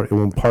give it color. It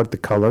will impart the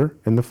color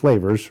and the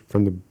flavors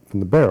from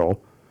the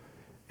barrel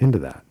into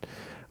that.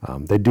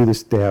 They do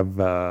this. They have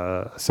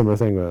a similar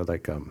thing with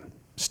like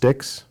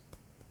sticks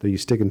that you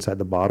stick inside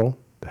the bottle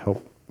to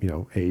help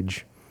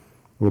age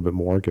a little bit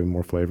more, give it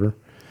more flavor.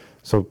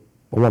 So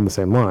along the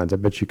same lines, I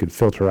bet you could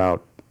filter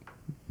out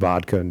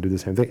vodka and do the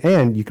same thing,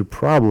 and you could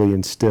probably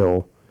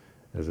instill,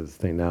 as is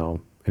the thing now,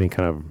 any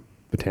kind of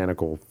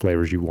botanical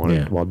flavors you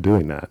wanted Yeah. while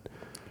doing that.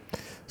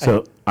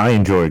 So I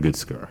enjoy a good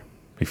cigar.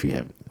 If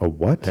you A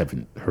what?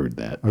 haven't heard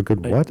that. A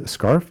good what? A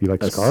scarf? You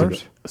like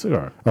scarves? A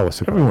cigar. Oh, a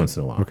cigar. Every once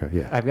in a while. Okay,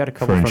 yeah. I've got a For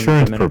couple from the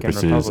insurance Dominican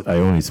purposes, Republic. I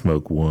only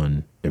smoke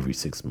one every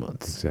 6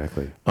 months.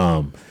 Exactly.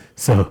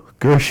 So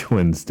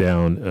Gershwin's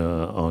down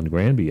on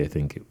Granby, I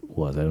think it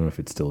was. I don't know if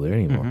it's still there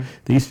anymore. Mm-hmm.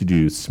 They used to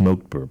do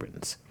smoked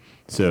bourbons.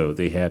 So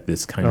they had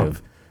this kind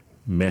of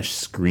mesh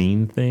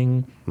screen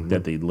thing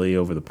that they'd lay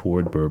over the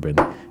poured bourbon,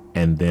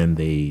 and then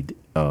they'd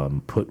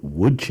put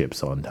wood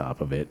chips on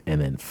top of it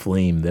and then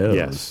flame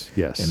those.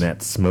 Yes. And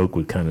that smoke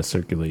would kind of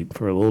circulate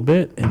for a little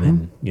bit, and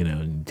then,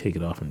 you take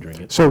it off and drink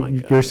it. So Oh my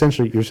God. you're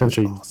essentially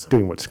awesome.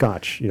 doing what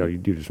Scotch. You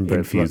do some very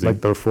Infusing.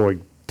 like the Lefroy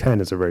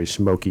 10 is a very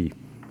smoky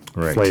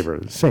Right. flavor.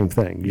 Same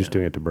thing. You're just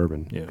doing it to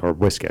bourbon Yeah. or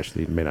whiskey.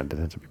 Actually, it may not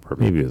necessarily be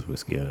bourbon. Maybe it was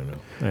whiskey. I don't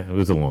know. It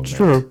was a long night.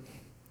 True.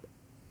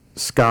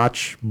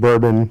 Scotch,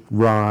 bourbon,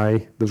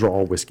 rye. Those are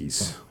all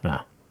whiskeys.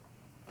 Ah,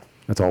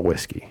 That's all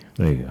whiskey.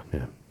 there you go.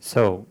 Yeah.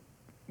 So,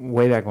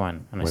 way back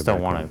when, and I Way still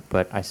back want when. to,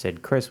 but I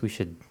said, Chris, we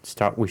should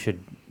start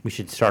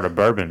a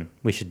bourbon.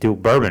 We should do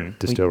bourbon.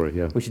 Distillery,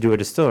 yeah. We should do a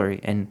distillery.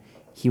 And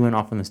he went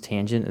off on this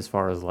tangent as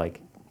far as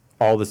like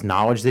all this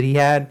knowledge that he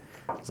had.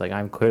 It's like,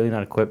 I'm clearly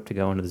not equipped to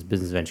go into this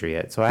business venture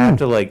yet. So I have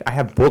to I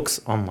have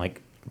books on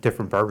like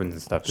different bourbons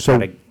and stuff to So-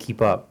 try to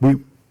keep up.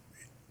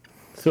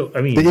 So,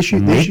 I mean, The issue-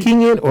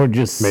 making it or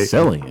just Ma-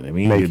 selling it? I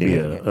mean, it'd be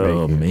making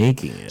it,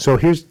 making it. So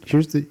here's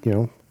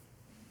the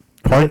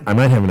I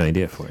might have an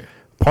idea for you.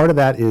 part of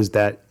that is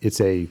that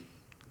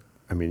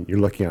you're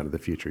looking out into the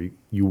future.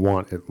 You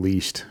want at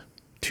least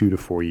 2 to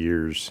 4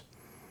 years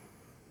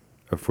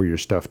for your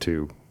stuff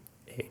to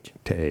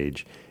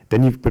age.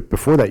 Then but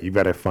before that, you've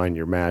got to find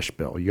your mash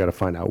bill. You got to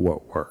find out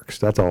what works.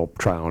 That's all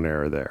trial and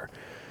error there.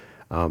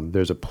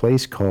 There's a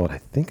place I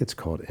think it's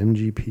called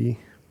MGP,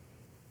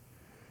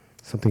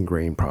 something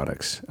grain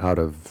products out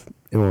of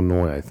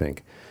Illinois, I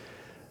think,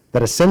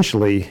 that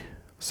essentially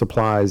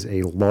supplies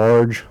a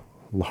large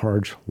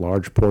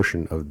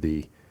portion of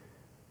the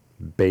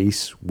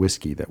base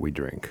whiskey that we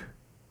drink.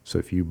 So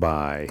if you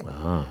buy,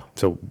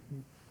 so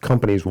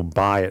companies will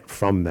buy it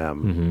from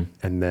them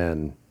and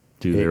then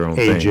Do their own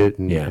age thing. it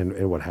and, Yeah.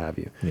 and what have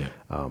you. Yeah.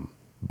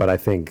 But I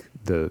think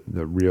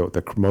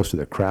most of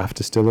the craft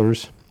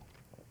distillers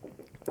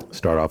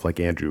start off like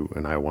Andrew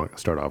and I want to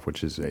start off,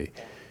 which is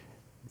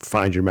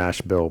find your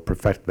mash bill,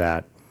 perfect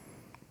that,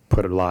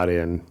 put a lot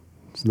in,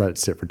 let it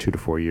sit for 2 to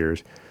 4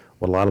 years.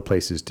 What a lot of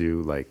places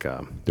do, like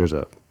there's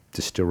a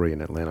distillery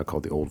in Atlanta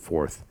called the Old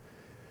Fourth.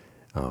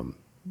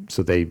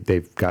 So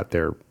they've got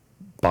their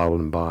bottled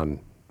and bond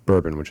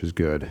bourbon, which is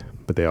good,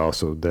 but they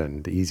also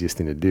then the easiest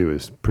thing to do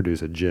is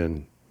produce a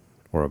gin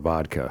or a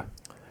vodka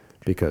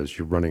because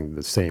you're running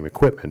the same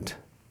equipment.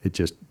 It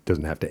just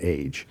doesn't have to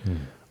age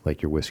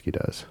like your whiskey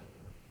does.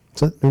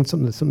 So I mean,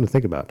 something to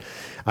think about.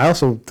 I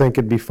also think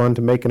it'd be fun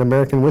to make an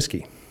American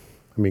whiskey.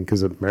 I mean,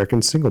 because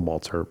American single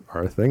malts are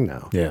a thing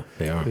now. Yeah,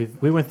 they are.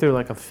 We went through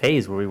like a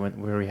phase where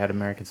we had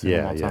American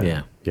single malts on.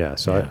 Yeah. Yeah,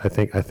 so Yeah. I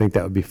think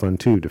that would be fun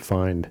too to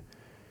find,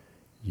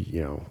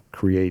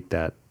 create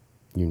that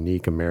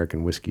unique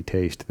American whiskey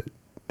taste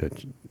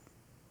that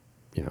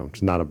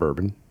it's not a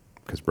bourbon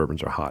because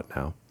bourbons are hot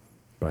now,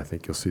 but I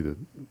think you'll see the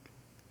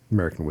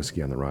American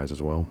whiskey on the rise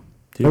as well.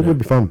 Dude, It would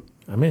be fun.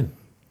 I'm in.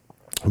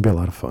 It would be a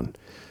lot of fun.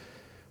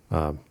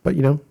 But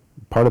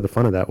part of the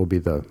fun of that will be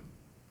the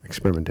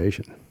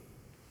experimentation.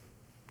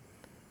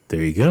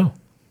 There you go.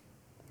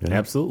 Yeah.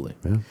 Absolutely.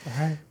 Yeah. All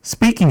right.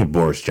 Speaking of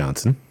Boris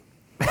Johnson,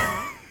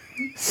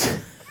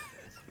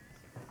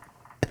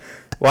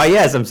 Why,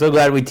 yes, I'm so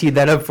glad we teed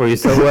that up for you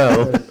so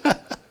well.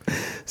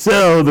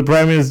 so the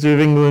Prime Minister of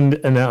England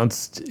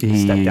announced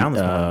he Stepped down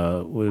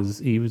this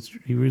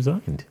he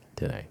resigned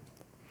today,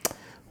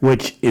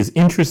 which is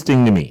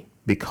interesting to me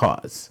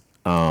because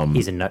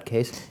He's a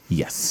nutcase.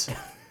 yes,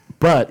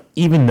 but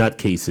even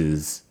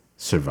nutcases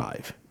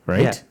survive,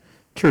 right? Yeah.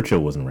 Churchill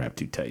wasn't wrapped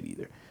too tight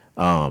either.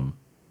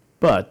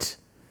 But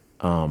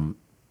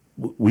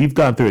we've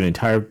gone through an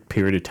entire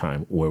period of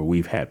time where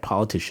we've had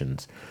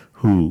politicians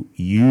who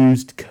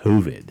used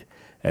COVID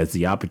as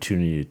the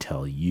opportunity to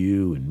tell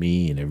you and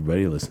me and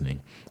everybody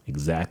listening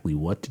exactly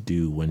what to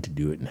do, when to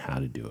do it, and how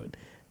to do it,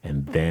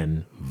 and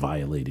then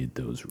violated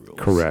those rules.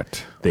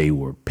 Correct. They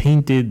were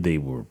painted, they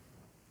were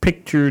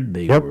pictured,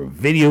 they Yep. were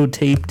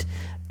videotaped,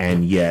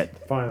 and yet,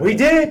 We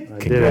did it!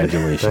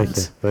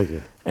 congratulations. Thank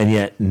you. And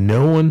yet,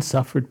 no one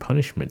suffered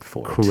punishment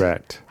for it.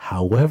 Correct.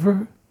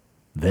 However,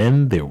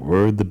 then there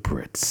were the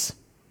Brits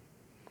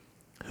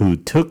who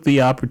took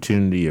the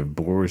opportunity of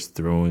Boris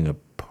throwing a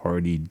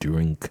party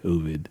during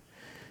COVID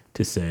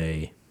to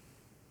say,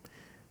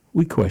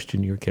 we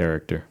question your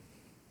character.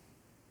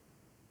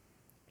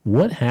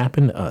 What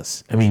happened to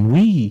us? I mean,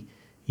 we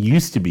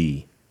used to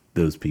be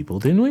those people,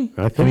 didn't we?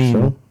 I think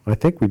so. I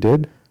think we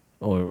did.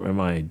 Or am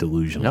I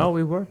delusional? No,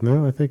 we were.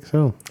 No, I think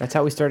so. That's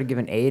how we started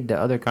giving aid to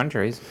other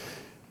countries.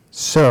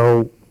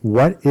 So,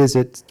 what does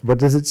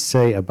it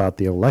say about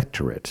the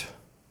electorate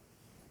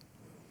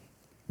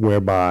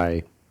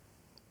whereby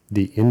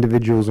the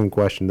individuals in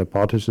question, the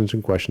politicians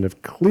in question,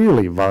 have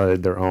clearly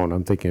violated their own,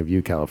 I'm thinking of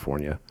you,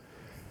 California,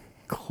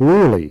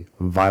 clearly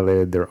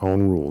violated their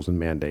own rules and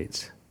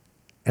mandates.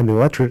 And the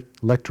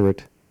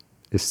electorate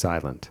is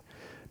silent.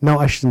 No,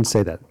 I shouldn't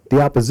say that.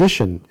 The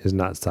opposition is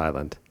not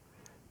silent,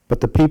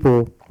 but the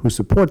people who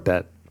support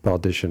that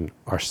politician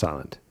are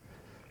silent.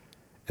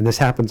 And this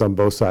happens on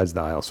both sides of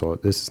the aisle. So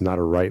this is not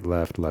a right,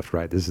 left,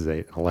 right. This is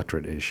an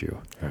electorate issue.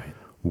 Right.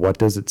 What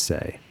does it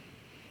say?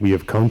 We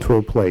have come to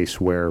a place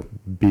where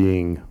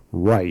being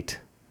right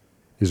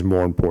is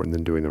more important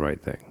than doing the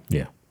right thing.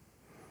 Yeah.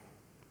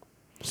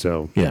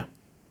 So Yeah.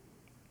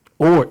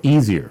 Or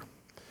easier.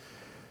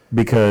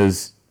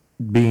 Because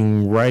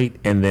being right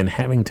and then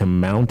having to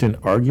mount an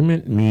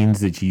argument means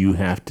that you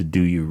have to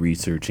do your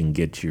research and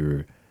get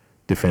your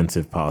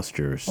defensive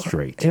posture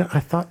straight. I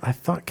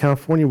thought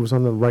California was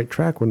on the right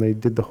track when they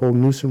did the whole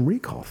Newsom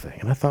recall thing,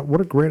 and I thought,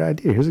 what a great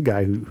idea! Here's a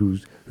guy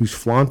who's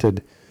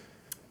flaunted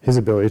his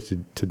ability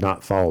to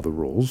not follow the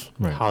rules.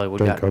 Right. Hollywood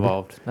During got COVID.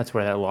 involved. That's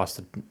where that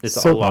lost. It's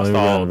So- lost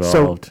all.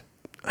 Involved.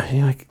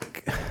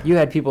 You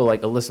had people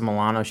like Alyssa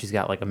Milano. She's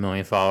got like 1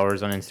 million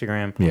followers on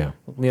Instagram. Yeah.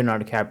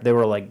 Leonardo DiCaprio. They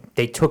were like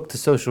they took to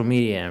social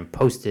media and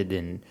posted,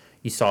 and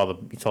you saw the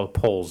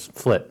polls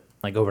flip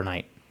like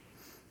overnight.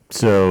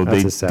 So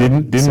That's they a sad-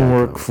 didn't sad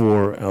work note.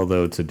 for,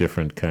 although it's a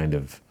different kind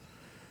of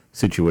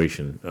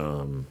situation.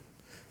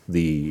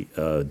 The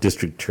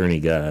district attorney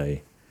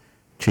guy,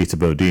 Chesa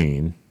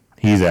Bodine,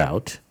 he's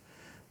out.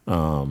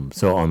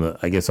 So on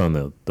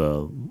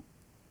the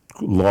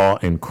law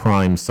and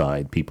crime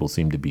side, people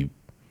seem to be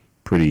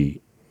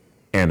pretty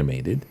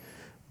animated,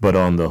 but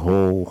on the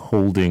whole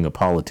holding a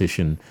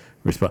politician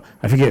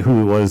I forget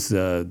who it was.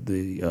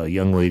 The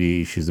young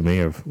lady, she's the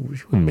mayor of,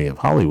 she wasn't mayor of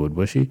Hollywood,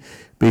 was she?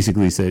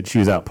 Basically said she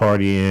was out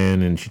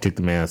partying and she took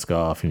the mask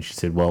off and she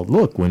said, "Well,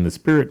 look, when the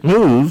spirit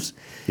moves,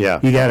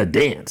 Yeah. you got to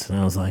dance." And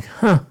I was like,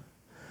 "Huh,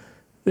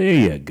 there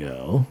you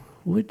go.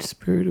 Which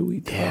spirit are we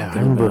talking Yeah, I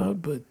remember-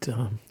 about?" But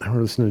I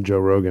remember listening to Joe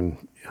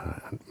Rogan.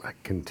 I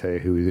can tell you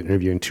who was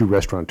interviewing 2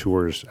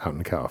 restaurateurs out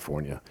in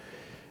California,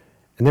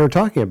 and they were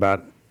talking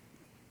about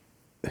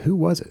who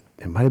was it?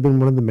 It might have been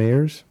one of the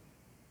mayors.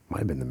 Might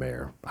have been the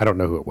mayor. I don't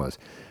know who it was,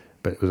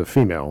 but it was a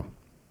female.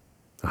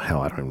 Oh,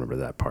 hell, I don't remember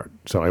that part,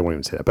 so I won't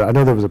even say that. But I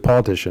know there was a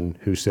politician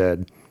who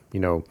said,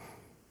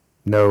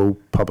 no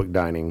public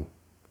dining,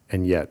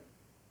 and yet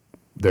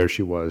there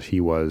he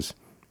was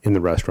in the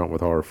restaurant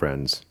with all her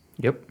friends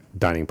Yep.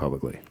 dining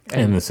publicly.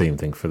 and the same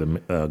thing for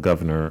the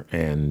governor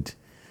and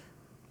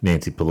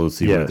Nancy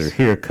Pelosi Yes. with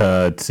her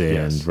haircuts and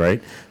Yes.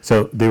 right.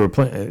 So they were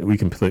we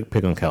can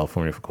pick on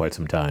California for quite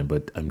some time,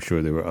 but I'm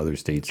sure there were other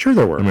states. Sure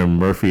there were. I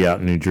remember Murphy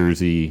out in New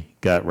Jersey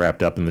got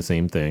wrapped up in the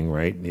same thing,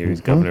 right? He's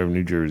governor of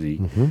New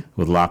Jersey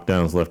with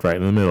lockdowns left, right,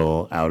 in the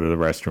middle, out of the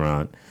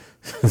restaurant.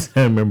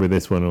 I remember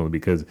this one only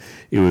because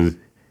it was.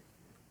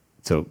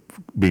 So,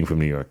 being from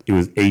New York, it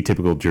was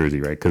atypical Jersey,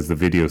 right? Because the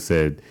video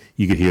said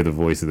you could hear the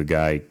voice of the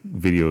guy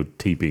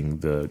videotaping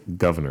the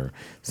governor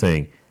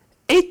saying,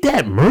 "Ain't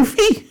that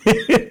Murphy?"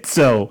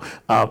 So,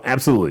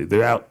 absolutely,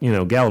 they're out,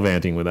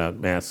 gallivanting without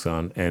masks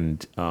on,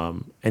 and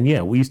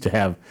yeah, we used to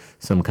have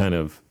some kind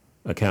of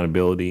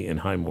accountability and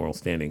high moral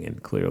standing,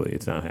 and clearly,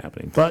 it's not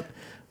happening. But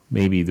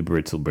maybe the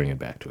Brits will bring it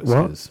back to us.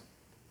 Well, 'Cause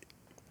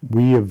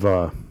we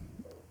have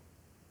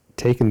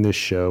taken this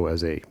show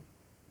as an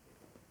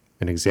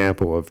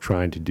example of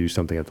trying to do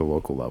something at the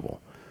local level,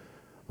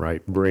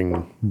 right?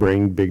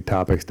 Bring big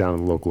topics down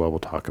to the local level,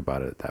 talk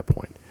about it at that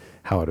point,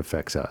 how it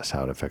affects us,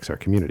 how it affects our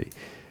community.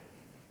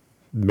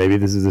 Maybe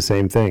this is the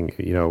same thing,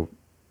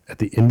 at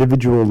the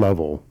individual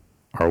level,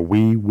 are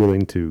we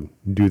willing to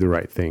do the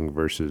right thing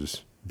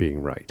versus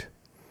being right?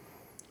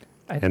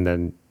 And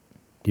then,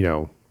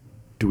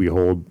 do we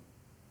hold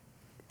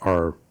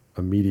our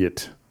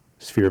immediate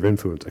sphere of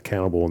influence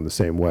accountable in the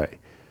same way?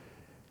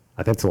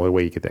 I think that's the only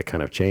way you get that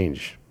kind of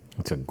change.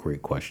 that's a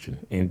great question.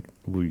 And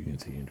what are you going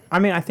to say, Andrew? I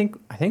mean, I think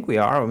we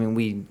are. I mean,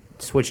 we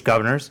switched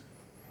governors.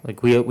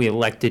 Like we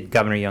elected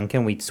Governor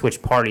Youngkin. We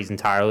switched parties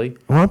entirely.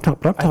 Well, I'm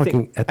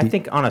talking I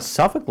think on a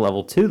Suffolk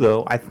level too,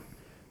 though.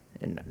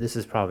 And this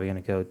is probably going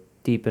to go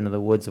deep into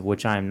the woods of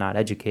which I am not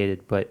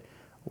educated, but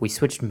we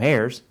switched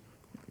mayors,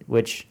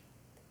 which,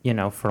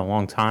 for a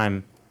long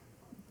time,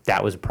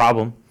 that was a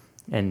problem,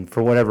 and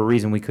for whatever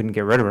reason we couldn't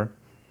get rid of her,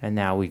 and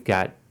now we've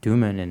got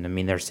Duman, and I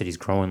mean their city's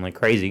growing like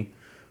crazy.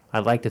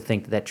 I'd like to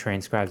think that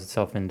transcribes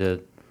itself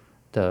into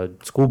the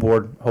school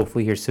board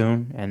hopefully here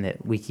soon, and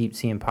that we keep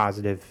seeing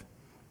positive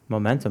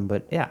momentum.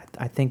 But yeah,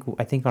 I think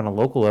on a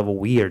local level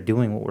we are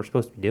doing what we're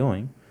supposed to be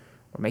doing.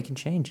 We're making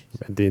changes.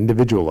 at the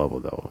individual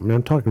level, though. I mean,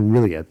 I'm talking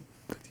really at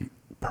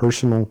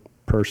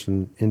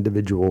the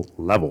individual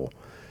level,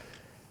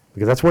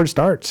 because that's where it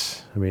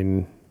starts. I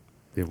mean,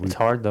 It's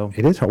hard though.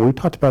 It is hard. We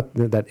talked about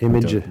that We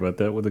image. talked about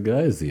that with the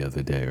guys the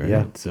other day, right?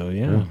 Yeah. So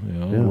yeah.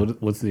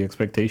 What's the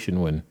expectation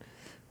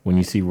when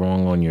you see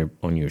wrong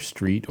on your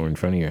street or in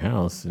front of your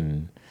house,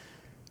 and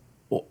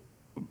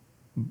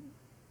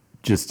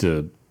just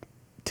to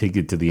take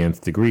it to the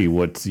nth degree,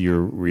 what's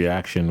your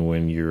reaction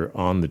when you're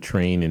on the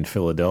train in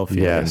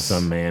Philadelphia and Yes.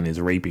 some man is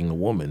raping a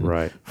woman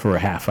Right. for a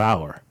half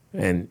hour,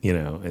 and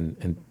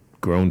and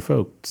grown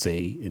folk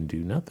say and do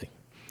nothing.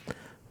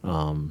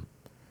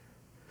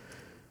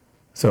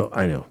 So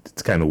I know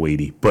it's kind of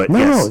weighty, but No,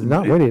 yes,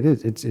 no, not what it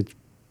is. It's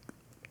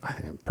I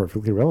think,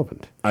 perfectly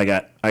relevant. I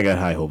got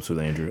high hopes with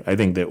Andrew. I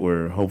think that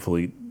we're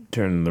hopefully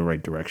turning in the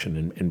right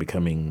direction and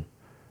becoming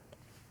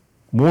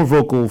more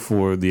vocal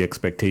for the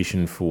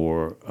expectation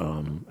for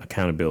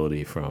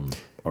accountability from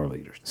our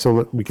leaders.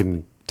 So we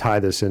can tie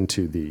this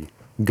into the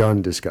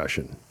gun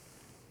discussion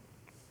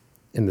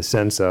in the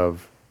sense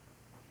of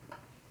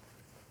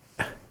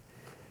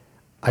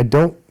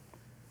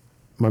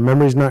my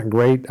memory's not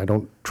great. I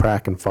don't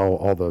track and follow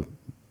all the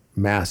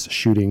mass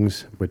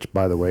shootings, which,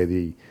 by the way,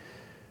 the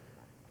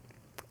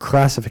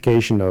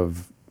classification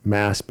of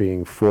mass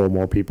being 4 or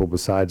more people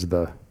besides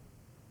the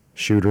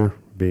shooter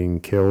being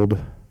killed.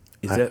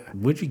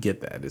 Where'd you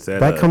get that? Is that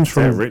That comes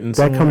from written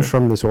that comes somewhere?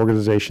 from this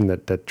organization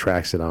that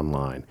tracks it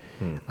online.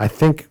 I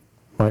think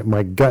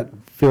my gut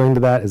feeling to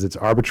that is it's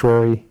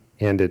arbitrary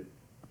and it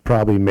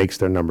probably makes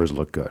their numbers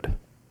look good,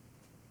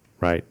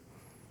 right?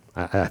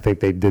 I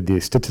think they did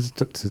the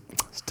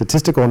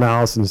statistical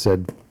analysis and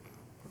said,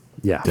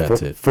 yeah,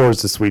 That's it. 4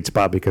 is the sweet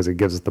spot because it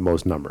gives us the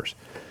most numbers.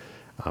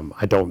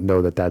 I don't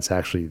know that that's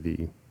actually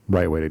the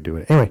right way to do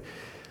it. Anyway,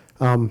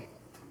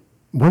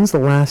 when's the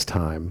last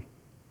time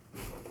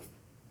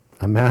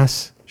a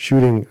mass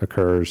shooting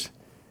occurs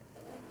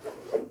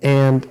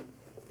and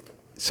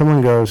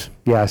someone goes,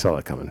 yeah, I saw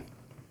that coming?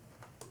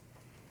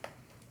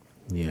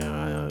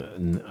 Yeah.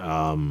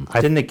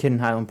 Didn't the kid in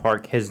Highland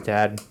Park, his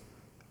dad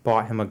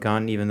bought him a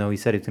gun even though he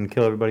said he was going to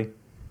kill everybody?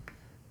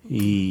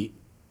 He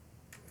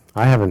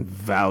I haven't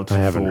vouched I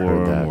haven't for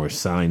heard that. him or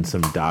signed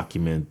some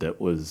document that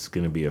was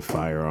going to be a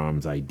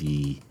firearms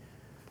ID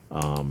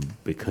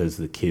because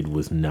the kid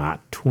was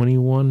not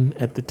 21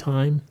 at the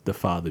time. The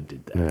father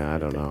did that. Yeah, I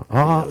don't know.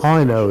 All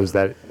I know is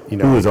that, Who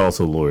was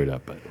also lawyered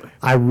up, by the way.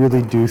 I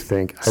really do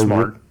think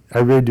Smart. I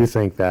really do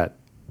think that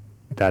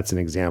that's an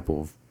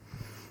example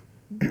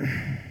of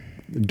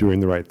doing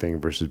the right thing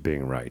versus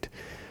being right.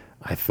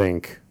 I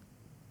think,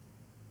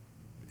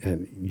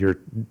 and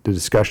the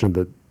discussion of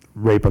the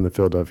rape on the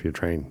Philadelphia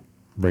train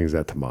brings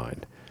that to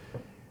mind.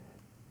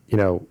 You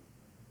know,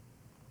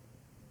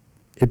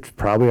 it's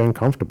probably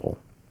uncomfortable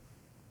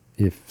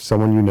if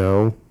someone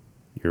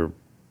you've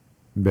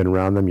been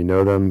around them, you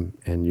know them,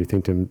 and you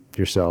think to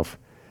yourself,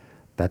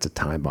 that's a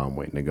time bomb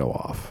waiting to go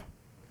off.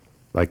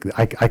 Like,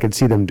 I could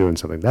see them doing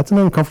something. That's an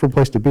uncomfortable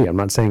place to be. I'm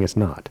not saying it's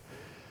not.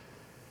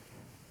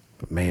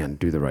 But man,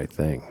 do the right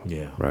thing.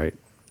 Yeah. Right?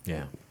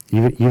 Yeah.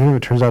 Even if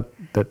it turns out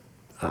that,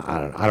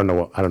 I don't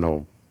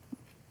know.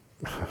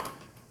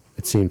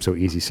 It seems so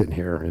easy sitting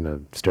here in a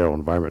sterile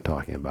environment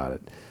talking about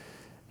it.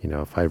 You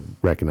know, if I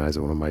recognized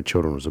that one of my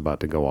children was about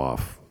to go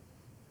off,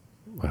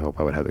 I hope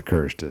I would have the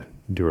courage to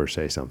do or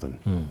say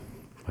something.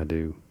 I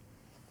do.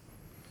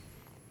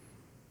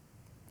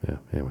 Yeah,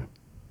 anyway.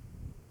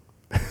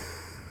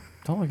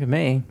 Don't look at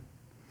me.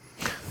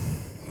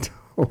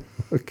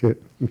 Look at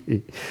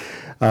me.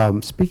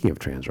 Speaking of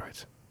trans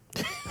rights.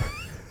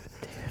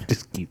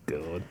 Just keep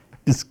going.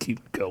 Just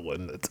keep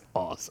going. That's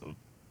awesome.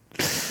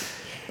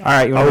 All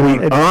right, you Are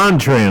want we on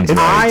trans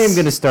I am rights?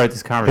 going to start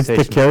this It's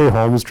conversation. the Kerry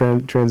Holmes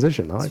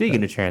transition. I like Speaking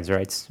that. of trans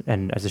rights,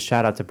 and as a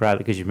shout out to Bradley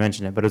because you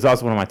mentioned it, but it's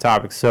also one of my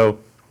topics. So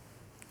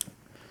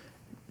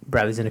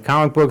Bradley's into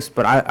comic books,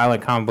 but I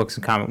like comic books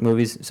and comic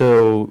movies.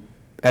 So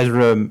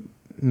Ezra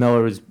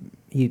Miller was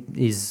he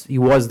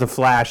was the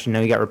Flash, and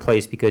now he got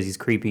replaced because he's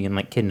creepy and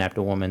like kidnapped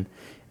a woman,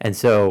 and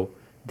so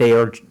they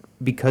are,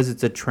 because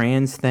it's a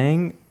trans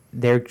thing,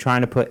 they're trying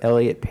to put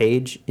Elliot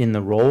Page in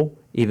the role,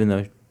 even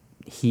though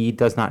he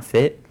does not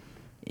fit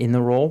in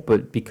the role,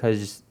 but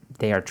because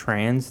they are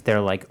trans,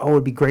 they're like, oh,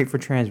 it'd be great for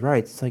trans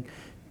rights. It's like,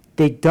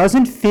 they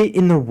doesn't fit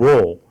in the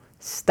role.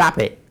 Stop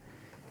it.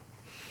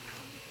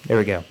 There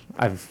we go.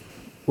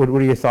 What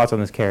are your thoughts on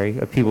this, Carrie?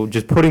 Of people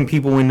just putting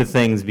people into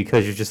things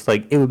because you're just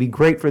like, it would be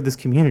great for this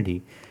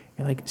community.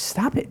 You're like,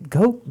 stop it.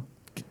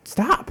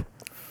 Stop.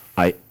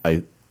 I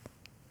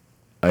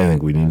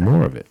think we need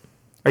more of it.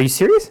 Are you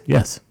serious?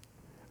 Yes.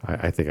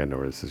 I think I know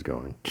where this is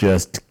going.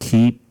 Just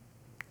keep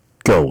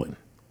going.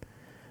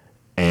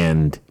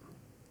 And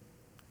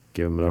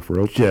Give him enough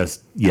rope.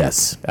 yes.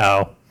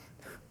 Oh.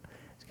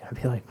 It's going to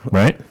be like,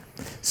 Right?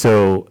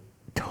 So,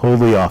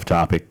 totally off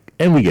topic,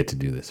 and we get to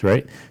do this,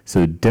 right?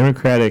 So,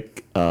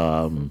 Democratic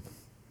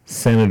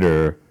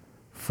senator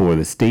for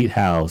the state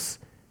house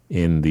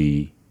in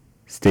the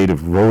state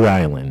of Rhode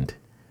Island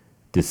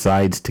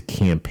decides to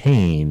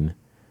campaign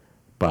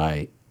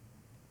by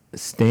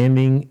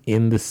standing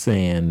in the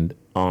sand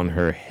on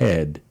her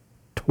head,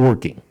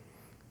 twerking.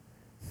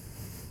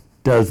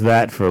 Does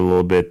that for a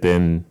little bit,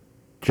 then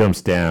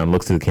jumps down,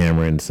 looks at the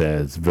camera, and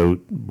says,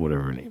 vote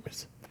whatever her name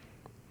is.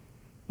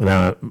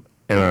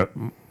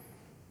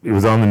 It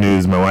was on the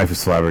news. My wife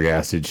was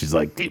flabbergasted. She's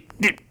like, do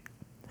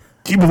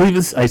you believe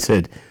this? I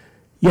said,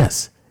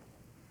 yes,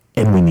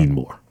 and we need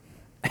more.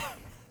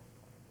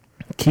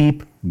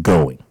 Keep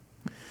going.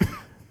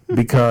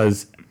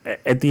 Because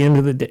at the end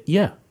of the day,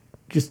 yeah,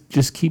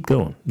 just keep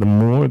going. The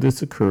more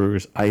this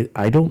occurs,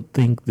 I don't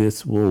think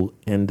this will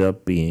end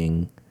up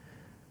being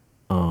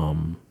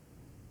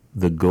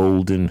the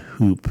golden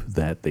hoop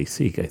that they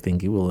seek. I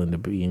think it will end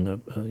up being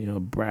a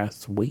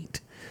brass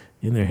weight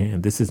in their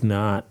hand. This is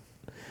not.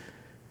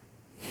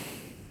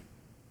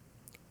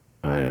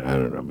 I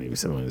don't know. Maybe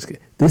someone is.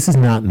 This is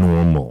not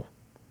normal.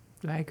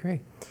 I agree.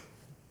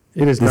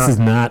 It is This not. is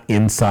not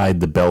inside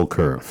the bell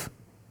curve.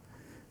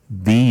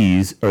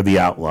 These are the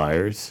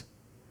outliers,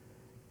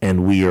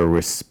 and we are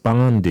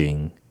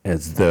responding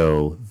as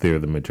though they're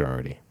the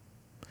majority.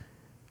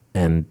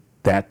 And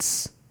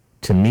that's,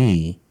 to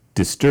me,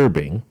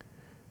 disturbing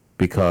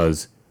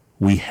because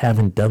we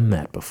haven't done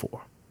that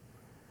before.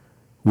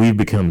 We've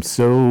become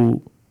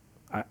so,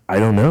 I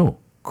don't know,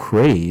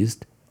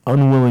 crazed,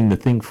 unwilling to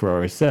think for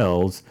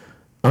ourselves,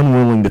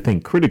 unwilling to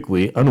think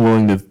critically,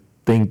 unwilling to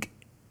think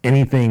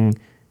anything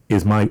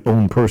is my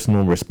own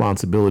personal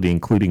responsibility,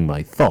 including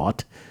my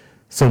thought,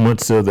 so much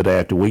so that I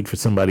have to wait for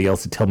somebody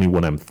else to tell me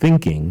what I'm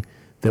thinking,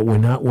 that we're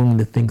not willing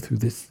to think through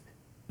this.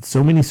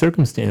 So many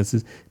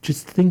circumstances,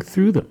 just think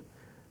through them.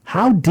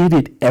 How did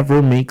it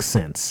ever make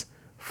sense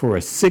for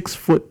a 6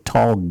 foot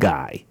tall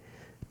guy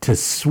to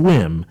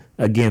swim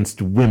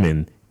against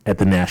women at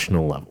the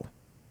national level?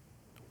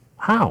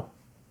 How?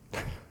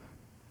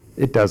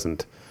 It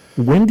doesn't.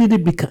 When did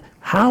it become?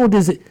 How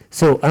does it?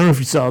 So I don't know if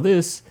you saw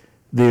this.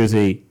 There's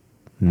a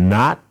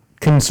not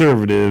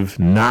conservative,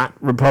 not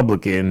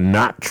Republican,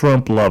 not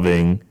Trump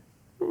loving,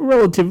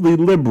 relatively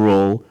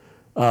liberal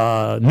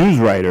news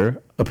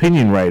writer,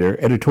 opinion writer,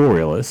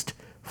 editorialist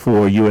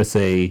for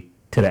USA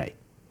Today.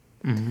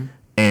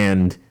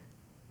 And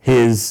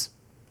his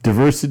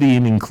diversity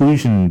and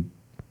inclusion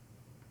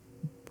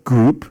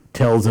group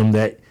tells him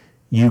that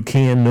you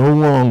can no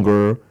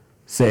longer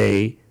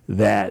say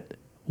that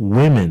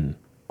women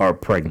are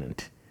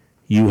pregnant.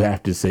 You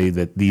have to say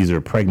that these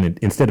are pregnant.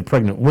 Instead of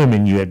pregnant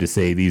women, you have to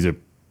say these are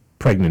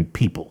pregnant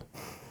people.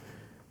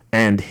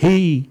 And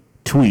he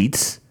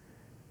tweets,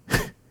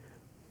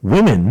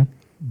 women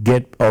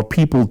are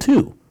people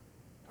too,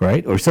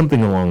 right? Or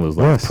something along those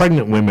lines. Yes.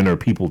 Pregnant women are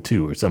people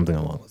too, or something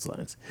along those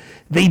lines.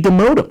 They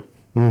demote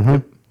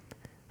him,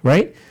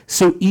 right?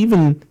 So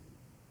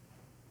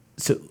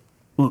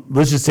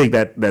let's just take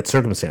that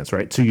circumstance,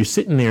 right? So you're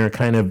sitting there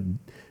kind of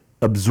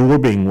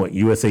absorbing what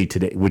USA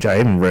Today, which I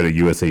haven't read a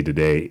USA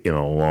Today in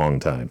a long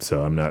time,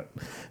 so I'm not.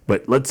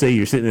 But let's say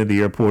you're sitting at the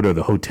airport or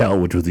the hotel,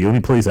 which was the only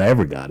place I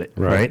ever got it,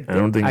 right? I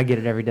don't think. I get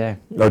it every day.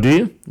 Oh, do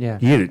you? Yeah.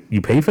 You get it?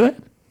 You pay for that?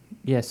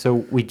 Yeah, so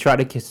we try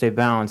to stay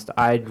balanced.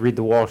 I'd read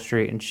the Wall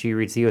Street and she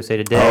reads the USA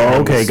Today. Oh, and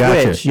then we okay,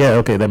 gotcha. switch Yeah,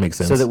 okay, that makes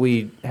sense. So that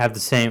we have the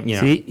same,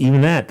 See,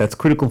 even that's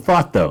critical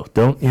thought, though.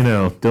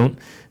 Don't.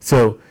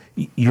 So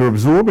you're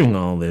absorbing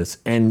all this,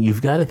 and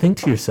you've got to think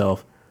to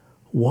yourself,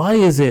 why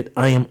is it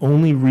I am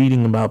only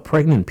reading about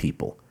pregnant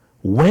people?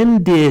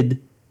 When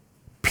did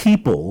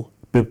people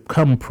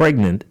become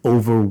pregnant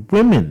over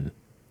women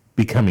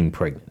becoming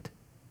pregnant?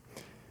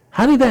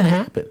 How did that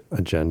happen?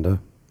 Agenda.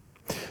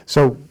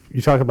 So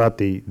you talk about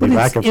the But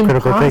lack of it's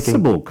critical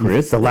impossible, thinking.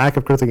 Chris. The lack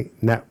of critical thinking.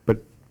 Now,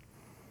 but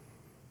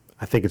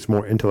I think it's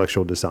more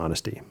intellectual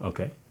dishonesty.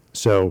 Okay.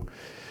 So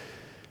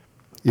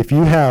if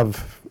you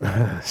have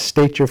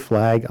state your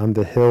flag on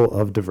the hill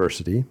of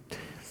diversity,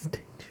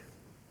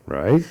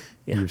 right?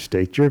 Yeah. You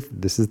state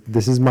this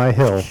is my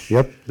hill.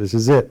 Yep, this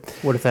is it.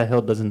 what if that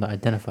hill doesn't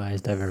identify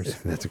as diverse?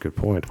 That's a good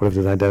point. What if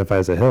it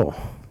identifies as a hill?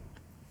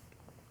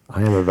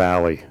 I am a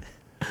valley.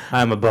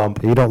 I'm a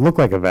bump. You don't look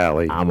like a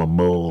valley, I'm a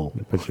mole.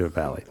 but you're a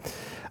valley.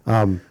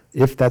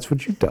 If that's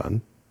what you've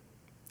done,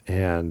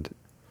 and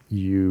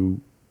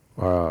you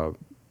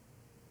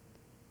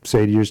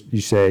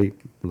say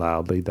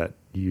loudly that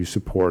you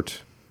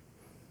support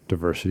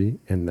diversity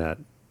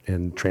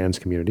in trans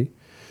community,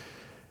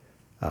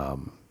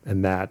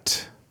 and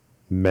that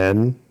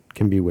men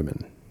can be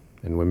women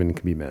and women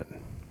can be men.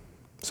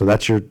 So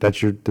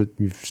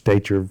you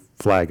state your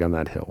flag on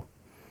that hill.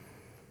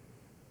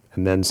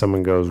 And then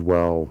someone goes,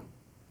 well,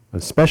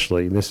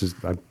 especially,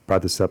 I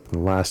brought this up in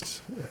the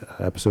last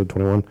episode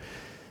 21,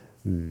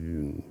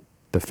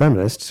 the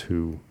feminists,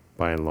 who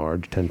by and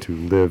large tend to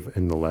live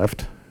in the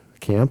left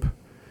camp,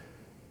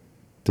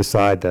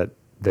 decide that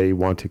they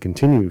want to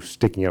continue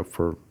sticking up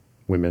for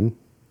women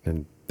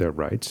and their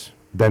rights,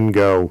 then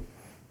go,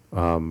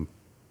 I'm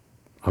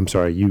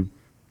sorry,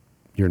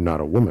 you're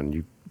not a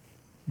woman.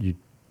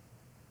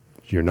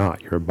 You're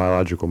not. You're a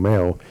biological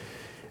male.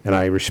 And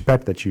I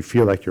respect that you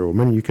feel like you're a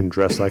woman. You can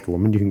dress like a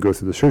woman. You can go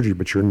through the surgery,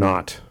 but you're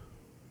not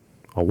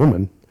a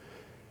woman.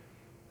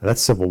 And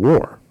that's civil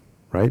war,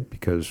 right?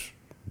 Because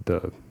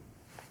the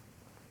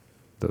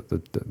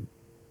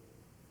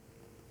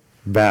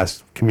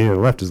vast community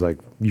on the left is like,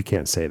 you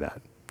can't say that,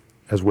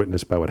 as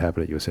witnessed by what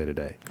happened at USA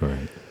Today.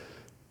 Right.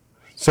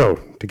 So,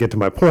 to get to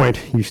my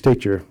point, you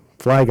state your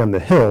flag on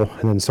the hill,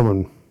 and then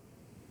someone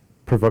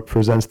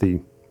presents the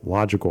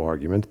logical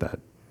argument that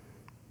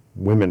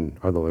women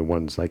are the only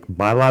ones, like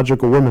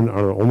biological women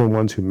are the only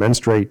ones who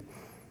menstruate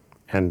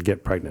and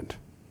get pregnant.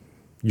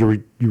 Your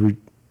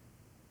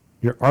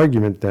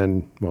argument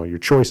then, well, your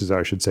choices,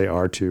 I should say,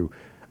 are to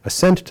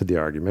assent to the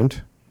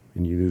argument,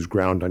 and you lose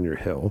ground on your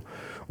hill,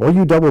 or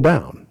you double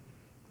down,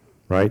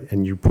 right?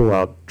 And you pull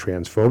out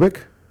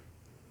transphobic,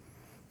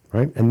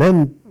 right? And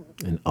then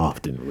And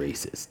often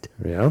racist.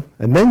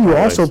 and then you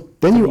Always.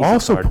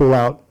 also card. pull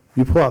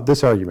out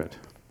this argument.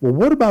 Well,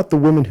 what about the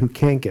women who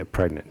can't get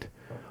pregnant?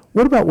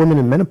 What about women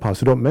in menopause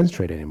who don't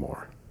menstruate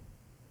anymore?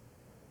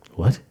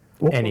 What?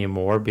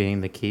 Anymore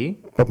being the key.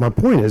 But my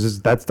point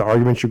is that's the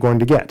argument you're going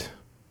to get.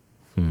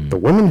 The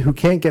women who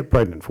can't get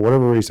pregnant for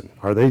whatever reason,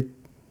 are they?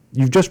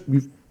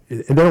 And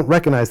they don't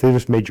recognize they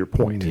just made your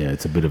point. Yeah,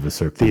 it's a bit of a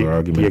circular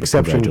argument. The but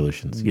exception.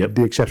 Congratulations. Yep.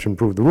 The exception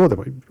proved the rule.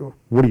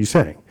 What are you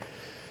saying?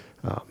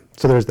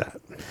 So there's that.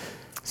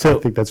 So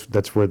I think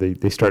that's where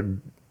they start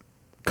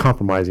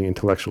compromising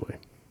intellectually.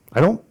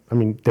 I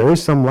mean, there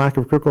is some lack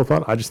of critical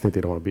thought. I just think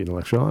they don't want to be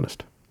intellectually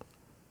honest.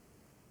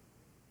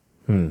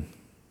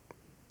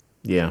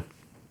 yeah.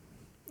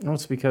 No,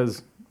 it's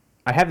because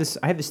I have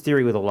this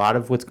theory with a lot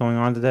of what's going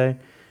on today.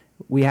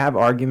 We have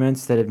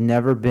arguments that have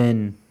never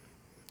been,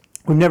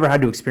 we've never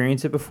had to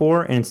experience it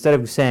before, and instead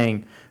of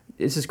saying,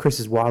 this is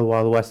Chris's Wild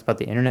Wild West about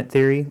the internet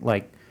theory,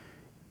 like,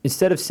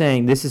 instead of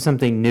saying this is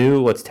something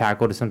new, let's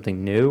tackle to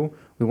something new,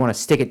 we want to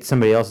stick it to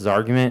somebody else's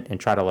argument and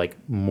try to, like,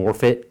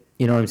 morph it.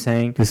 You know what I'm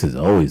saying? This has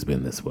always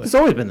been this way. It's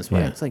always been this way.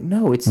 Yeah. It's like,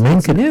 no, it's Men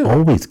new. can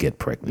always get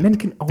pregnant. Men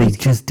can They always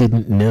get- just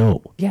didn't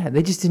know. Yeah,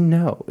 they just didn't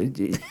know.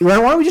 Why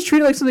don't we just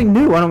treat it like something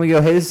new? Why don't we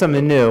go, hey, this is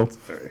something new.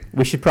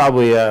 We should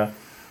probably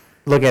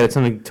look at it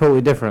something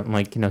totally different,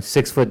 like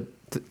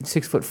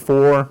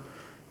 6'4",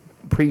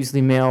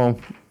 previously male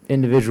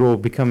individual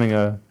becoming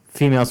a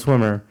female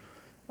swimmer,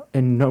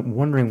 and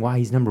wondering why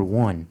he's number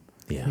one.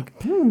 Yeah.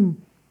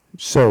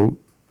 So,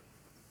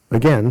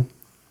 again,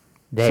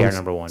 They are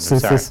number one. I'm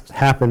Since sorry. this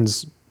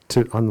happens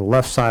on the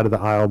left side of the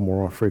aisle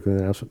more frequently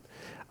than else,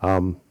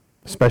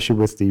 especially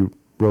with the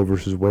Roe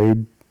versus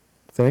Wade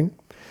thing,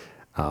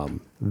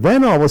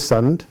 then all of a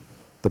sudden,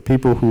 the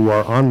people who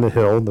are on the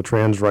hill, the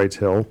trans rights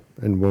hill,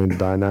 and willing to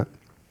die on that,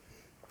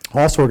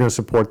 also are going to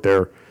support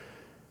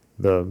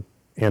the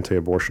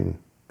anti-abortion,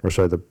 or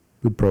sorry,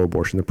 the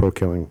pro-abortion, the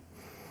pro-killing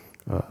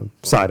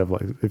side of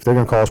life. If they're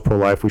going to call us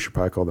pro-life, we should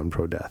probably call them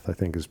pro-death. I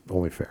think is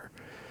only fair.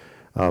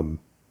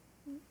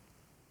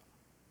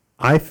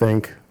 I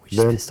think We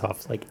just pissed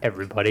off like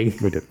everybody.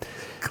 we did,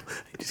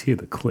 I just hear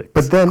the click.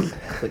 but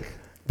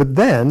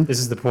then This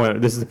is the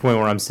point. This is the point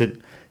where I'm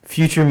sitting.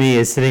 Future me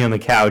is sitting on the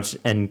couch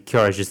and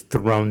Kiara's just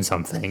thrown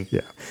something.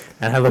 Yeah.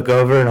 And I look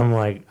over and I'm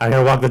like, I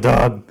gotta walk the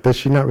dog. does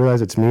she not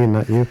realize it's me and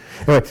not you?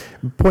 Anyway,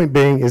 point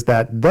being is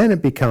that then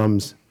it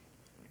becomes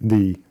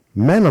the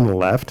men on the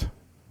left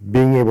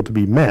being able to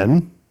be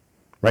men,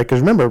 right? Because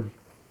remember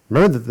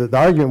that the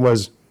argument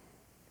was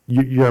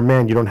you're a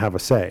man, you don't have a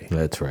say.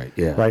 That's right.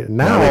 Yeah. Right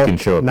now, they can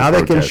show up. Now to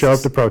they can show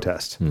up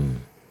protests. to protest.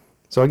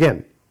 So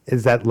again,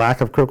 is that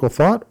lack of critical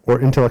thought or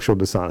intellectual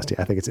dishonesty?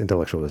 I think it's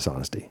intellectual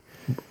dishonesty.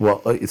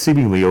 Well,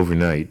 seemingly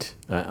overnight,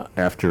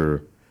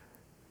 after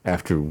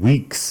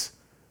weeks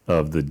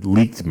of the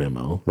leaked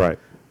memo, Right.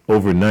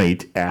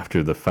 overnight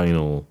after the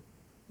final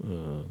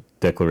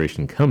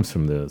declaration comes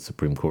from the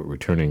Supreme Court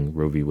returning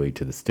Roe v. Wade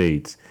to the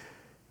states,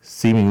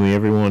 seemingly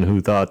everyone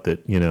who thought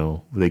that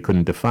they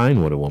couldn't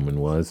define what a woman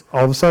was,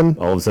 All of a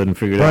sudden,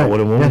 figured out what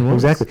a woman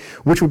was. Exactly.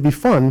 Which would be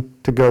fun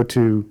to go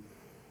to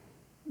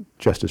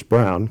Justice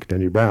Brown,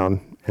 Ketanji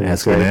Brown, and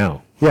Ask her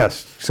now.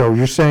 Yes. So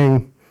you're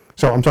saying,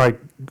 so I'm sorry,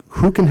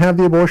 who can have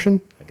the abortion?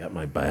 I got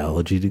my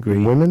biology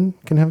degree. Women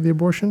can have the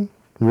abortion?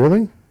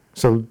 Really?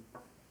 So,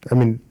 I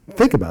mean,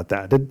 think about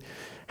that.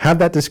 Have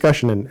that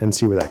discussion and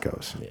see where that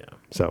goes. Yeah.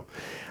 So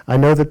I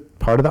know that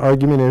part of the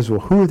argument is, well,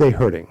 who are they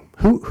hurting?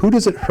 Who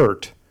does it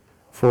hurt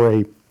for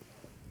a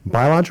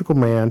biological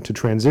man to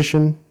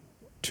transition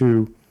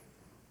to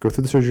go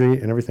through the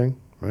surgery and everything,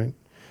 right?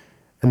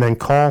 And then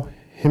call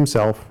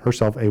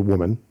herself a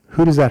woman?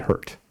 Who does that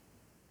hurt?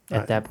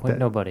 At that point,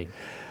 nobody.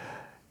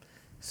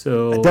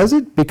 So Does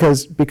it?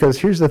 Because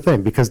here's the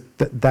thing, because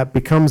that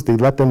becomes the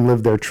let them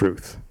live their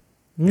truth.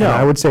 No. And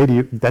I would say to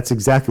you, that's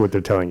exactly what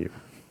they're telling you.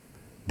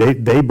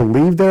 They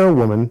believe they're a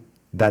woman.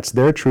 That's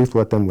their truth.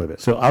 Let them live it.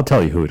 So I'll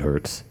tell you who it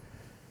hurts.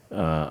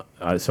 I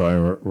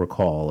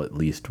recall at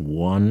least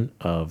one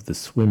of the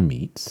swim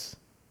meets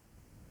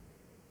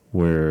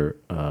where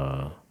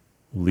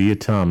Leah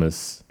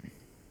Thomas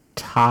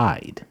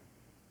tied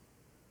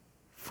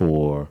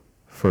for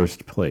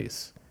first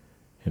place.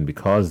 And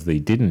because they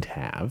didn't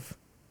have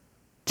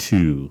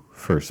 2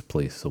 first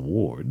place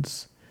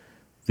awards,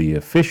 the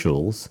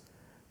officials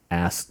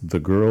asked the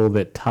girl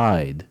that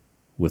tied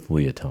with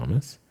Leah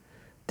Thomas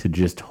to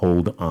just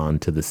hold on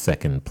to the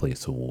second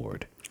place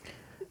award.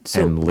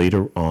 And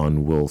later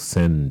on, we'll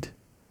send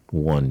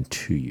one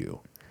to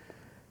you.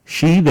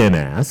 She then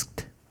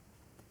asked,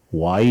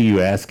 why are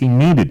you asking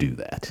me to do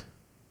that?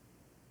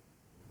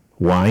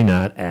 Why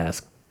not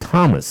ask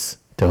Thomas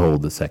to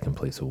hold the second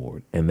place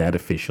award? And that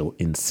official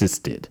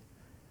insisted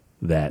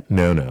that,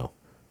 no,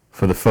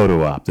 for the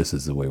photo op, this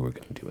is the way we're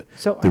going to do it.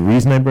 So the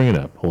reason I bring it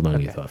up, hold on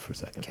to your thought for a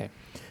second, Okay.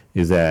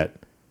 is that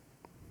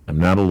I'm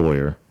not a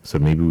lawyer, so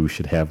maybe we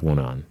should have one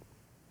on.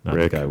 Not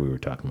Rick. the guy we were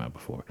talking about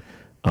before.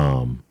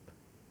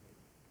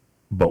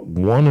 But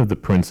one of the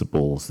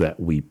principles that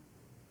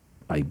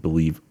I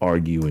believe,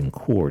 argue in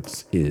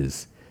courts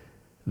is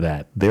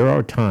that there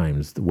are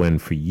times when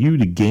for you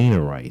to gain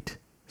a right,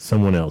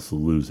 someone else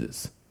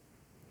loses.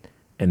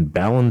 And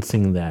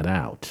balancing that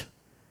out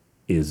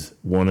is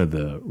one of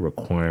the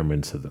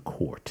requirements of the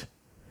court.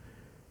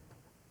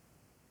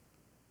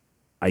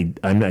 I'm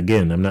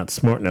not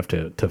smart enough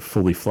to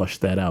fully flush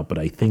that out, but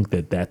I think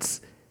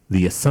that's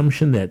the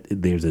assumption that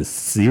there's a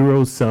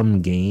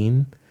zero-sum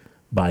gain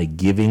by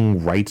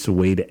giving rights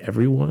away to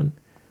everyone,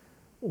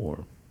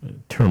 or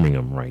terming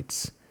them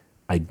rights,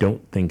 I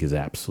don't think is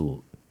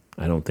absolute.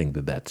 I don't think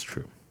that that's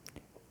true.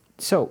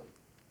 So,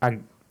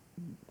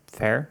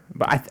 fair,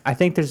 but I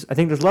think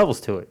there's levels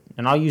to it,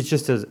 and I'll use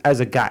just as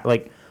a guy.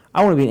 Like,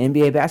 I want to be an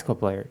NBA basketball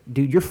player,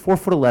 dude. You're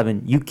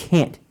 4'11". You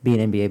can't be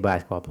an NBA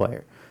basketball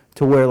player.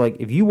 To where, like,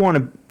 if you want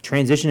to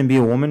transition and be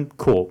a woman,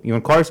 cool. You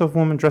want to call yourself a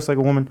woman, dress like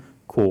a woman,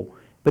 cool.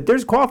 But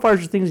there's qualifiers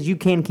for things you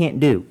can't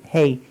do.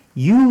 Hey,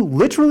 you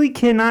literally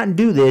cannot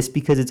do this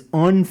because it's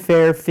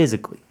unfair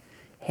physically.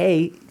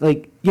 Hey,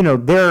 like,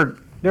 there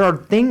are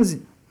things.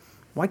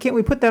 Why can't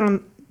we put that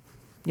on?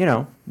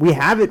 We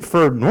have it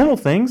for normal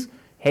things.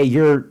 Hey,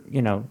 you're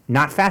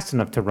not fast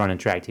enough to run a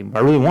track team. I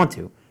really want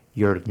to.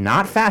 You're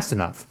not fast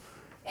enough.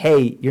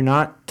 Hey, you're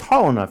not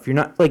tall enough. You're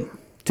not like.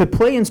 To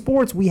play in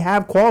sports, we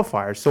have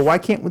qualifiers. So why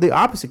can't the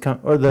opposite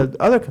or the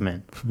other come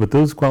in? But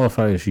those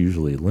qualifiers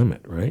usually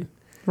limit, right?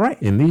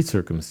 Right. In these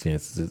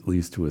circumstances, at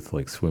least with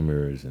like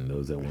swimmers and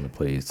those that want to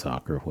play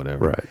soccer,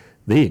 whatever, Right.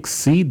 They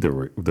exceed the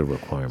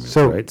requirements,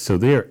 So- right? So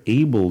they are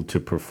able to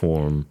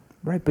perform.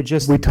 Right, but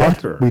just We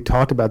Better.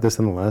 talked about this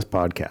in the last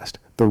podcast.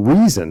 The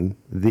reason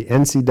the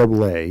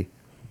NCAA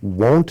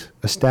won't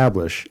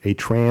establish a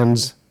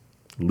trans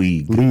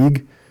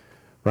league,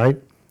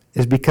 right,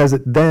 is because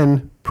it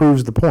then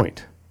proves the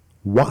point.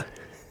 Why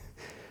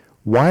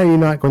are you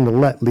not going to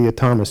let Leah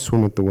Thomas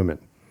swim with the women?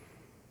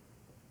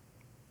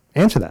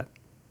 Answer that.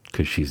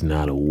 Because she's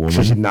not a woman.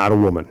 She's not a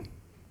woman.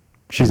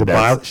 She's a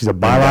That's-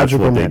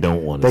 biological what they man.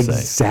 don't wanna say.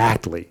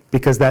 Exactly.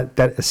 Because that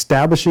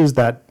establishes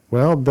that,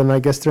 well, then I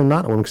guess they're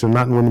not a woman because they're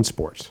not in women's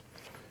sports.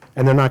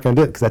 And they're not going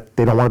to do it because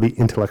they don't want to be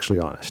intellectually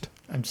honest.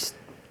 I'm just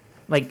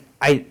like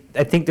I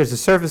think there's a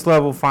surface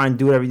level. Fine,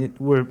 do whatever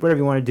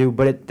you want to do.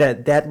 But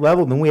at that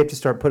level, then we have to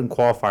start putting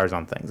qualifiers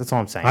on things. That's all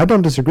I'm saying. I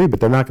don't disagree,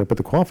 but they're not going to put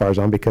the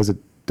qualifiers on because it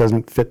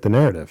doesn't fit the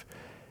narrative.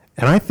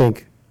 And I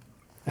think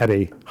at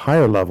a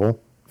higher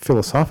level,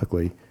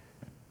 philosophically,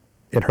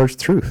 it hurts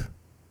truth.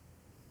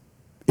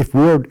 If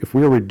we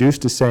are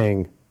reduced to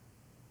saying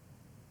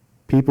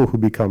people who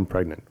become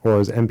pregnant, or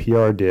as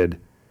NPR did,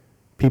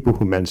 people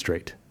who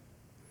menstruate.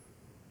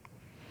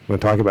 When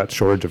talking about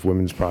shortage of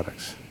women's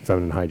products,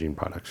 feminine hygiene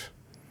products.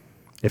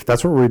 If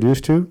that's what we're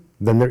reduced to,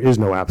 then there is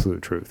no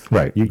absolute truth.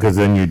 Right, because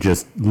then you're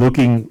just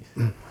looking,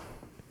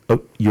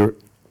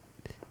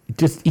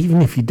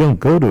 even if you don't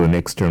go to an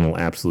external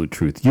absolute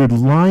truth, you're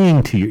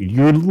lying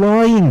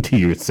to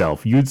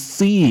yourself. You're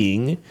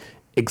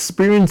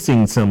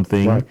experiencing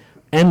something, Right.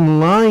 and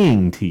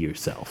lying to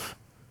yourself.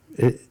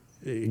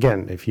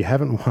 Again, if you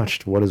haven't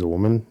watched What is a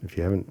Woman, if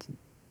you haven't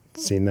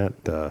seen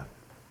that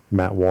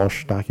Matt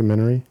Walsh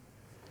documentary,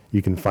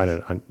 you can find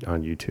it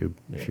on YouTube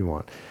if you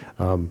want.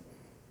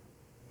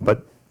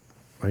 But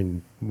I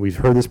mean, we've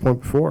heard this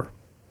point before.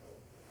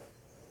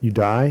 You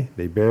die,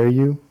 they bury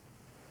you,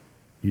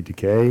 you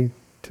decay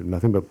to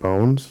nothing but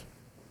bones,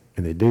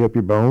 and they dig up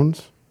your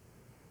bones.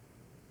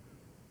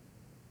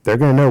 They're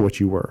going to know what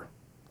you were,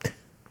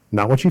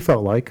 not what you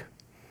felt like,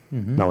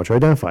 not what you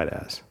identified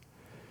as.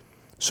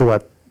 So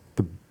at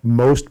the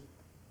most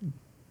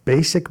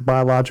basic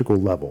biological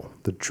level,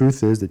 the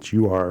truth is that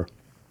you are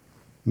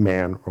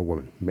man or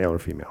woman, male or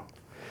female.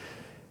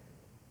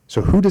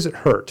 So who does it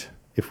hurt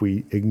if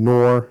we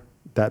ignore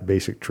that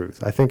basic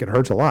truth? I think it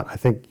hurts a lot. I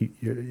think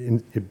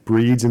it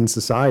breeds in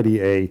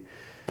society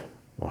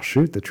well,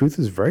 shoot, the truth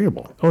is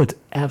variable. Oh, it's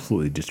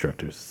absolutely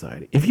destructive to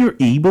society. If you're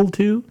able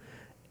to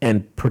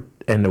and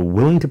are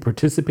willing to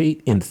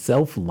participate in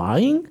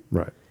self-lying,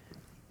 Right.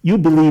 you'll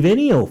believe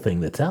any old thing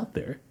that's out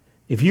there.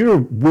 If you're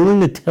willing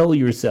to tell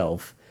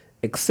yourself,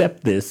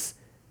 accept this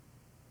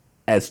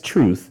as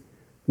truth,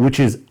 which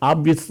is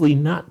obviously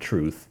not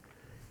truth,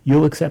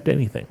 you'll accept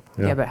anything.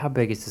 yeah, but how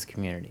big is this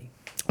community?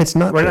 It's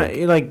not. We're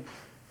big.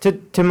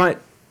 not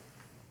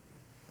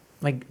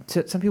like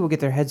some people get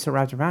their heads so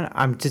wrapped around it.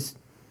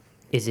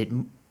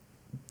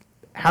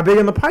 How big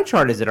on the pie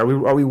chart is it? Are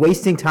we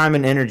wasting time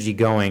and energy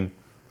going?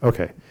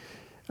 Okay.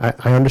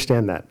 I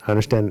understand that. I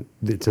understand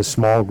it's a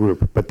small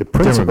group, but the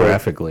principle,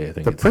 Demographically, I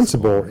think the it's a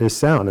principle small group. is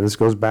sound. And this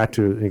goes back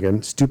to,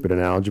 again, stupid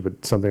analogy,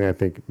 but something I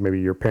think maybe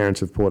your parents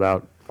have pulled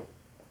out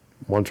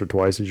once or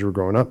twice as you were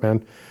growing up,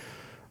 man.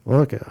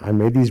 Look, I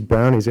made these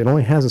brownies. It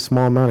only has a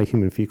small amount of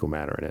human fecal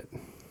matter in it.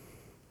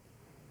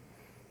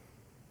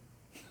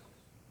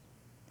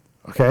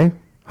 Okay?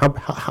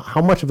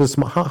 How much is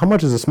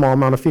a small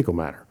amount of fecal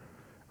matter?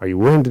 Are you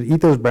willing to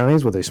eat those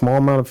brownies with a small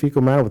amount of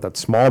fecal matter, with that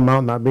small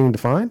amount not being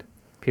defined?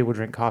 People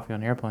drink coffee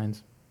on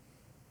airplanes.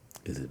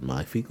 Is it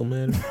my fecal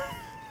matter?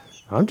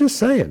 I'm just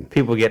saying.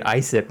 People get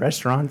ice at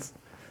restaurants.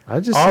 I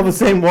just All the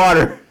same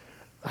water.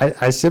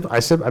 I sip.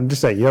 I'm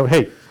just saying.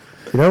 Hey,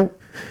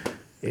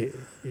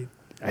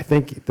 I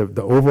think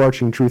the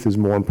overarching truth is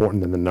more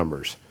important than the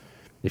numbers.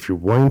 If you're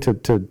willing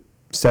to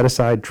set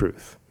aside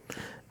truth.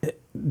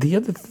 The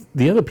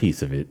other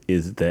piece of it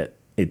is that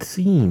it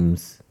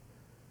seems,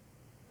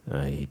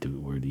 I hate the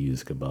word to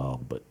use,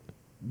 cabal, but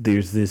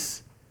there's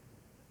this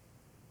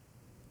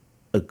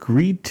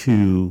agreed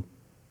to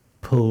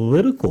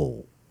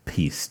political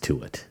piece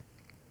to it.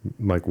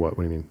 Like what?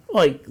 What do you mean?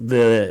 Like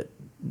the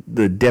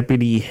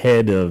deputy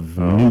head of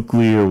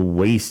nuclear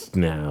waste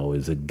now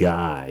is a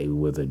guy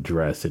with a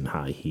dress and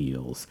high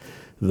heels.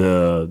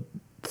 The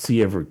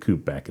C. Everett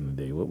Koop back in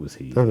the day, what was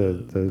he?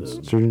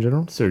 The Surgeon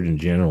General? Surgeon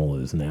General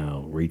is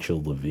now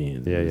Rachel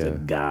Levine. Yeah, who's yeah. a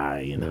guy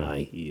in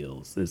high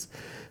heels.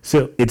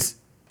 So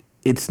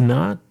it's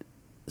not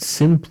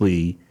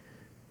simply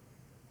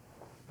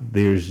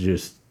there's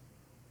just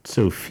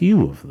so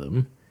few of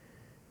them.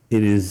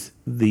 It is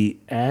the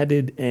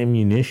added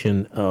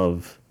ammunition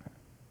of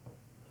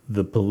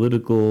the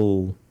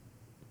political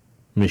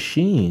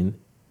machine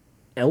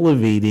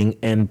elevating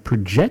and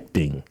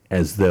projecting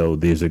as though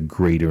there's a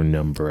greater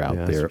number out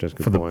Yeah, that's there just a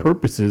good for the point.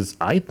 purposes,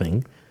 I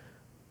think,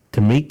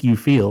 to make you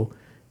feel,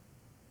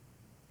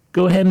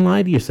 go ahead and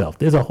lie to yourself.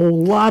 There's a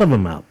whole lot of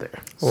them out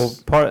there. Well,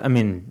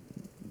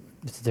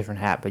 it's a different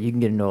hat, but you can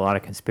get into a lot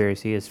of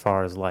conspiracy as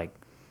far as like,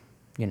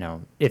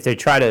 if they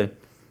try to,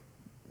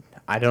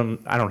 I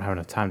don't have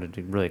enough time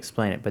to really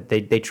explain it, but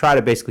they try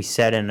to basically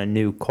set in a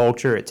new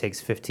culture. It takes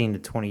 15 to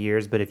 20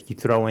 years, but if you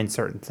throw in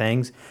certain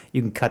things,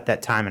 you can cut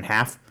that time in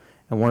half.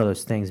 And one of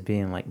those things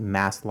being like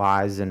mass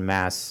lies and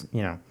mass,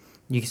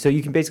 so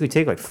you can basically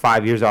take like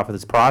 5 years off of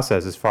this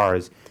process as far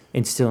as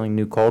instilling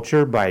new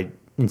culture by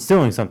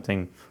instilling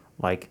something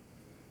like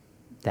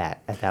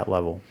that at that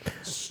level.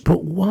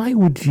 But why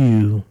would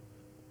you?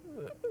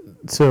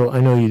 So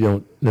I know you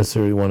don't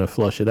necessarily want to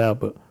flush it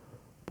out, but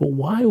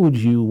why would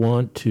you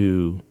want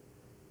to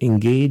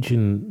engage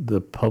in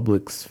the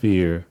public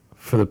sphere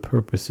for the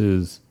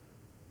purposes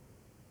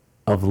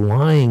of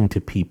lying to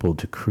people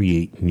to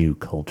create new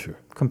culture?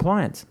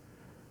 Compliance.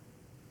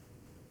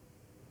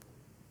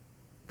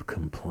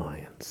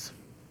 Compliance.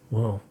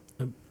 Well,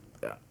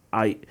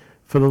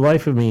 for the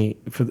life of me,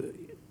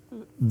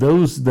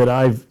 those that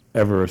I've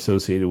ever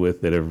associated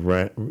with that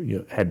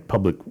have had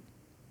public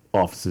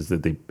offices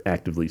that they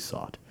actively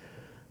sought,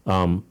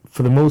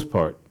 for the most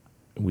part,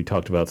 we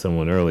talked about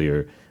someone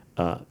earlier,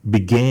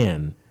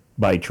 began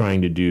by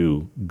trying to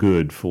do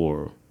good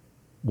for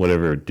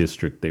whatever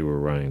district they were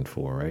running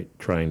for, right?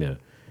 Trying to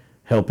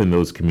help in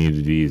those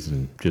communities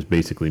and just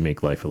basically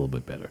make life a little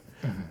bit better.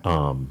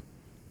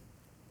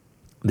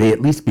 They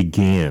at least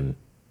began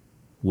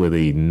with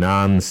a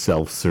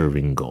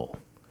non-self-serving goal.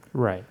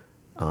 Right.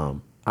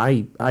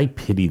 I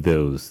pity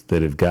those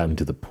that have gotten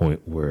to the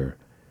point where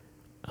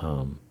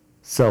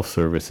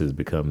self-service has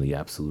become the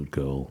absolute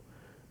goal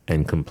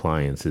and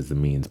compliance is the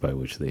means by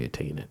which they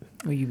attain it.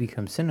 Well, you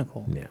become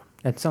cynical. Yeah.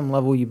 At some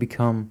level, you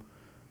become,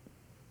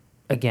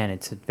 again,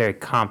 it's a very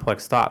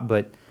complex thought,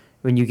 but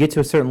when you get to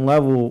a certain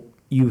level,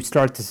 you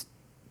start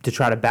to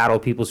try to battle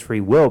people's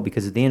free will,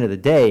 because at the end of the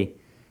day,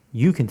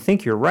 you can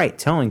think you're right,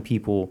 telling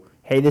people,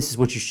 hey, this is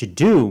what you should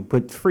do,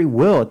 but free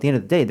will, at the end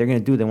of the day, they're going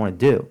to do what they want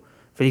to do.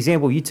 For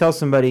example, you tell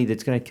somebody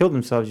that's going to kill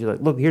themselves, you're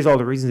like, look, here's all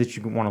the reasons that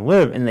you want to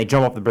live, and they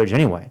jump off the bridge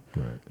anyway.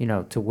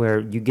 Right. To where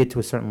you get to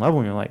a certain level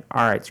and you're like,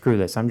 all right, screw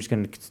this. I'm just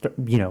going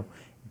to,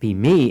 be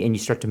me, and you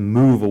start to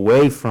move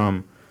away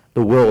from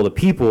the will of the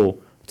people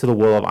to the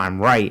will of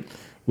I'm right.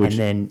 And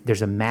then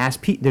there's a mass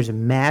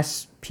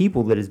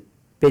people that has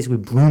basically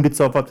bloomed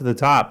itself up to the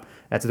top.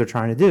 That's what they're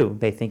trying to do.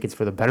 They think it's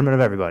for the betterment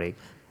of everybody.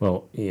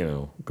 Well,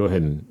 go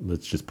ahead and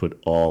let's just put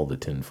all the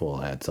tinfoil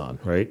hats on,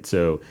 right?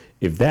 So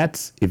if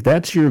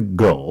that's your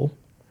goal,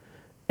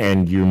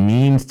 and your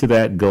means to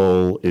that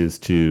goal is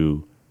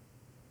to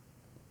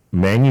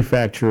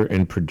manufacture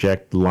and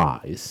project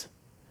lies,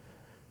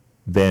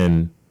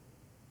 then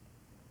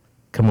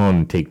come on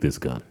and take this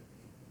gun.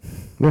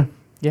 Yeah.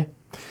 Yeah.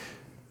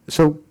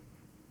 So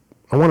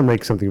I want to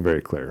make something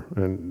very clear,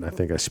 and I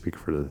think I speak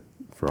for all of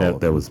That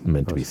them. was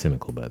meant to be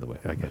cynical, by the way.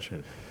 I get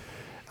you.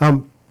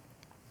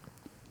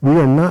 We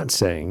are not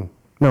saying,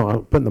 no,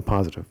 I'll put in the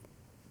positive.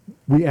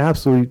 We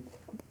absolutely,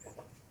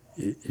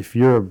 if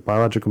you're a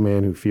biological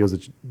man who feels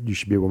that you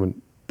should be a woman,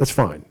 that's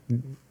fine.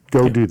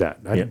 Go do that.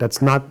 Yeah.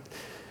 That's not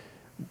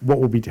what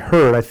will be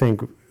heard. I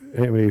think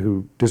anybody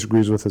who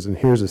disagrees with us and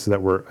hears this is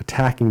that we're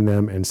attacking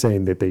them and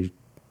saying that they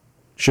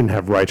shouldn't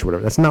have rights or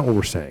whatever. That's not what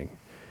we're saying.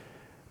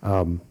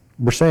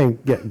 We're saying,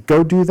 yeah,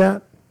 go do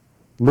that,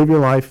 live your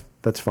life,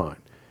 that's fine.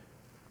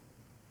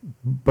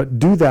 But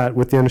do that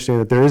with the understanding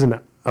that there is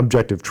an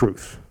objective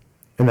truth.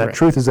 And that Right.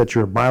 truth is that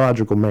you're a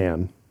biological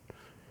man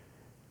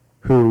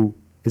who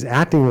is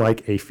acting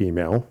like a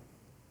female,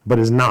 but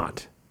is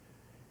not.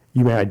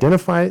 You may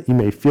identify it, you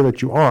may feel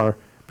that you are,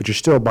 but you're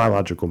still a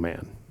biological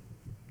man.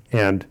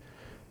 And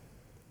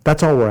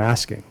that's all we're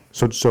asking.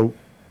 So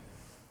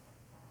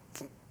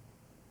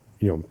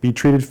be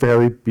treated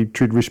fairly, be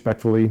treated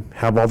respectfully,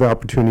 have all the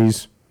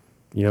opportunities,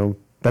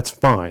 that's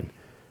fine.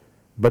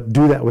 But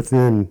do that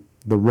within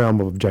the realm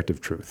of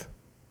objective truth.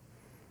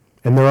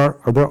 And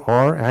there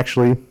are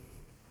actually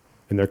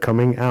and they're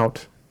coming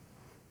out.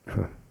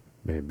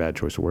 Maybe a bad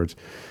choice of words.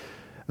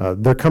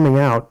 They're coming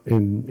out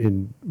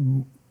in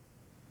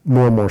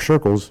more and more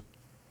circles,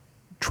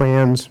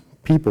 trans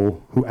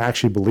people who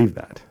actually believe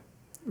that.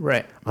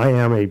 Right. I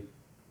am a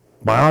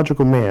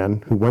biological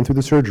man who went through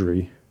the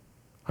surgery.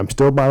 I'm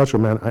still a biological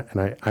man,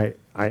 and I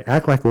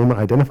act like a woman,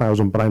 identify as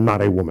a woman, but I'm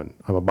not a woman.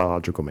 I'm a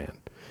biological man.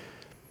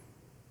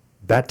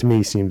 That to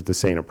me seems the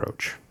sane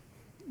approach.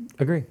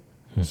 Agree.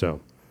 So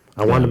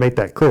I wanted to make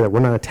that clear that we're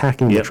not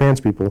attacking the Yep. trans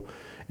people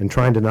and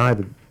trying to deny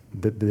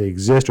that they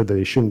exist or that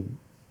they shouldn't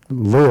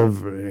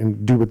live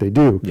and do what they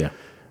do, Yeah.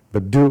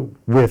 but do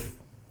it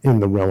within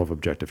the realm of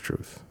objective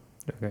truth.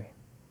 Okay.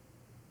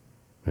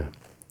 Yeah.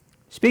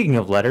 Speaking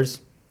of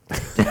letters,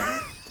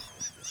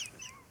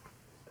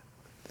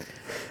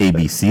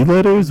 ABC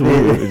letters?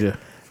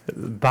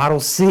 bottle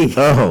C.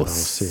 Oh,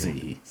 C.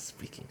 C.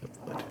 Speaking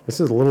of letters. This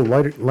is a little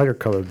lighter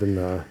colored than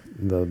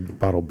the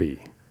bottle B.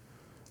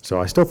 So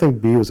I still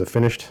think B was a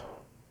finished.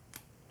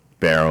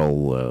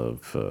 Barrel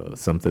of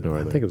something or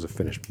I other. think it was a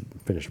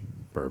finished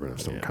bourbon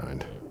of some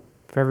kind.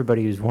 For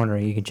everybody who's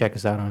wondering, you can check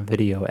us out on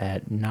video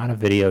at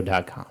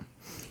notavideo.com.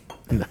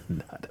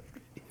 Not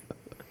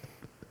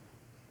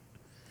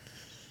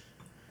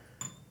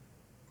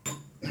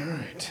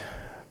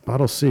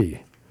Bottle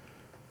C.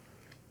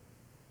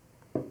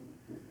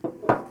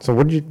 So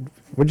what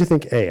did you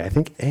think A? I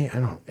think A. I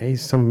don't know. A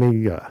is some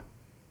maybe.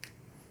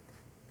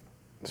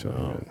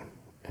 So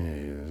A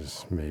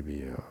is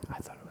maybe. I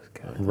thought it was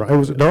good. Rye. It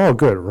was they're all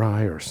good.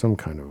 Rye or some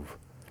kind of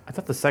I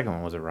thought the second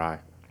one was a rye.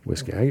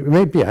 whiskey. It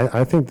may be.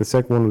 I think the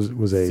second one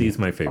was C a is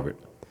my favorite.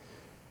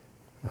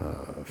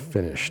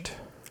 finished.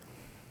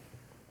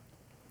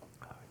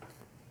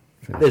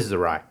 This is a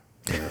rye.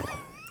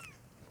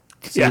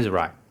 C is a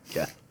rye.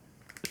 Yeah.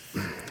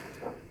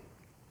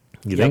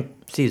 You think?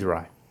 C is a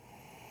rye.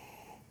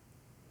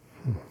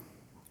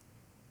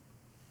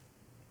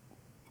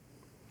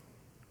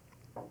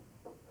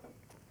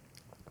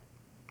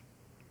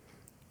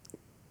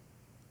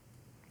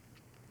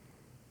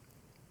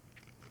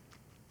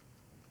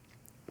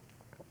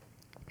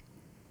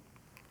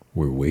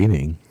 We're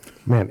waiting.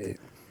 Man,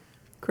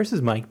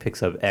 Chris's mic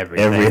picks up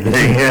everything.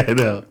 Everything. I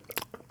know.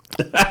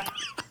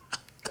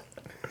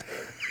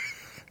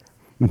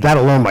 that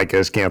alone might get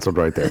us canceled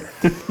right there.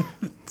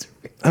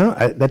 I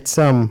don't, that's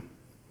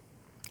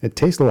it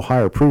tastes a little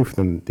higher proof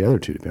than the other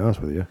two, to be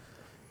honest with you.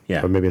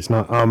 Yeah. But maybe it's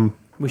not.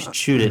 We should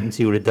shoot it and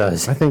see what it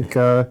does. I think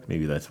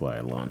Maybe that's why I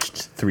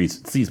launched three.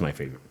 C's my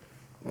favorite.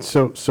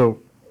 so.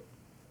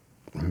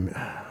 I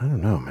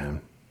don't know,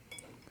 man.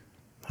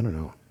 I don't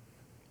know.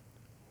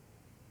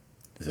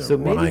 Is it So a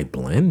rye maybe-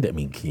 blend? I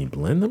mean, can you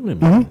blend them?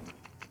 I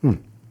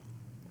mean,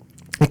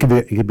 It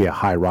could be a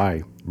high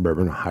rye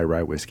bourbon, a high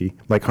rye whiskey,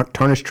 like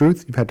Tarnished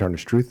Truth. You've had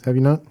Tarnished Truth, have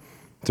you not?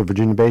 It's a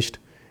Virginia based.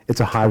 It's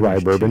a high rye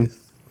Tarnished bourbon.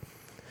 Truth.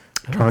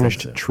 I don't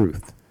Tarnished think so.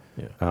 Truth.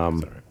 Yeah.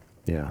 Sorry.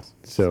 Yeah.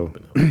 So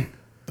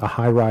a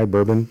high rye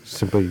bourbon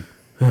simply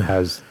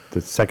has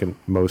the second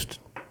most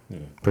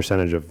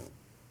percentage of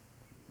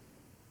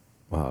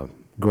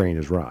grain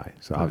is rye.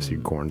 So obviously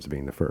corn's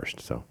being the first.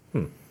 So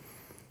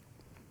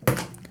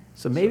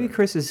So maybe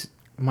Chris's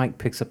mic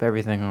picks up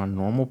everything on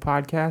normal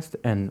podcast,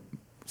 and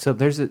so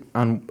there's a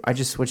on. I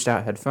just switched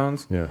out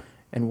headphones, yeah.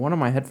 and one of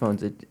my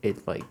headphones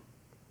it like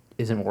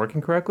isn't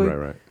working correctly.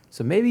 Right.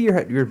 So maybe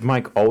your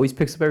mic always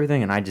picks up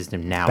everything, and I just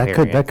am now That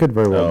hearing could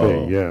very well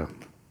Oh. be. Yeah.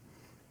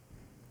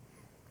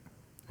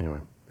 Anyway,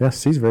 yeah,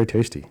 C's very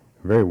tasty,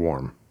 very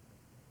warm.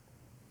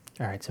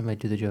 All right, somebody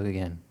do the joke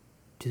again.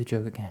 Do the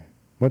joke again.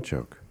 What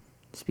joke?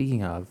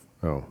 Speaking of,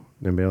 Oh,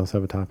 anybody else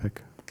have a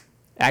topic?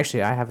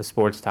 actually, I have a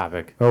sports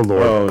topic. Oh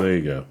Lord. Oh, there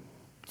you go.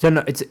 So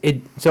no,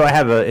 So I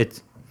have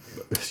it's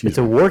Excuse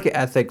a me. work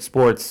ethic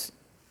sports.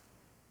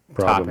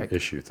 Problem topic.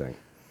 issue thing.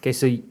 Okay,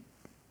 so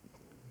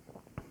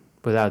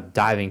without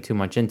diving too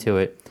much into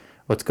it,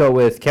 let's go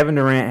with Kevin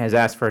Durant has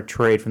asked for a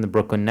trade from the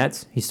Brooklyn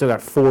Nets. He's still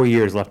got 4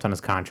 years left on his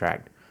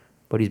contract,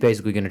 but he's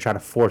basically going to try to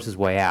force his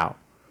way out.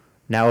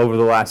 Now, over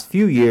the last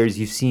few years,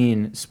 you've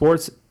seen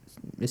sports,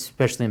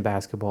 especially in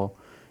basketball.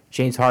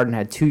 James Harden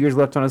had 2 years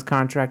left on his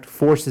contract,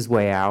 forced his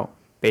way out,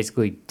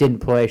 basically didn't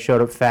play,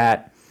 showed up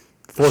fat,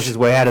 forced his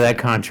way out of that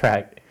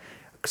contract.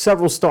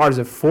 Several stars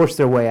have forced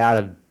their way out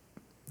of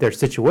their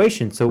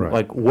situation. So, Right.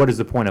 like, what is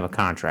the point of a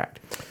contract?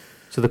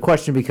 So the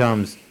question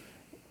becomes,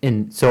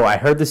 so I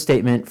heard the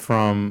statement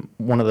from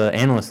one of the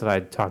analysts that I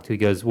talked to. He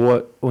goes,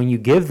 when you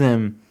give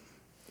them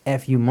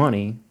FU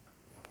money,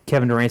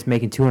 Kevin Durant's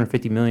making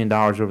 $250 million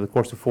over the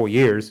course of 4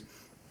 years,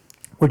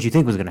 what do you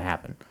think was going to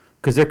happen?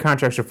 Because their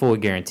contracts are fully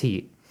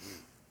guaranteed.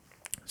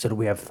 So do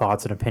we have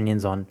thoughts and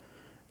opinions on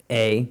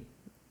A,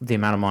 the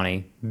amount of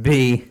money,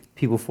 B,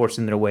 people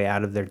forcing their way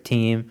out of their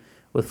team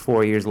with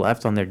 4 years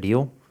left on their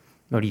deal?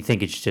 Or do you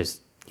think it's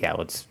just,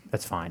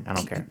 that's fine, I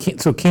don't care.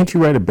 Can't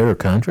you write a better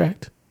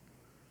contract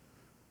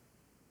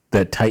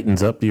that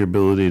tightens up your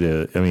ability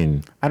to? I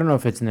mean, I don't know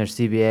if it's in their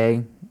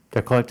CBA,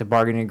 their collective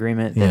bargaining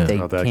agreement, Yeah. that they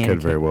Oh, that can.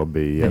 could very well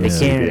be. Yeah, They the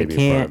can or CBA they be part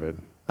can't. of it.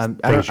 I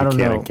Things don't you can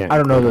know. and can't I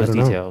don't know do. those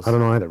details. I don't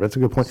know either. That's a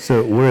good point.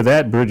 so where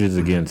that bridges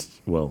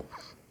against, well,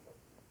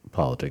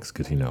 politics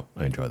because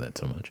I enjoy that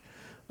so much.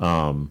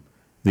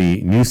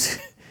 The new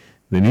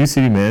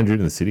city manager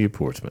in the city of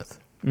Portsmouth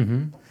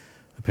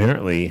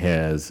apparently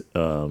has.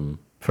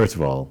 First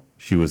of all,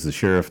 she was the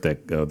sheriff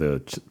that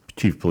the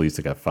chief of police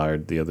that got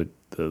fired the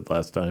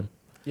last time.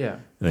 Yeah.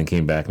 And then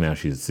came back. Now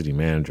she's a city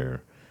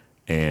manager,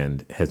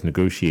 and has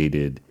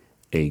negotiated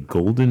a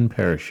golden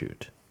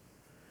parachute.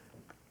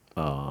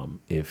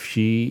 If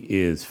she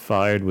is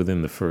fired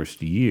within the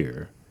first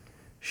year,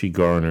 she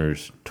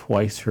garners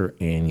twice her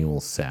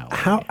annual salary.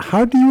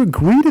 How do you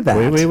agree to that?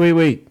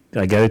 Wait.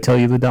 I got to tell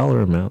you the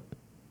dollar amount.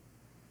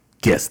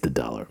 Guess the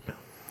dollar amount.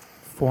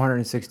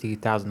 $460,000.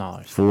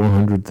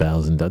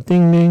 $400,000.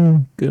 Ding,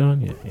 ding. Good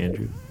on you,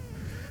 Andrew.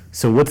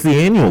 So what's the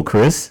annual,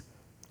 Chris?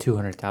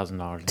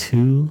 $200,000.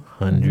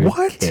 $200K.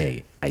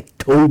 What? I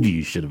told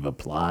you should have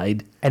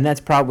applied. And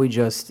that's probably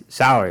just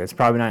salary. That's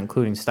probably not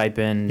including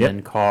stipend Yep.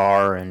 and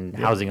car and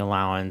housing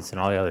allowance and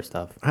all the other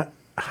stuff.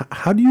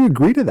 How do you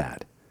agree to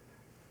that?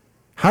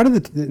 How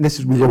did this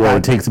is we go Well, it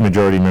back, takes a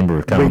majority member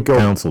of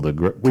council to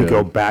we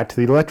go back to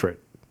the electorate.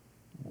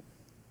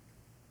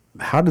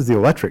 How does the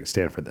electorate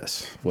stand for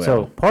this?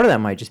 So part of that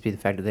might just be the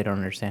fact that they don't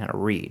understand how to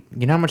read.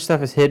 You know how much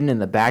stuff is hidden in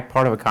the back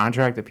part of a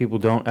contract that people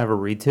don't ever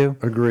read to?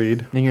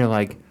 Agreed. Then you're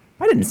like,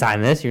 I didn't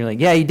sign this. You're like,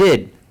 yeah, you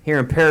did. Here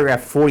in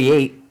paragraph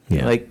 48. Yeah.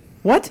 You're like,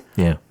 what?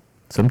 Yeah.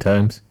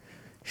 Sometimes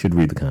you should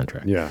read the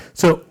contract. Yeah.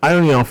 So I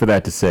only offer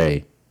that to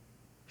say,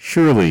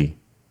 surely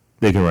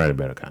they can write a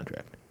better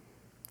contract.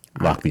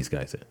 Lock these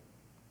guys in.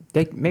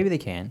 Maybe they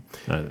can.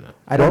 I don't know.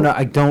 I don't know.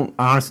 I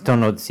honestly don't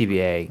know what the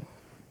CBA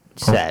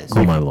says.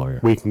 Call my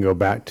lawyer. We can go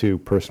back to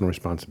personal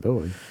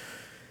responsibility.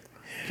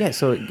 Yeah,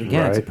 so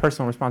again, it's a Right.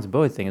 personal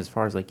responsibility thing as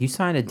far as like you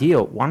signed a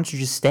deal. Why don't you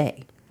just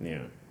stay?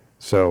 Yeah.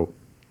 So,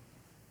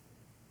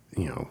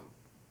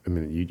 I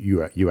mean,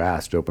 you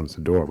asked, opens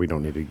the door. We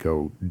don't need to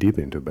go deep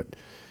into it, but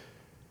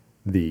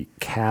the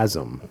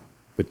chasm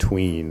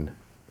between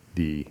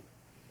the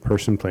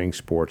person playing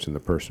sports and the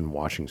person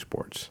watching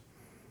sports.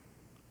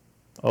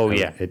 Oh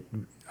yeah.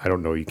 I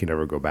don't know. You can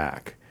ever go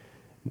back.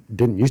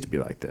 Didn't used to be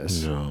like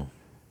this. No.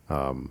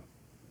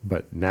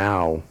 But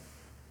now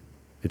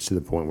it's to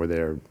the point where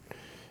they're,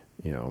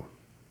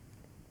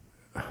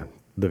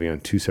 living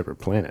on two separate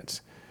planets.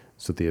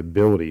 So the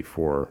ability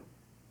for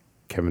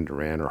Kevin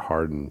Durant or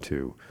Harden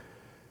to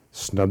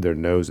snub their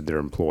nose at their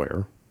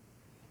employer,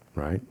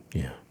 right?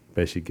 Yeah.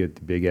 Basically get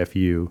the big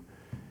FU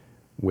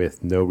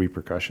with no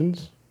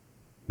repercussions.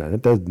 Now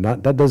that does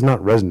not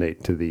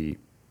resonate to the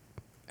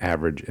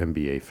average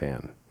NBA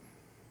fan.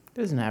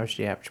 Doesn't average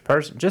the average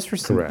person. Just for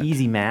some Correct.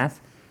 easy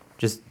math,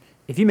 just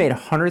if you made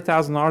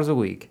 $100,000 a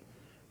week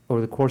over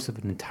the course of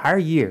an entire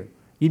year,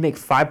 you'd make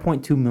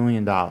 $5.2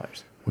 million.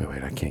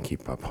 Wait, I can't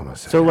keep up. Hold on a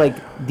second. So like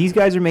these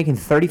guys are making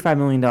 $35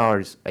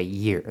 million a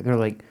year. They're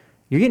like,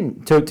 you're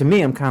getting. So to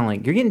me, I'm kind of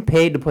like, you're getting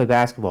paid to play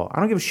basketball. I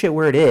don't give a shit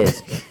where it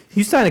is.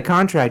 You sign a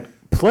contract,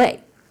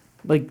 play.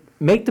 Like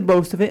make the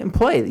most of it and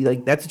play.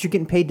 Like that's what you're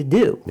getting paid to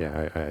do.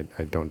 Yeah,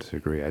 I don't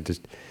disagree.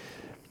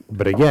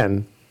 But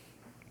again,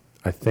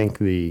 I think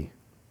and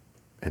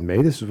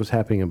maybe this is what's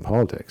happening in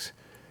politics,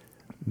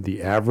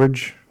 the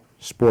average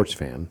sports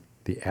fan,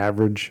 the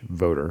average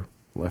voter,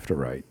 left or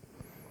right,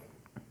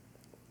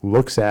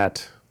 looks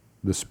at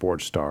the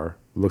sports star,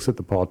 looks at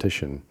the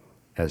politician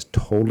as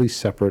totally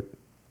separate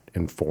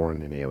and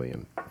foreign and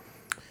alien,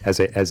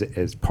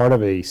 as part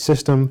of a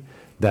system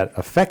that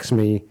affects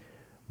me,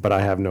 but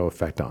I have no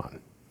effect on.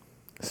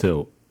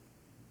 So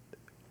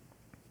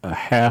a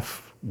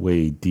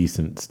halfway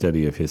decent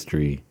study of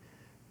history,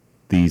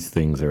 these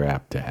things are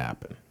apt to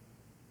happen.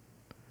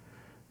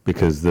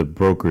 Because the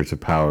brokers of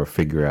power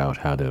figure out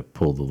how to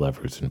pull the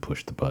levers and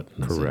push the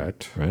buttons.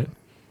 Correct. Right?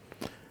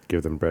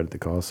 Give them bread at the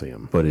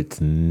Coliseum. But it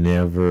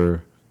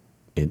never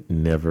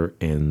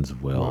ends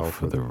well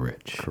for the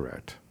rich.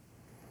 Correct.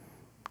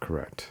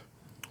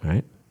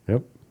 Right?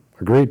 Yep.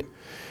 Agreed.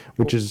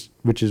 Which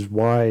is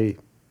why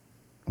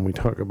when we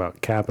talk about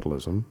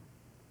capitalism,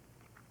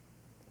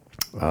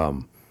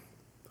 I'm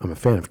a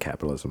fan of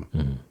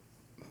capitalism,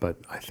 but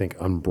I think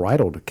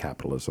unbridled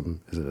capitalism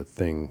is a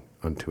thing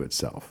unto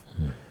itself.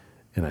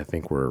 And I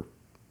think we're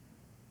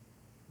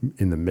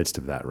in the midst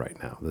of that right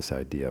now, this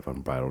idea of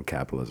unbridled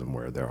capitalism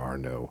where there are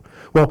no...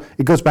 Well,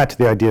 it goes back to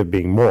the idea of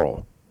being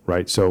moral,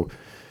 right? So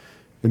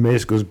it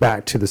just goes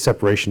back to the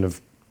separation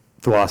of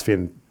philosophy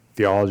and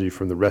theology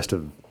from the rest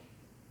of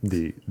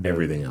the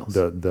Everything else.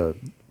 The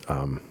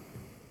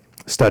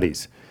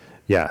studies.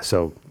 Yeah,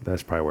 so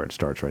that's probably where it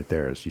starts right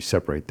there, is you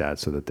separate that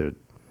so that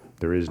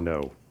there is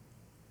no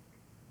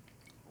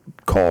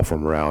call for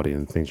morality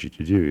and things you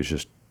should do. It's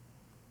just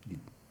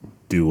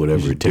Do whatever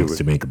You it should do takes it.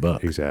 to make a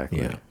buck.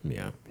 Exactly.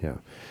 Yeah. Yeah.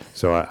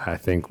 So I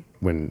think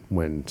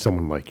when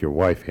someone like your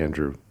wife,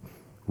 Andrew,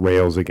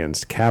 rails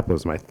against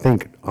capitalism, I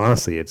think,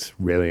 honestly, it's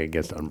railing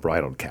against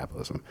unbridled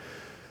capitalism.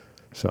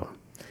 So,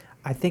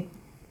 I think,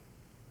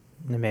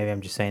 and maybe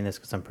I'm just saying this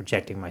because I'm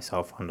projecting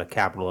myself onto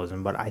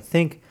capitalism, but I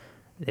think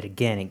that,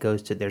 again, it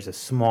goes to there's a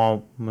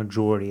small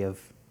majority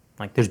of,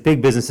 like, there's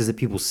big businesses that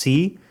people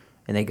see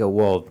and they go,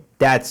 well,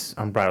 that's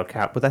unbridled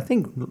cap. But I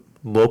think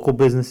local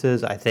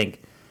businesses, I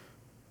think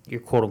your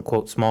quote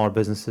unquote smaller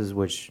businesses,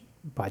 which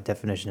by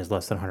definition is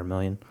less than 100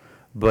 million.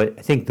 But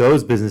I think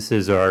those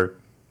businesses are,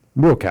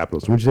 Real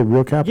capitalists. Would you say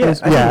real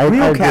capitalists? I think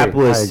real agree.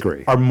 capitalists I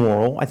agree. are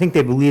moral. I think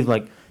they believe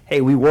like,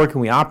 hey, we work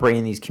and we operate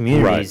in these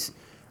communities.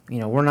 You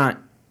know, we're not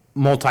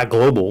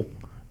multi-global.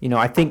 You know,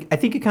 I think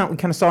we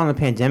kind of saw in the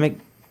pandemic,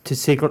 to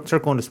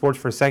circle into sports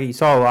for a second, you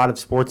saw a lot of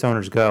sports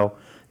owners go.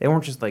 They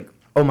weren't just like,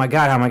 oh my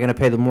God, how am I going to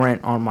pay the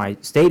rent on my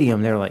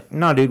stadium? They're like,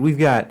 no, dude, we've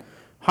got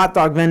hot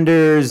dog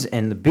vendors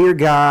and the beer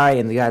guy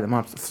and the guy that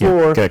mops the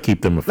floor. Yeah, gotta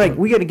keep them afloat. Like,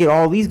 we got to get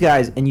all these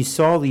guys, and you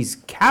saw these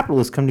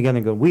capitalists come together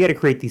and go, we got to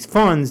create these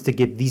funds to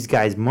give these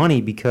guys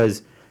money,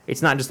 because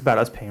it's not just about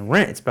us paying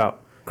rent. It's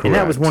about, and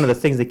that was Correct. one of the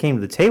things they came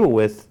to the table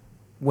with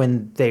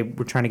when they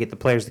were trying to get the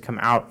players to come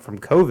out from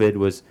COVID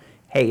was,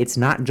 hey, it's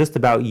not just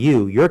about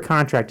you. Your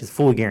contract is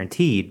fully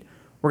guaranteed.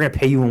 We're going to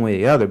pay you one way or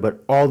the other,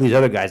 but all these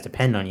other guys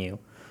depend on you.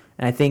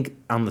 And I think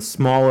on the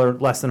smaller,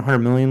 less than 100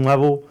 million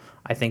level,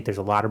 I think there's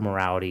a lot of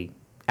morality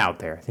out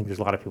there. I think there's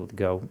a lot of people that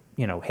go,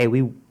 you know, hey,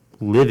 we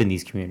live in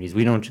these communities.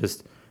 We don't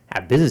just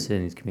have business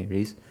in these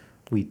communities.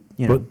 We,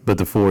 you know, But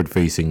the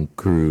forward-facing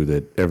crew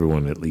that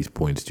everyone at least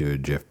points to are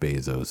Jeff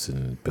Bezos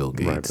and Bill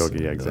Gates. Right, Bill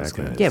Gates, and yeah, those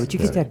exactly. guys. yeah, but you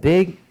get that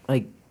big,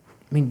 like,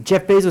 I mean,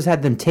 Jeff Bezos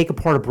had them take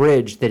apart a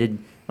bridge that had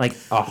like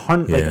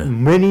Yeah. like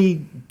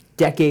many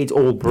decades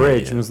old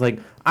bridge, yeah. and was like,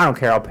 I don't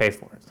care, I'll pay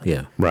for it. It's like,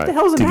 Yeah. What Right. the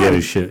hell's the To matter?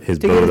 get his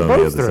To get boat his on the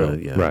boats other through.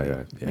 side. Yeah. Right,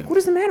 right. Yeah. Like, what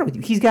is the matter with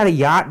you? He's got a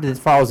yacht that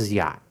follows his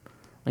yacht.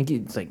 Like,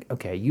 it's like,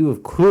 okay, you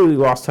have clearly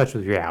lost touch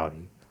with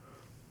reality.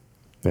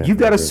 Yeah, You've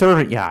got I a agree.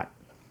 servant yacht.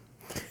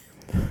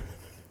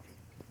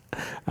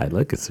 I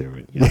like a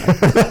servant. You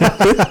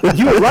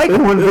would like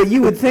one, but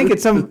you would think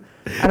it's some,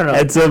 I don't know.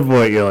 At some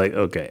point, you're like,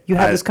 okay. You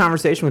have I- this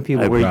conversation with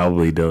people I where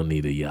probably don't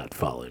need a yacht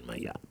following my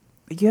yacht.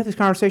 you have this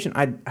conversation.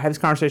 I have this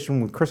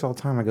conversation with Chris all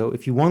the time. I go,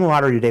 if you won the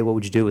lottery today, what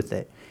would you do with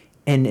it?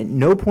 And at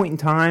no point in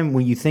time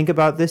when you think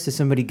about this does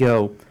somebody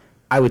go,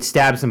 I would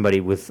stab somebody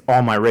with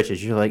all my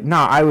riches. You're like, no,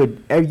 I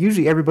would.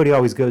 Usually everybody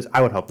always goes,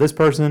 I would help this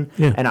person,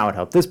 Yeah. and I would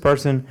help this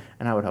person,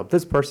 and I would help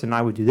this person, and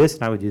I would do this,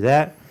 and I would do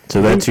that.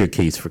 So that's your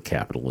case for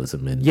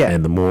capitalism and, Yeah.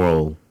 and the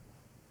moral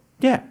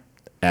Yeah.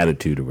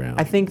 attitude around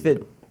I it. think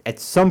that at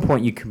some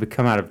point you could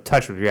become out of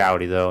touch with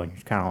reality, though, and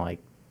you're kind of like,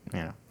 you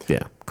know.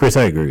 Yeah. Chris,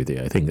 I agree with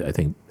you. I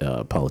think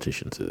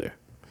politicians are there.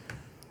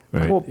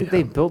 Right? Well, but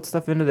they built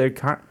stuff into their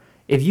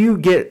if you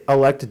get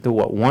elected to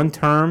what, one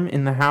term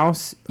in the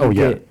House, you Oh,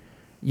 yeah.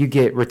 you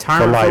get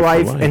retirement For for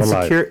life, life, for and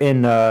life. secure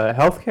in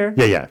healthcare.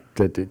 Yeah, yeah.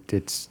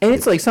 It's And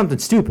it's like something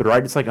stupid,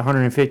 right? It's like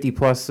 $150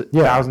 plus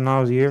Yeah.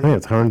 $1,000 a year. I think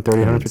it's 130,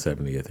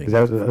 170, I think. Is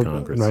that for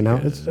Congress. right now?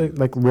 Yeah. It's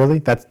like really?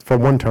 That's for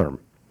one term.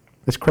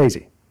 It's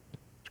crazy.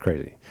 It's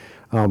crazy.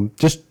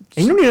 Just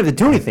And you don't even have to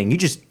do anything. You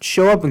just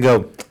show up and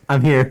go,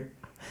 I'm here.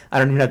 I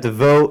don't even have to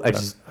vote. I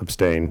just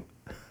abstain.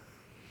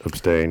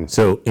 Abstain.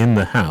 So in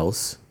the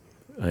House,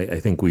 I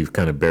think we've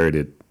kind of buried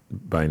it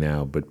by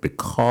now, but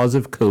because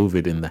of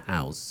COVID in the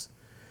House,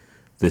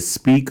 the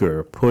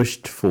Speaker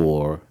pushed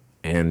for,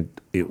 and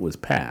it was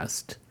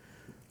passed,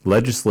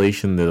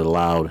 legislation that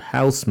allowed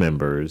House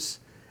members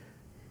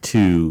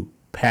to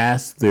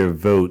pass their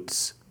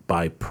votes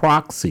by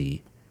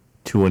proxy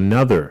to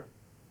another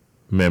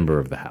member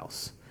of the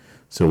House.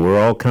 So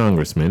we're all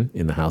congressmen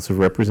in the House of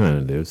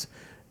Representatives,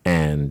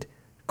 and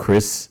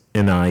Chris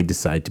and I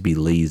decide to be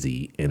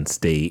lazy and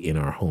stay in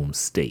our home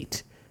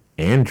state.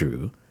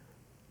 Andrew,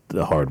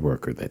 the hard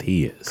worker that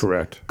he is,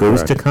 Correct. goes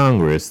Correct. to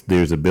Congress.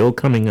 There's a bill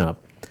coming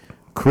up.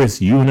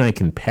 Chris, you and I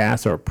can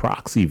pass our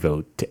proxy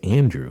vote to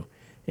Andrew,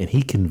 and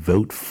he can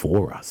vote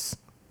for us.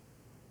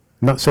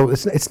 No, so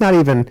it's not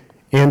even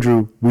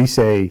Andrew. We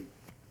say,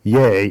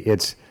 yay.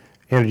 It's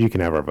Andrew. You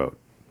can have our vote.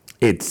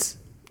 It's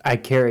I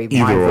carry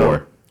my Either vote.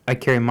 or. I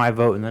carry my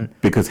vote, and then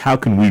because how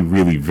can we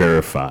really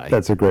verify?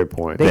 That's a great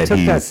point. they that took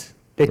he's- that.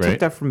 They right? took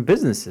that from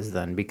businesses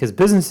then, because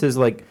businesses,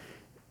 like,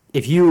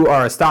 if you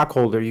are a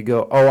stockholder, you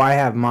go, oh, I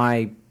have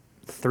my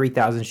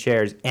 3,000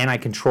 shares, and I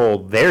control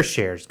their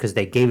shares because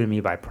they gave it to me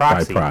by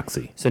proxy.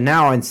 proxy. So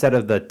now instead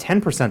of the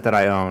 10% that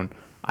I own,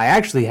 I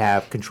actually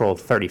have control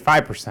of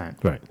 35%.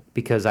 Right.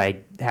 Because I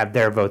have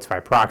their votes by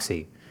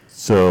proxy.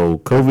 So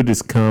COVID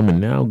has come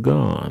and now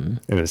gone,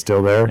 And it's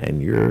still there.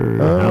 and your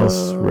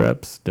House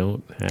reps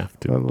don't have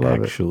I to love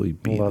it. actually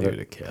be Love there it.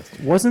 to cast.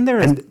 Wasn't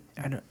there?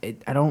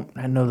 I don't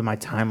know my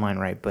timeline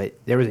right, but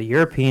there was a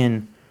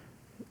European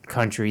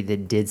country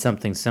that did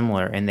something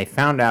similar, and they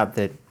found out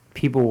that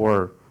people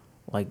were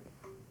like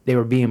they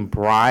were being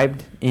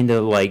bribed into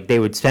like they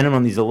would send them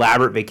on these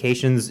elaborate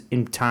vacations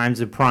in times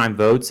of prime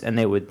votes, and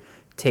they would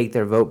take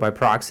their vote by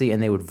proxy,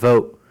 and they would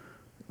vote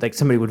like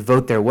somebody would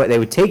vote their way. They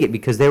would take it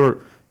because they were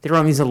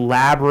on these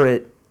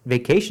elaborate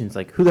vacations.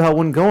 Like, who the hell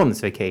wouldn't go on this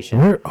vacation?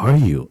 Where are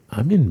you?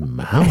 I'm in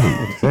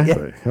Maui.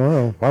 Exactly.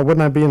 Well, why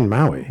wouldn't I be in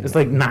Maui? It's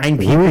like 9 Who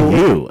people. are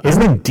you?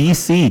 I'm in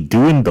DC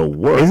doing the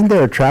work. Isn't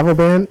there a travel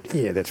ban?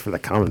 Yeah, that's for the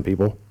common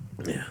people.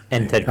 Yeah.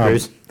 And Ted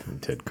Cruz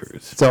Ted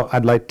Cruz. So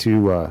I'd like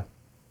to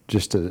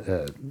just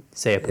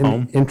say a in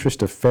poem.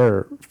 interest of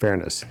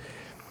fairness,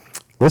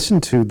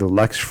 listen to the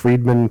Lex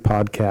Friedman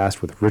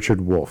podcast with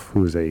Richard Wolff,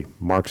 who is a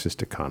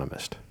Marxist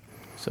economist.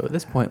 So at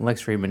this point,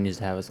 Lex Friedman needs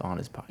to have us on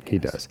his podcast. He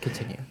does.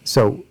 Continue.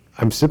 So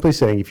I'm simply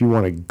saying, if you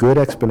want a good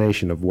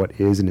explanation of what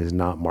is and is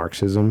not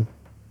Marxism,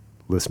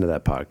 listen to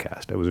that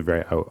podcast. It was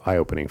very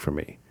eye-opening for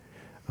me.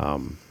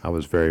 I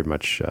was very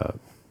much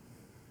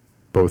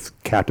both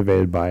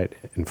captivated by it,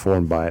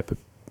 informed by it,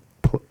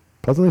 but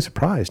pleasantly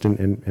surprised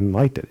and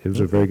liked it. It was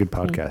a very good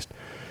podcast.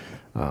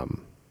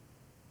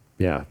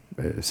 Yeah,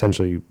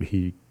 essentially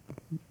he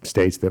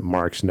states that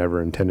Marx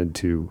never intended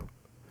to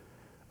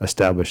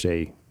establish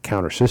a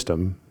counter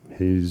system.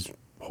 His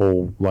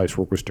whole life's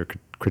work was to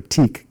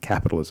critique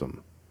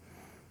capitalism.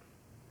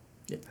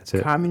 That's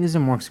it.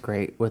 Communism works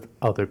great with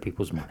other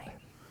people's money.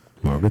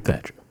 Margaret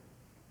Thatcher.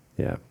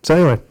 Yeah. So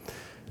anyway,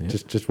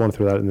 just want to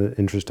throw that in the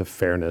interest of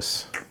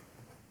fairness,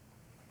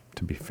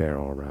 to be fair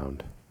all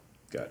around.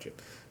 Gotcha.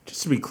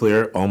 Just to be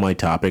clear, all my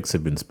topics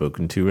have been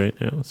spoken to right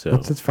now, so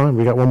That's fine.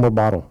 We got one more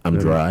bottle. I'm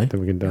Then- dry.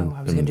 Then we can done. Oh,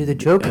 I was going to do the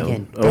joke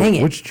again. Dang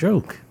it. Which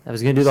joke? I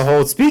was going to do the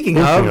whole speaking Speaking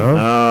of. of.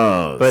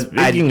 Oh, But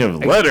speaking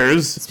of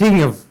letters,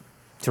 Speaking of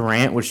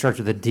Durant, which starts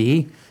with a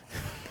D.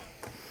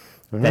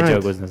 All That right.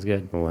 joke wasn't as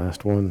good. The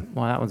last one.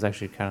 Well, that one's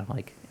actually kind of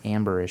like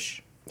amberish.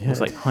 It was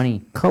like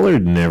honey. color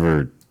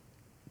never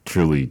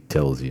truly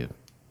tells you.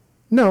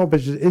 No,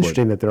 but it's just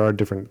interesting that there are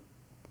different,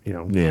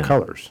 Yeah.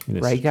 colors.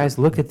 Right, guys?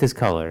 Look at this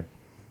color.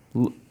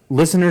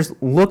 Listeners,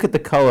 look at the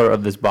color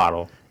of this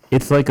bottle.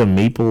 It's like a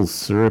maple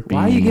syrupy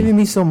Why are you giving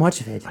me so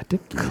much of it? I did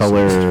give you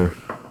color.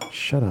 some-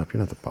 Shut up. You're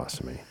not the boss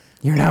of me.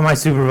 You're not my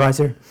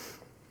supervisor.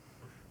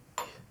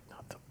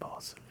 Not the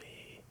boss of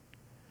me.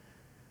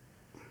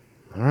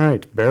 All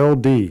right, Barrel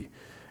D.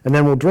 And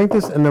then we'll drink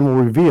this and then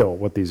we'll reveal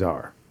what these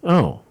are.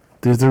 Oh,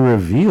 there's a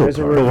reveal There's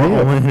a part. reveal.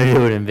 I'm going to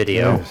do it in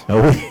video. Yes.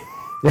 Oh,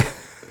 wait.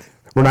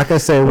 We're not going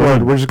to say a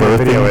word. We're just going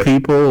to video Birthing it.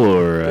 people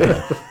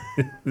or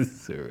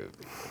sorry.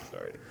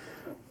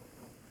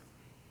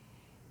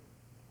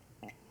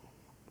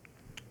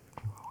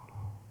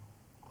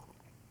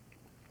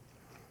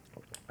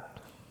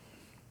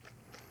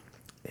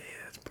 Yeah,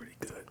 that's pretty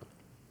good.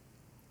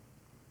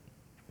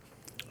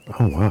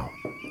 Oh, wow.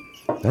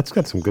 That's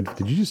got some good.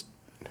 Did you just.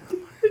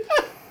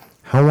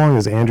 How long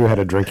has Andrew had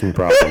a drinking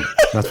problem?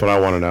 That's what I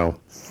want to know.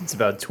 It's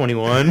about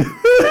 21.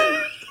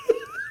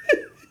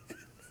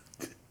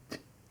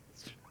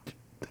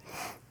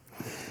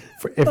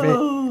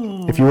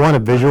 If you want a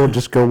visual,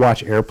 just go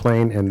watch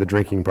Airplane and the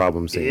drinking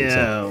problem scene. So-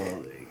 Yeah,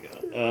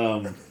 well,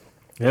 there you go.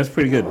 That's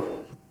pretty good.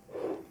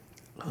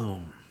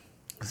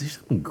 Is there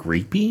something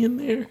grapey in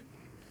there?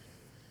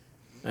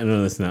 I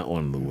know that's not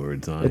one of the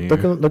words on here.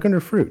 Look under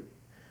fruit.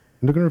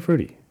 Look under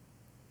fruity.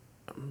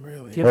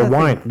 Really? Yeah, Or that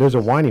wine. There's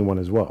a winey one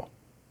as well.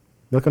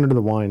 Look under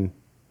the wine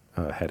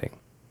heading.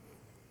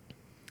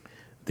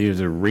 There's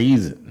a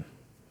raisin,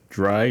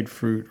 dried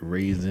fruit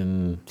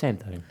raisin. Same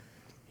thing.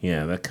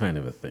 Yeah, that kind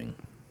of a thing.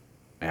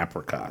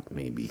 Apricot,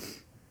 maybe.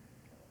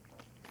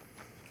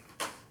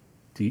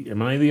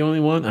 Am I the only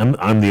one?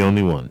 I'm the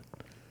only one.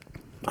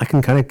 I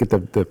can kind of get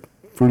the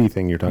fruity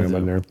thing you're talking about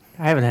in there.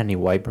 I haven't had any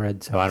white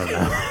bread, so I don't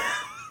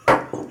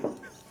know.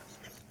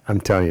 I'm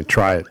telling you,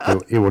 try it.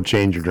 It will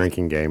change your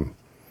drinking game.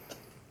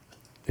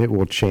 It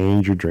will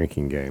change your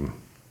drinking game.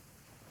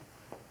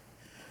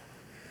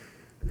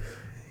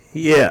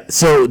 Yeah.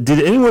 So,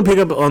 did anyone pick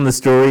up on the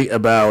story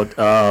about,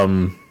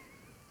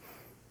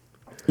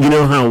 you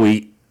know how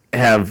we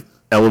have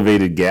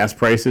elevated gas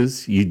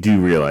prices? You do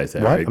realize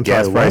that, What? right? I'm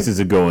Gas sorry, what? prices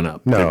are going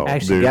up. No.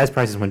 Actually, They're- gas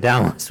prices went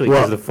down last week Well,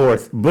 because of the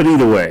 4th. But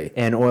either way,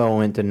 And oil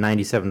went to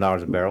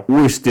 $97 a barrel.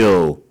 we're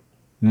still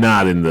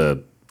not in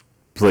the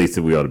place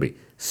that we ought to be.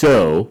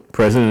 So,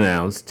 President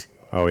announced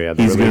Oh, yeah.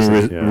 the he's going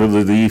releases, to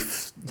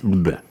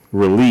yeah.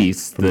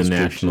 release the the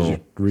National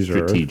Strategic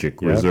Reserve.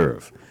 Strategic Yep.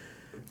 Reserve.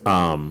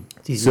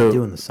 It's easy So- to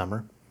do in the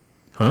summer.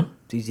 Huh?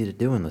 It's easy to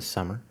do in the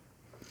summer.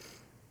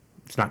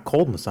 It's not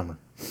cold in the summer.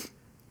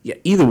 Yeah,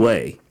 either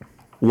way,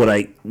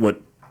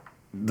 what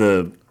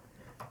the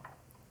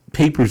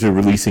papers are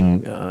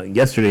releasing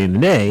yesterday and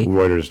today,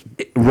 Reuters.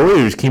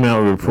 Reuters came out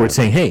with a report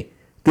saying, hey,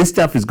 this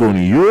stuff is going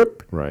to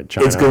Europe. Right, It's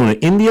China. going to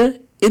India.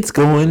 It's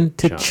going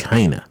to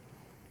China.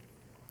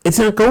 It's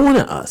not going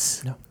to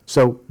us. No.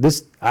 So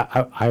this,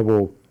 I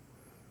will.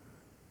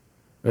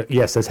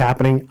 Yes, that's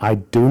happening. I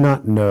do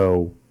not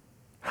know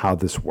how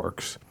this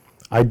works.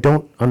 I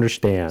don't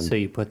understand. So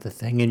you put the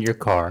thing in your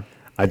car.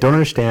 I don't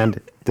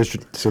understand.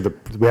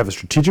 We have a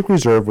strategic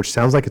reserve, which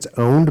sounds like it's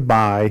owned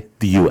by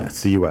The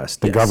U.S. the U.S.,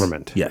 the Yes.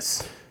 government.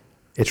 Yes.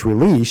 It's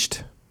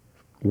released,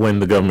 When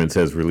the government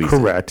says release it.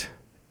 correct,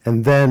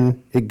 and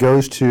then it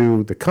goes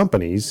to the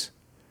companies.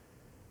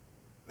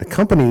 The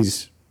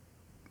companies,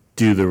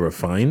 Do the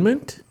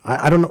refinement?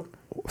 I don't know.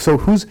 So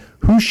who's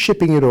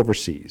shipping it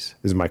overseas?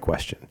 Is my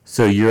question.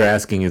 So you're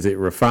asking, is it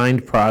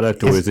refined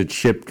product or is it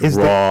shipped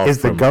raw Is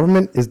the from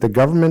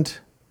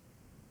government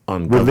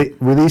on gov-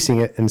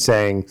 releasing it and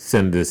saying,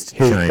 send this to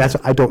 "Hey, China? that's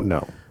I don't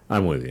know.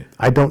 I'm with you.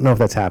 I don't know if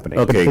that's happening."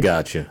 Okay, but,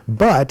 gotcha.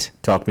 But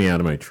Talk me out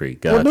of my tree.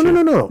 Well, Gotcha.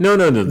 no.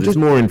 No. There's Just-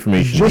 more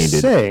information just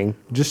needed.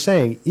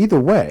 saying. Either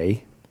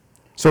way,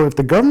 so if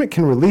the government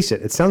can release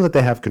it, it sounds like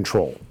they have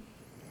control.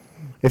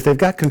 If they've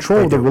got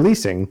control of the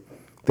releasing,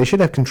 they should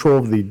have control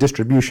of the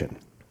distribution.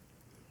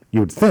 You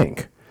would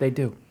think. They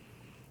do.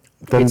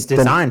 Then, It's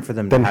designed for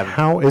them to then have-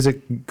 how is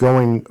it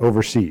going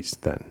overseas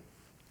then?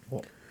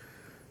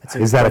 That's a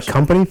Is good that question. a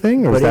company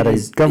thing or is But that it a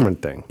is-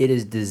 government thing? It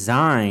is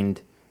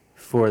designed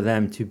for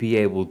them to be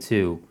able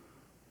to,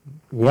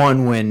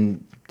 one,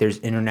 when there's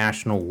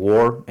international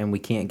war and we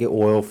can't get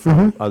oil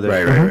from other.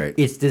 Right, right, right.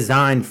 It's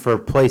designed for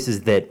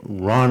places that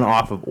run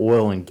off of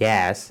oil and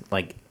gas,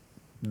 like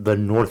the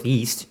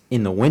Northeast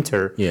in the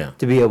winter, Yeah.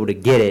 to be able to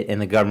get it, and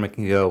the government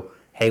can go,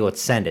 "Hey,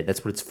 let's send it."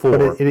 That's what it's for.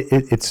 But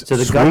it's So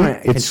the sweet, government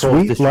it's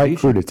controls sweet like distribution.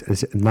 crude.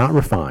 It's not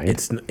refined.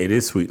 It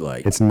is sweet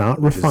like. It's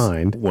not which is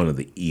refined. One of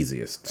the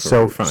easiest. For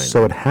So, refined.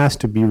 so it has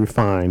to be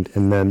refined,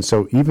 and then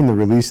so even the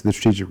release of the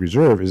strategic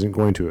reserve isn't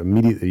going to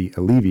immediately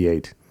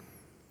alleviate.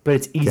 But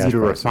it's easy Gas to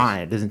prices.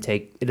 refine. It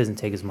doesn't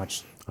take as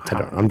much I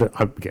time.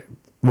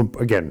 don't.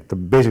 Again, the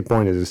basic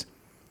point is,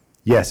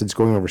 yes, it's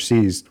going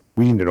overseas.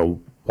 We need to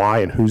know why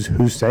and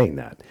who's saying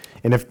that.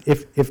 And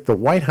if the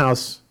White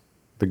House,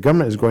 the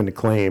government is going to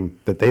claim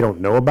that they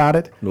don't know about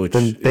it, Which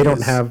then they don't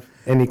is- have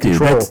any Dude,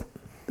 control.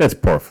 that's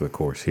par for the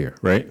course here,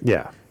 right?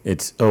 Yeah.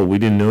 It's we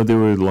didn't know there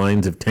were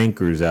lines of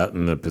tankers out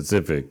in the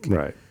Pacific,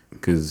 Right.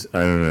 Because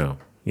I don't know,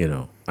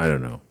 I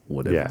don't know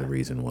whatever Yeah. the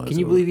reason was. Can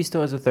you believe he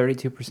still has a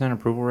 32%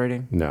 approval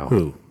rating? No.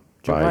 who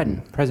Joe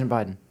Biden. President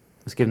Biden.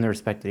 Let's give him the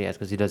respect that he has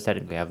because he does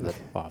technically have the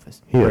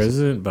office. He is.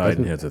 President Biden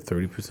Doesn't- has a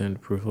 30%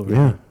 approval rating?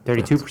 Yeah.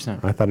 32%.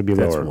 I thought it'd be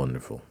That's lower.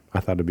 wonderful.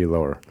 I thought it'd be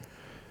lower.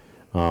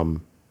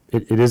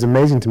 It is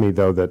amazing to me,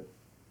 though, that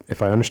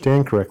if I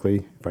understand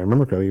correctly, if I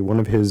remember correctly, one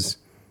of his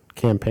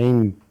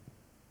campaign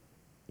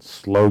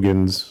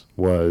slogans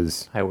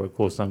was I wear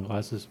cool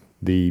sunglasses.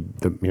 the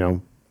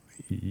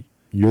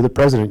you're the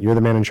president, you're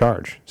the man in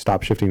charge.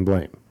 Stop shifting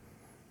blame.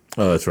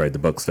 Oh, that's right. The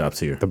buck stops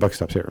here. The buck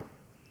stops here.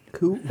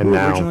 Who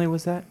now- originally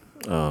was that?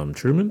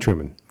 Truman.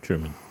 Truman.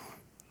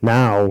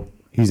 Now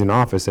he's in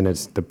office, and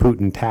it's the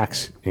Putin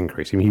tax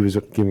increase. I mean, he was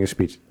giving a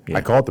speech. Yeah.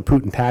 I call it the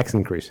Putin tax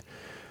increase.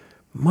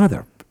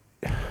 Mother.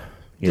 Yeah.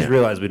 Just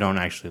realize we don't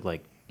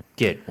actually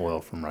get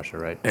oil from Russia,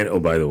 right? And oh,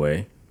 by the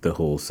way, the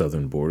whole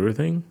southern border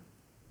thing,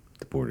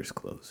 the border's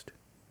closed.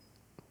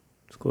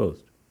 It's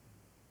closed.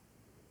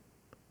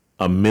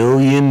 1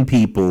 million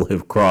people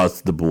have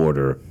crossed the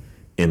border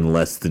in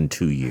less than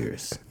 2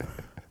 years.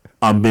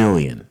 1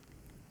 million.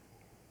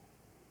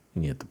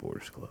 And yet the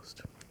border's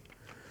closed.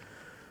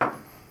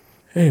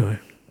 Anyway,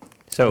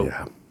 So,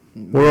 Yeah.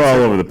 we're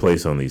all over the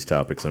place on these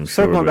topics, I'm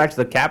sure. circling but- back to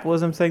the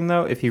capitalism thing,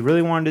 though, if he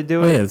really wanted to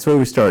do Oh, it. yeah, that's where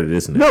we started,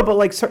 isn't it? No, but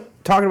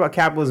talking about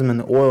capitalism and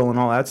the oil and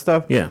all that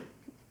stuff, Yeah.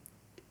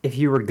 if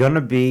you were going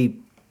to be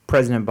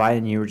President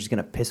Biden, you were just going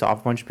to piss off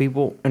a bunch of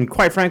people. And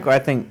quite frankly, I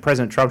think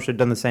President Trump should have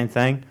done the same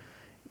thing.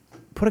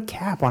 Put a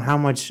cap on how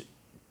much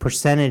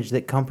percentage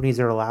that companies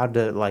are allowed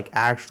to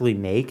actually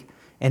make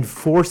and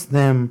force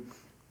them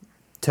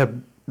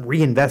to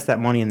reinvest that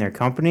money in their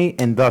company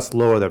and thus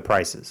lower their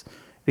prices.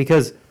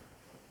 Because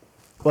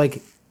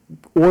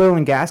oil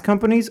and gas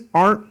companies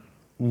aren't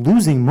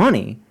losing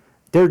money.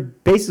 They're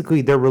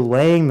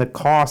relaying the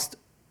cost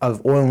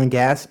of oil and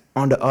gas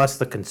onto us,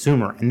 the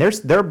consumer, and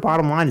their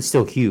bottom line is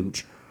still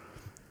huge.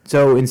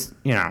 So,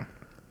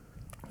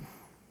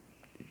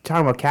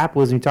 talking about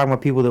capitalism, you're talking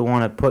about people that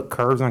want to put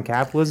curves on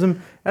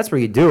capitalism. That's where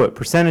you do it.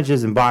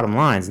 Percentages and bottom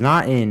lines,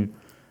 not in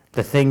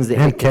the things that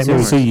hit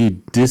consumers. So you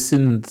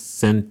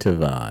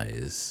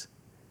disincentivize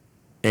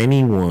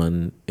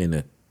anyone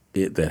that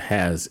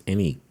has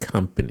any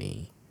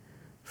company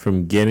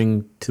from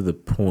getting to the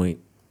point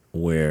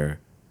where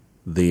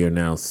they are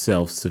now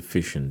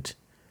self-sufficient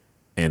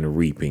and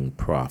reaping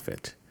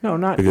profit. No,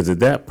 not Because at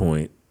that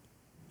point,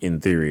 in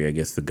theory, I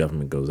guess the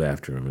government goes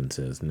after them and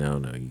says,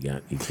 "No,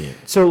 you can't."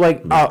 so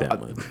Make that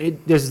much.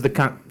 this is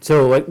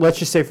let's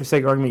just say for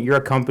sake of argument, you're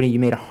a company, you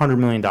made $100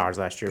 million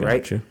last year,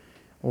 right? Gotcha.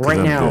 'Cause Right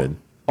I'm now, good.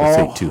 Let's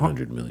say all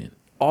 200 million.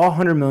 all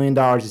 $100 million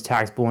is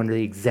taxable under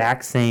the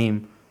exact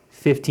same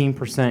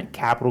 15%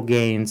 capital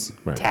gains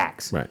Right.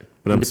 tax. Right.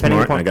 But I'm Depending smart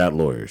and I upon- got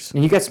lawyers.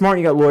 And you got smart,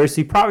 you got lawyers, so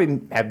you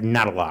probably have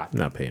not a lot.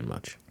 Not paying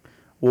much.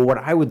 Well, what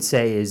I would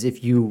say is if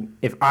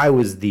I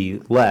was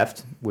the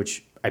left,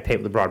 which I paint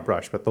with a broad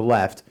brush, but the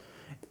left,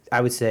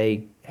 I would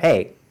say,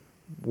 hey,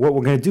 what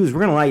we're going to do is we're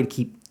going to allow you to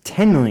keep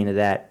 10 million of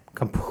that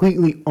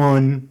completely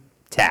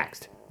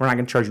untaxed. We're not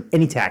going to charge you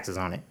any taxes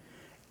on it.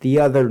 The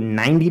other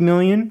 90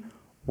 million,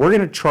 we're going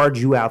to charge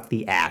you out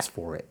the ass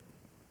for it.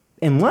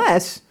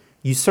 Unless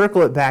you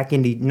circle it back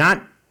into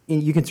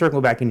you can circle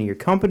back into your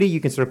company, you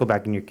can circle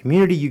back in your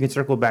community, you can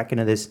circle back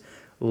into this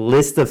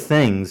list of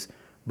things,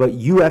 but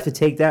you have to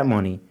take that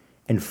money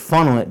and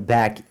funnel it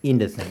back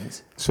into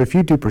things. So if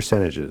you do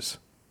percentages,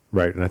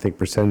 right, and I think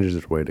percentages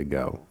is the way to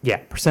go. Yeah,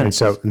 And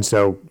percentages.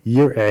 so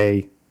year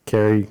A,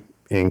 Carey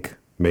Inc.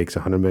 makes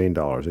 $100 million,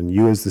 and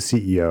you as the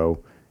CEO,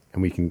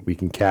 and we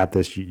can cap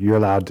this. You're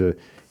allowed to,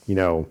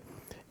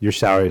 your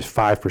salary is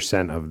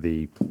 5% of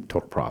the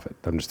total profit.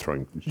 I'm just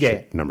throwing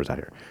numbers out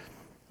here.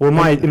 Well,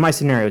 in my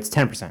scenario, it's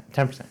 10%.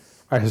 10%.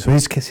 All right, so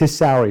his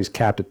salary is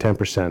capped at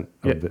 10%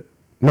 Yeah. of the.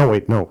 No,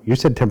 wait, no. You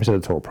said 10%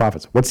 of the total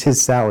profits. What's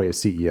his salary as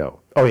CEO?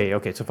 Oh yeah,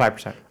 okay, so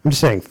 5%. I'm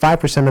just saying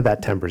 5% of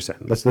that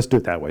 10%. Let's do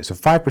it that way. So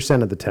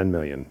 5% of the 10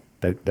 million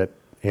that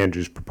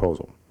Andrew's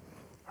proposal.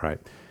 All right.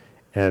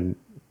 And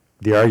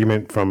the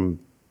argument from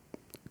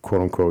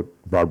quote unquote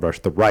broad brush,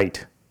 the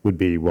right would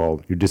be,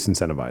 well, you're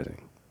disincentivizing.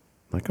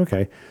 Like,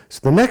 okay. So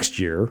the next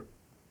year,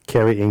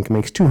 Carrie Inc.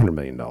 makes $200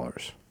 million.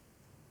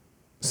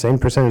 Same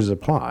percentages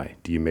apply.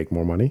 Do you make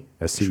more money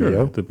as CEO?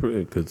 Sure,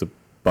 because the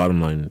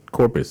bottom line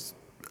corpus.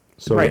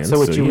 So, Right, so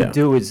what you yeah. would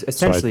do is So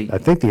essentially, I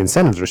think the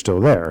incentives are still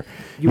there.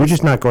 You're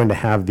just not going to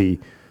have the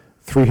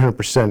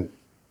 300%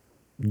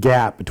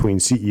 gap between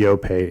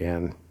CEO pay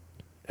and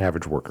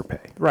average worker pay.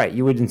 right,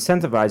 you would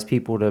incentivize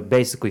people to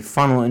basically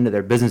funnel into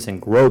their business and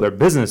grow their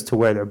business to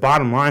where their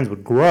bottom lines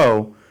would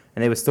grow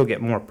and they would still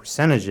get more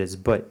percentages,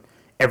 but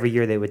every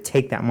year they would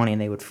take that money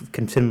and they would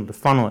continue to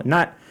funnel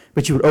it.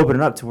 But you would open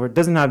it up to where it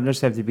doesn't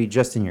necessarily have to be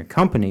just in your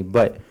company,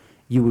 but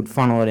you would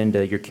funnel it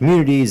into your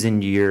communities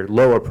and your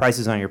lower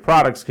prices on your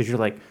products because you're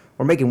like,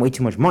 we're making way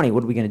too much money.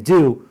 What are we going to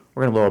do?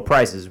 We're going to lower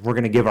prices. We're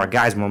going to give our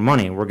guys more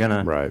money. We're going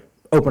to Right.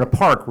 open a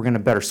park. We're going to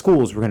better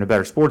schools. We're going to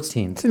better sports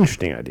teams. It's an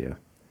interesting idea.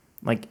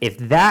 Like, if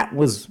that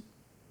was,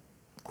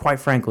 quite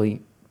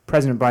frankly,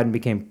 President Biden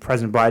became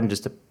President Biden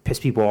just to piss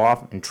people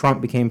off, and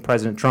Trump became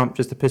President Trump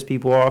just to piss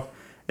people off,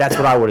 that's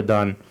what I would have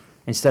done.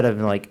 Instead of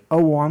like,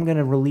 oh, well, I'm going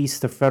to release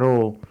the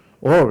Federal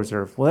Oil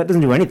Reserve. Well, that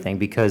doesn't do anything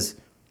because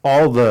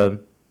all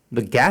the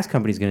gas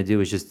company's going to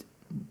do is just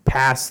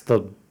pass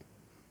the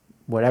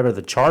whatever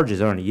the charges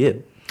are to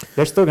you.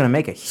 They're still going to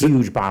make a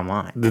huge bottom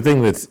line. The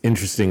thing that's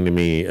interesting to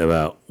me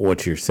about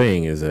what you're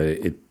saying is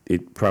that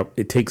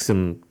it takes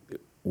some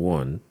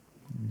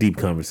deep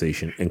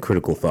conversation and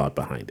critical thought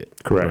behind it.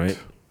 Correct. Right?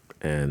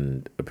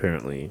 And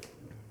apparently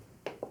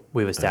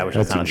We've established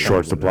That's it's not in a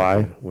short thing.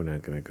 supply. we're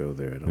not going to go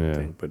there, I don't Yeah.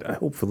 think. But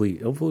hopefully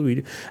we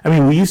do. I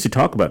mean, we used to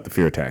talk about the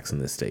fear tax in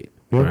this state,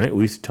 Yeah. right?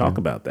 We used to talk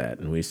about that,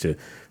 and we used to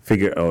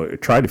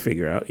try to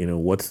figure out,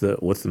 what's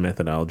the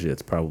methodology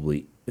that's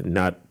probably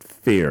not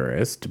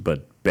fairest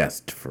but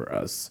best for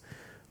us.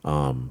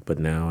 But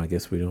now I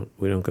guess we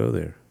don't go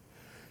there.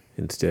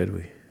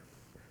 Instead,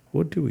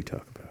 what do we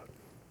talk about?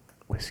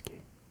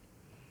 Whiskey.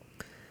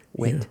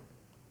 Wait. Yeah.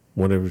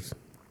 Whatever's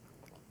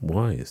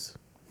wise.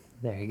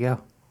 There you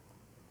go.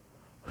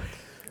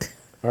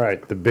 All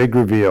right, the big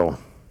reveal.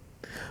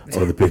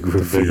 Oh, the big The big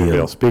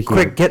reveal. reveal.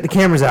 Quick, get the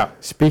cameras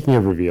out. Speaking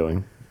of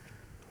revealing,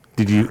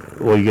 You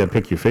got to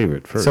pick your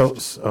favorite first.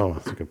 oh,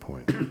 that's a good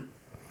point.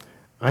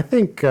 I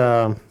think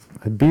a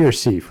B or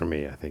C for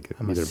me. I think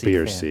I'm a either C B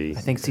or fan. C.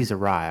 I think C's a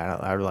rye.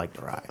 I like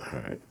the rye. All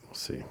right, we'll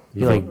see.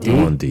 You like D?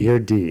 I'm on D. You're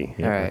D.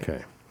 Yeah, All right.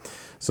 okay.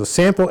 So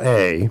sample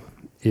A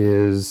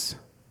is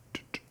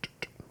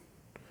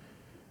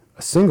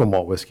a single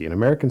malt whiskey, an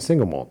American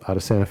single malt out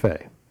of Santa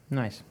Fe,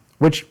 Nice.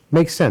 which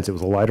makes sense. It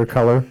was a lighter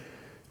color.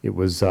 It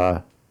was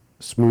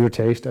smoother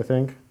taste, I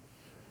think.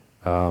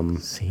 And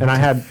I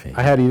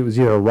had it was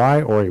either a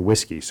rye or a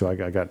whiskey, so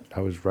I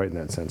was right in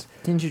that sense.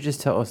 Didn't you just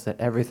tell us that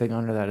everything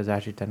under that is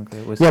actually technically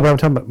a whiskey? Yeah, but I'm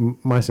talking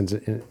about my sense.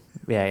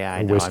 Yeah,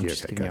 I know. Whiskey, I'm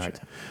just okay, giving you a gotcha.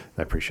 hard time.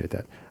 I appreciate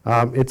that.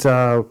 It's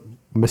a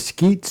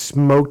mesquite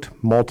smoked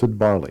malted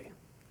barley.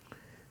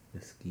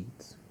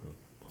 Mesquites.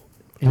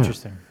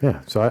 Interesting.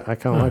 Yeah, so I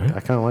kind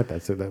of like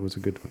that. So that was a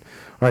good one.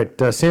 All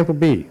right, sample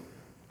B.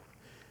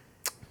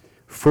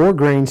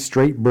 4-grain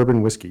straight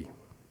bourbon whiskey.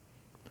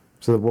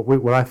 So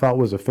what I thought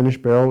was a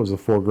finished barrel was the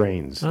 4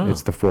 grains. Oh.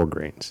 It's the 4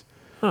 grains.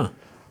 Huh.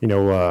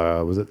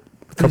 Was it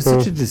a There's couple?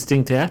 such a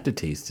distinct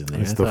aftertaste in there.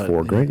 It's I the thought,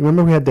 4 grain.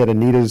 Remember we had that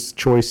Anita's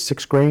Choice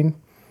 6 grain?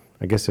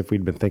 I guess if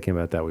we'd been thinking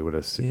about that, we would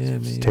have Yeah,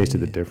 maybe, tasted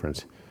the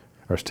difference,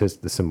 or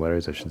tasted the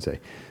similarities, I should say.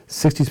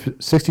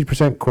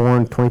 60%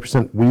 corn,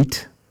 20%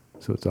 wheat.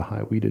 So it's a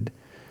high wheated.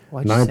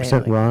 Why'd you say it 9%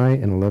 like- rye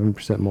and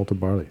 11% malted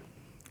barley.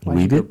 Why'd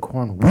you go Wheated?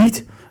 corn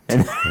wheat?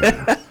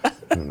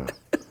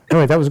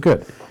 Anyway, that was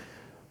good.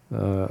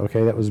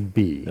 Okay, that was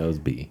B. That was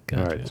B.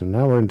 Gotcha. All right, so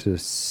now we're into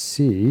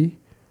C.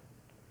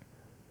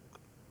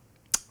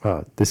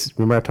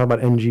 Remember I talked about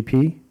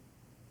NGP,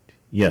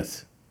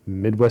 Yes.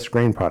 Midwest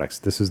Grain Products.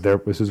 This is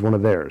one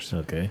of theirs.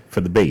 Okay.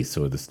 For the base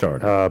or the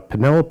starter.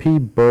 Penelope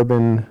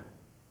Bourbon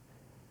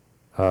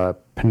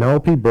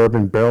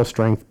Barrel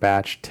Strength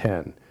Batch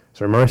 10.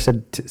 So remember I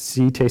said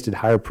C tasted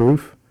higher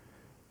proof?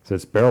 So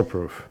it's barrel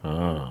proof.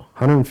 Oh.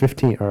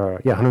 115.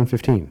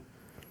 115.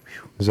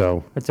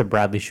 So That's a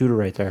Bradley shooter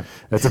right there.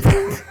 that's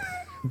a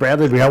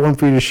Bradley. We got one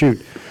for you to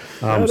shoot.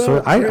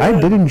 So I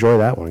did enjoy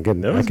that one.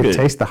 Again, That I was could good.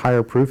 taste the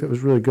higher proof. It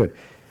was really good,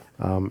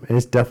 and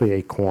it's definitely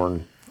a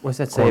corn. What's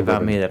that say Corn about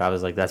bourbon. me that I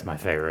was like, that's my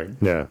favorite?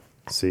 Yeah.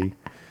 See.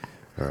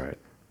 All right.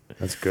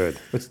 That's good.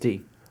 What's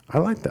D? I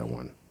like that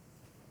one.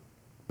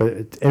 But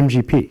it's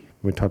MGP.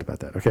 We talked about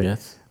that. Okay.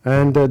 Yes.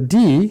 And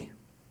D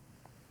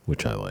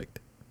Which I liked.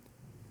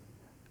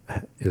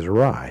 is a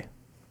rye.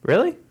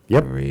 Really?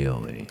 Yep.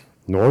 Really?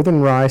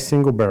 Northern Rye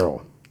single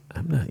barrel.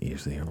 I'm not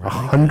usually a rye.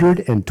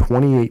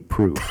 128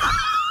 proof.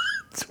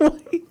 That's why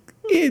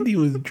Andy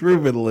was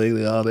driven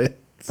lately on it.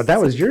 But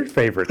that was your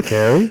favorite,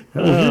 Carrie.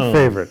 That was your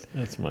favorite.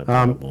 That's my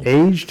problem.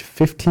 Aged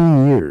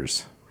 15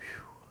 years.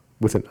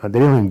 with an. They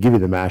don't even give you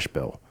the mash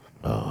bill.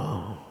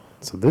 Oh.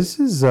 So this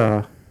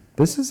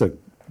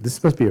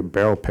must be a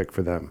barrel pick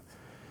for them.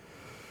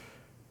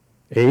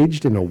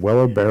 Aged in a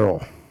Weller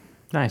barrel.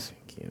 Nice.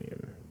 Can't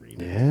even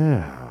read it.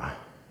 Yeah.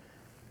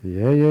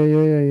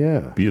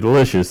 Yeah. Be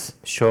delicious.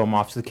 Show them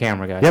off to the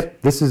camera, guys.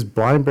 Yep, this is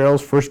Blind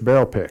Barrel's first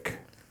barrel pick.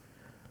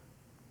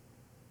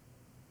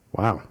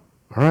 Wow.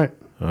 All right.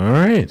 All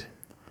right.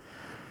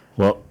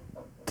 Well,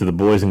 to the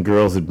boys and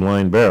girls at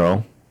Blind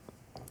Barrel,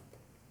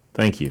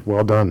 thank you.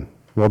 Well done.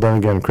 Well done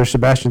again. Chris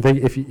Sebastian, thank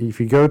you. If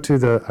you go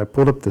to I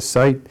pulled up the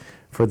site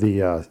for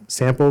the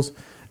samples,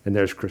 and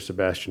there's Chris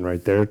Sebastian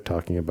right there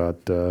talking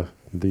about the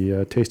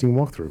tasting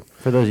walkthrough.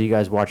 For those of you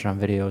guys watching on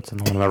video, it's on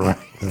the one on the right.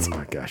 Oh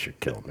my gosh, you're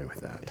killing me with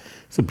that.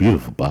 It's a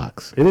beautiful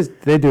box. It is.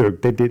 They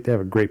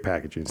have a great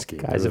packaging scheme.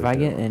 Guys, They if I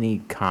really get do. any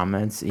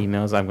comments,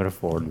 emails, I'm going to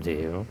forward them to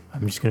you.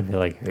 I'm just going to be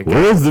like, hey, guys.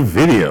 Where's the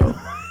video?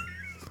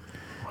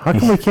 How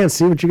come we can't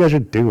see what you guys are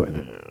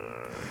doing?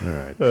 All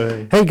right.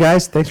 Hey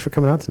guys, thanks for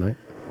coming out tonight.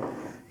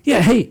 Yeah,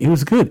 hey, it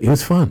was good. It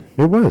was fun.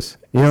 It was.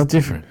 You know, It's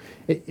different.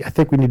 I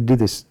think we need to do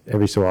this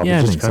every so often. Yeah,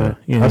 I just think so. kind of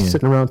Yeah, us yeah.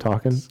 sitting around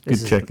talking.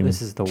 Good checking.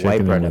 This is the checking white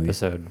in bread with you.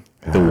 episode.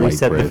 The white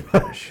Reset bread.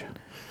 the-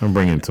 I'm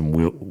bringing some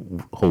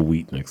whole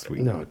wheat next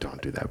week. No,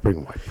 don't do that.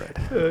 Bring white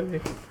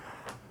bread.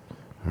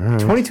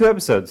 22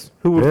 episodes.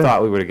 Who would have Yeah.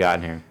 thought we would have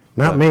gotten here?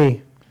 Not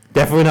me.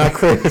 Definitely not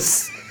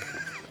Chris.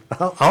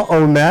 I'll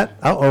own that.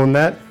 I'll own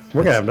that.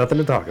 We're gonna have nothing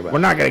to talk about. We're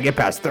not going to get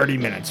past 30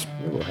 minutes.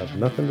 We'll have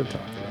nothing to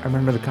talk I about.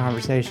 remember the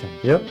conversation.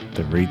 Yep.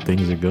 The rate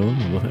things are going,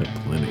 we'll have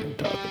plenty to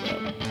talk about.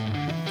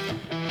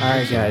 All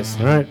right, guys.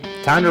 All right.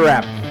 Time to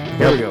wrap.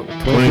 Here we go.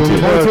 22.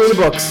 22 in the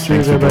books.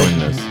 Thanks for everybody.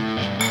 joining us.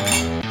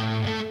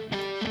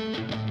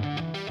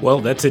 Well,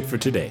 that's it for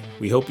today.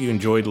 We hope you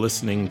enjoyed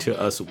listening to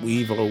us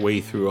weave our way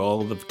through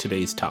all of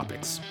today's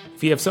topics.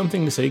 If you have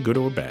something to say, good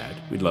or bad,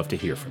 we'd love to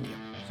hear from you.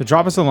 So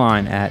drop us a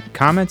line at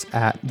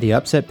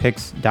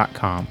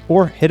comments@theupsetpicks.com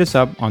or hit us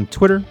up on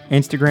Twitter,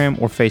 Instagram,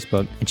 or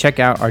Facebook and check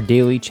out our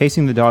daily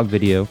Chasing the Dog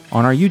video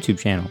on our YouTube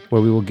channel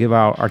where we will give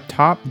out our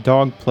top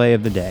dog play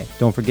of the day.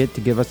 Don't forget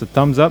to give us a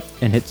thumbs up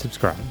and hit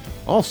subscribe.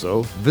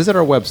 Also, visit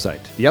our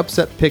website,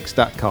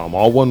 theupsetpicks.com,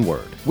 all one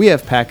word. We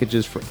have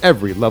packages for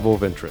every level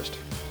of interest.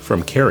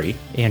 From Carrie,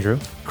 Andrew,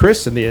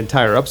 Chris and the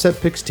entire Upset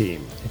Picks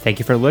team. thank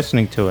you for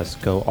listening to us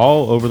go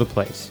all over the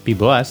place. Be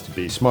blessed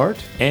Be smart.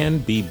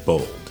 and be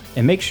bold.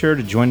 and make sure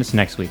to join us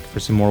next week for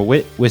some more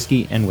wit,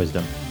 whiskey, and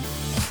wisdom.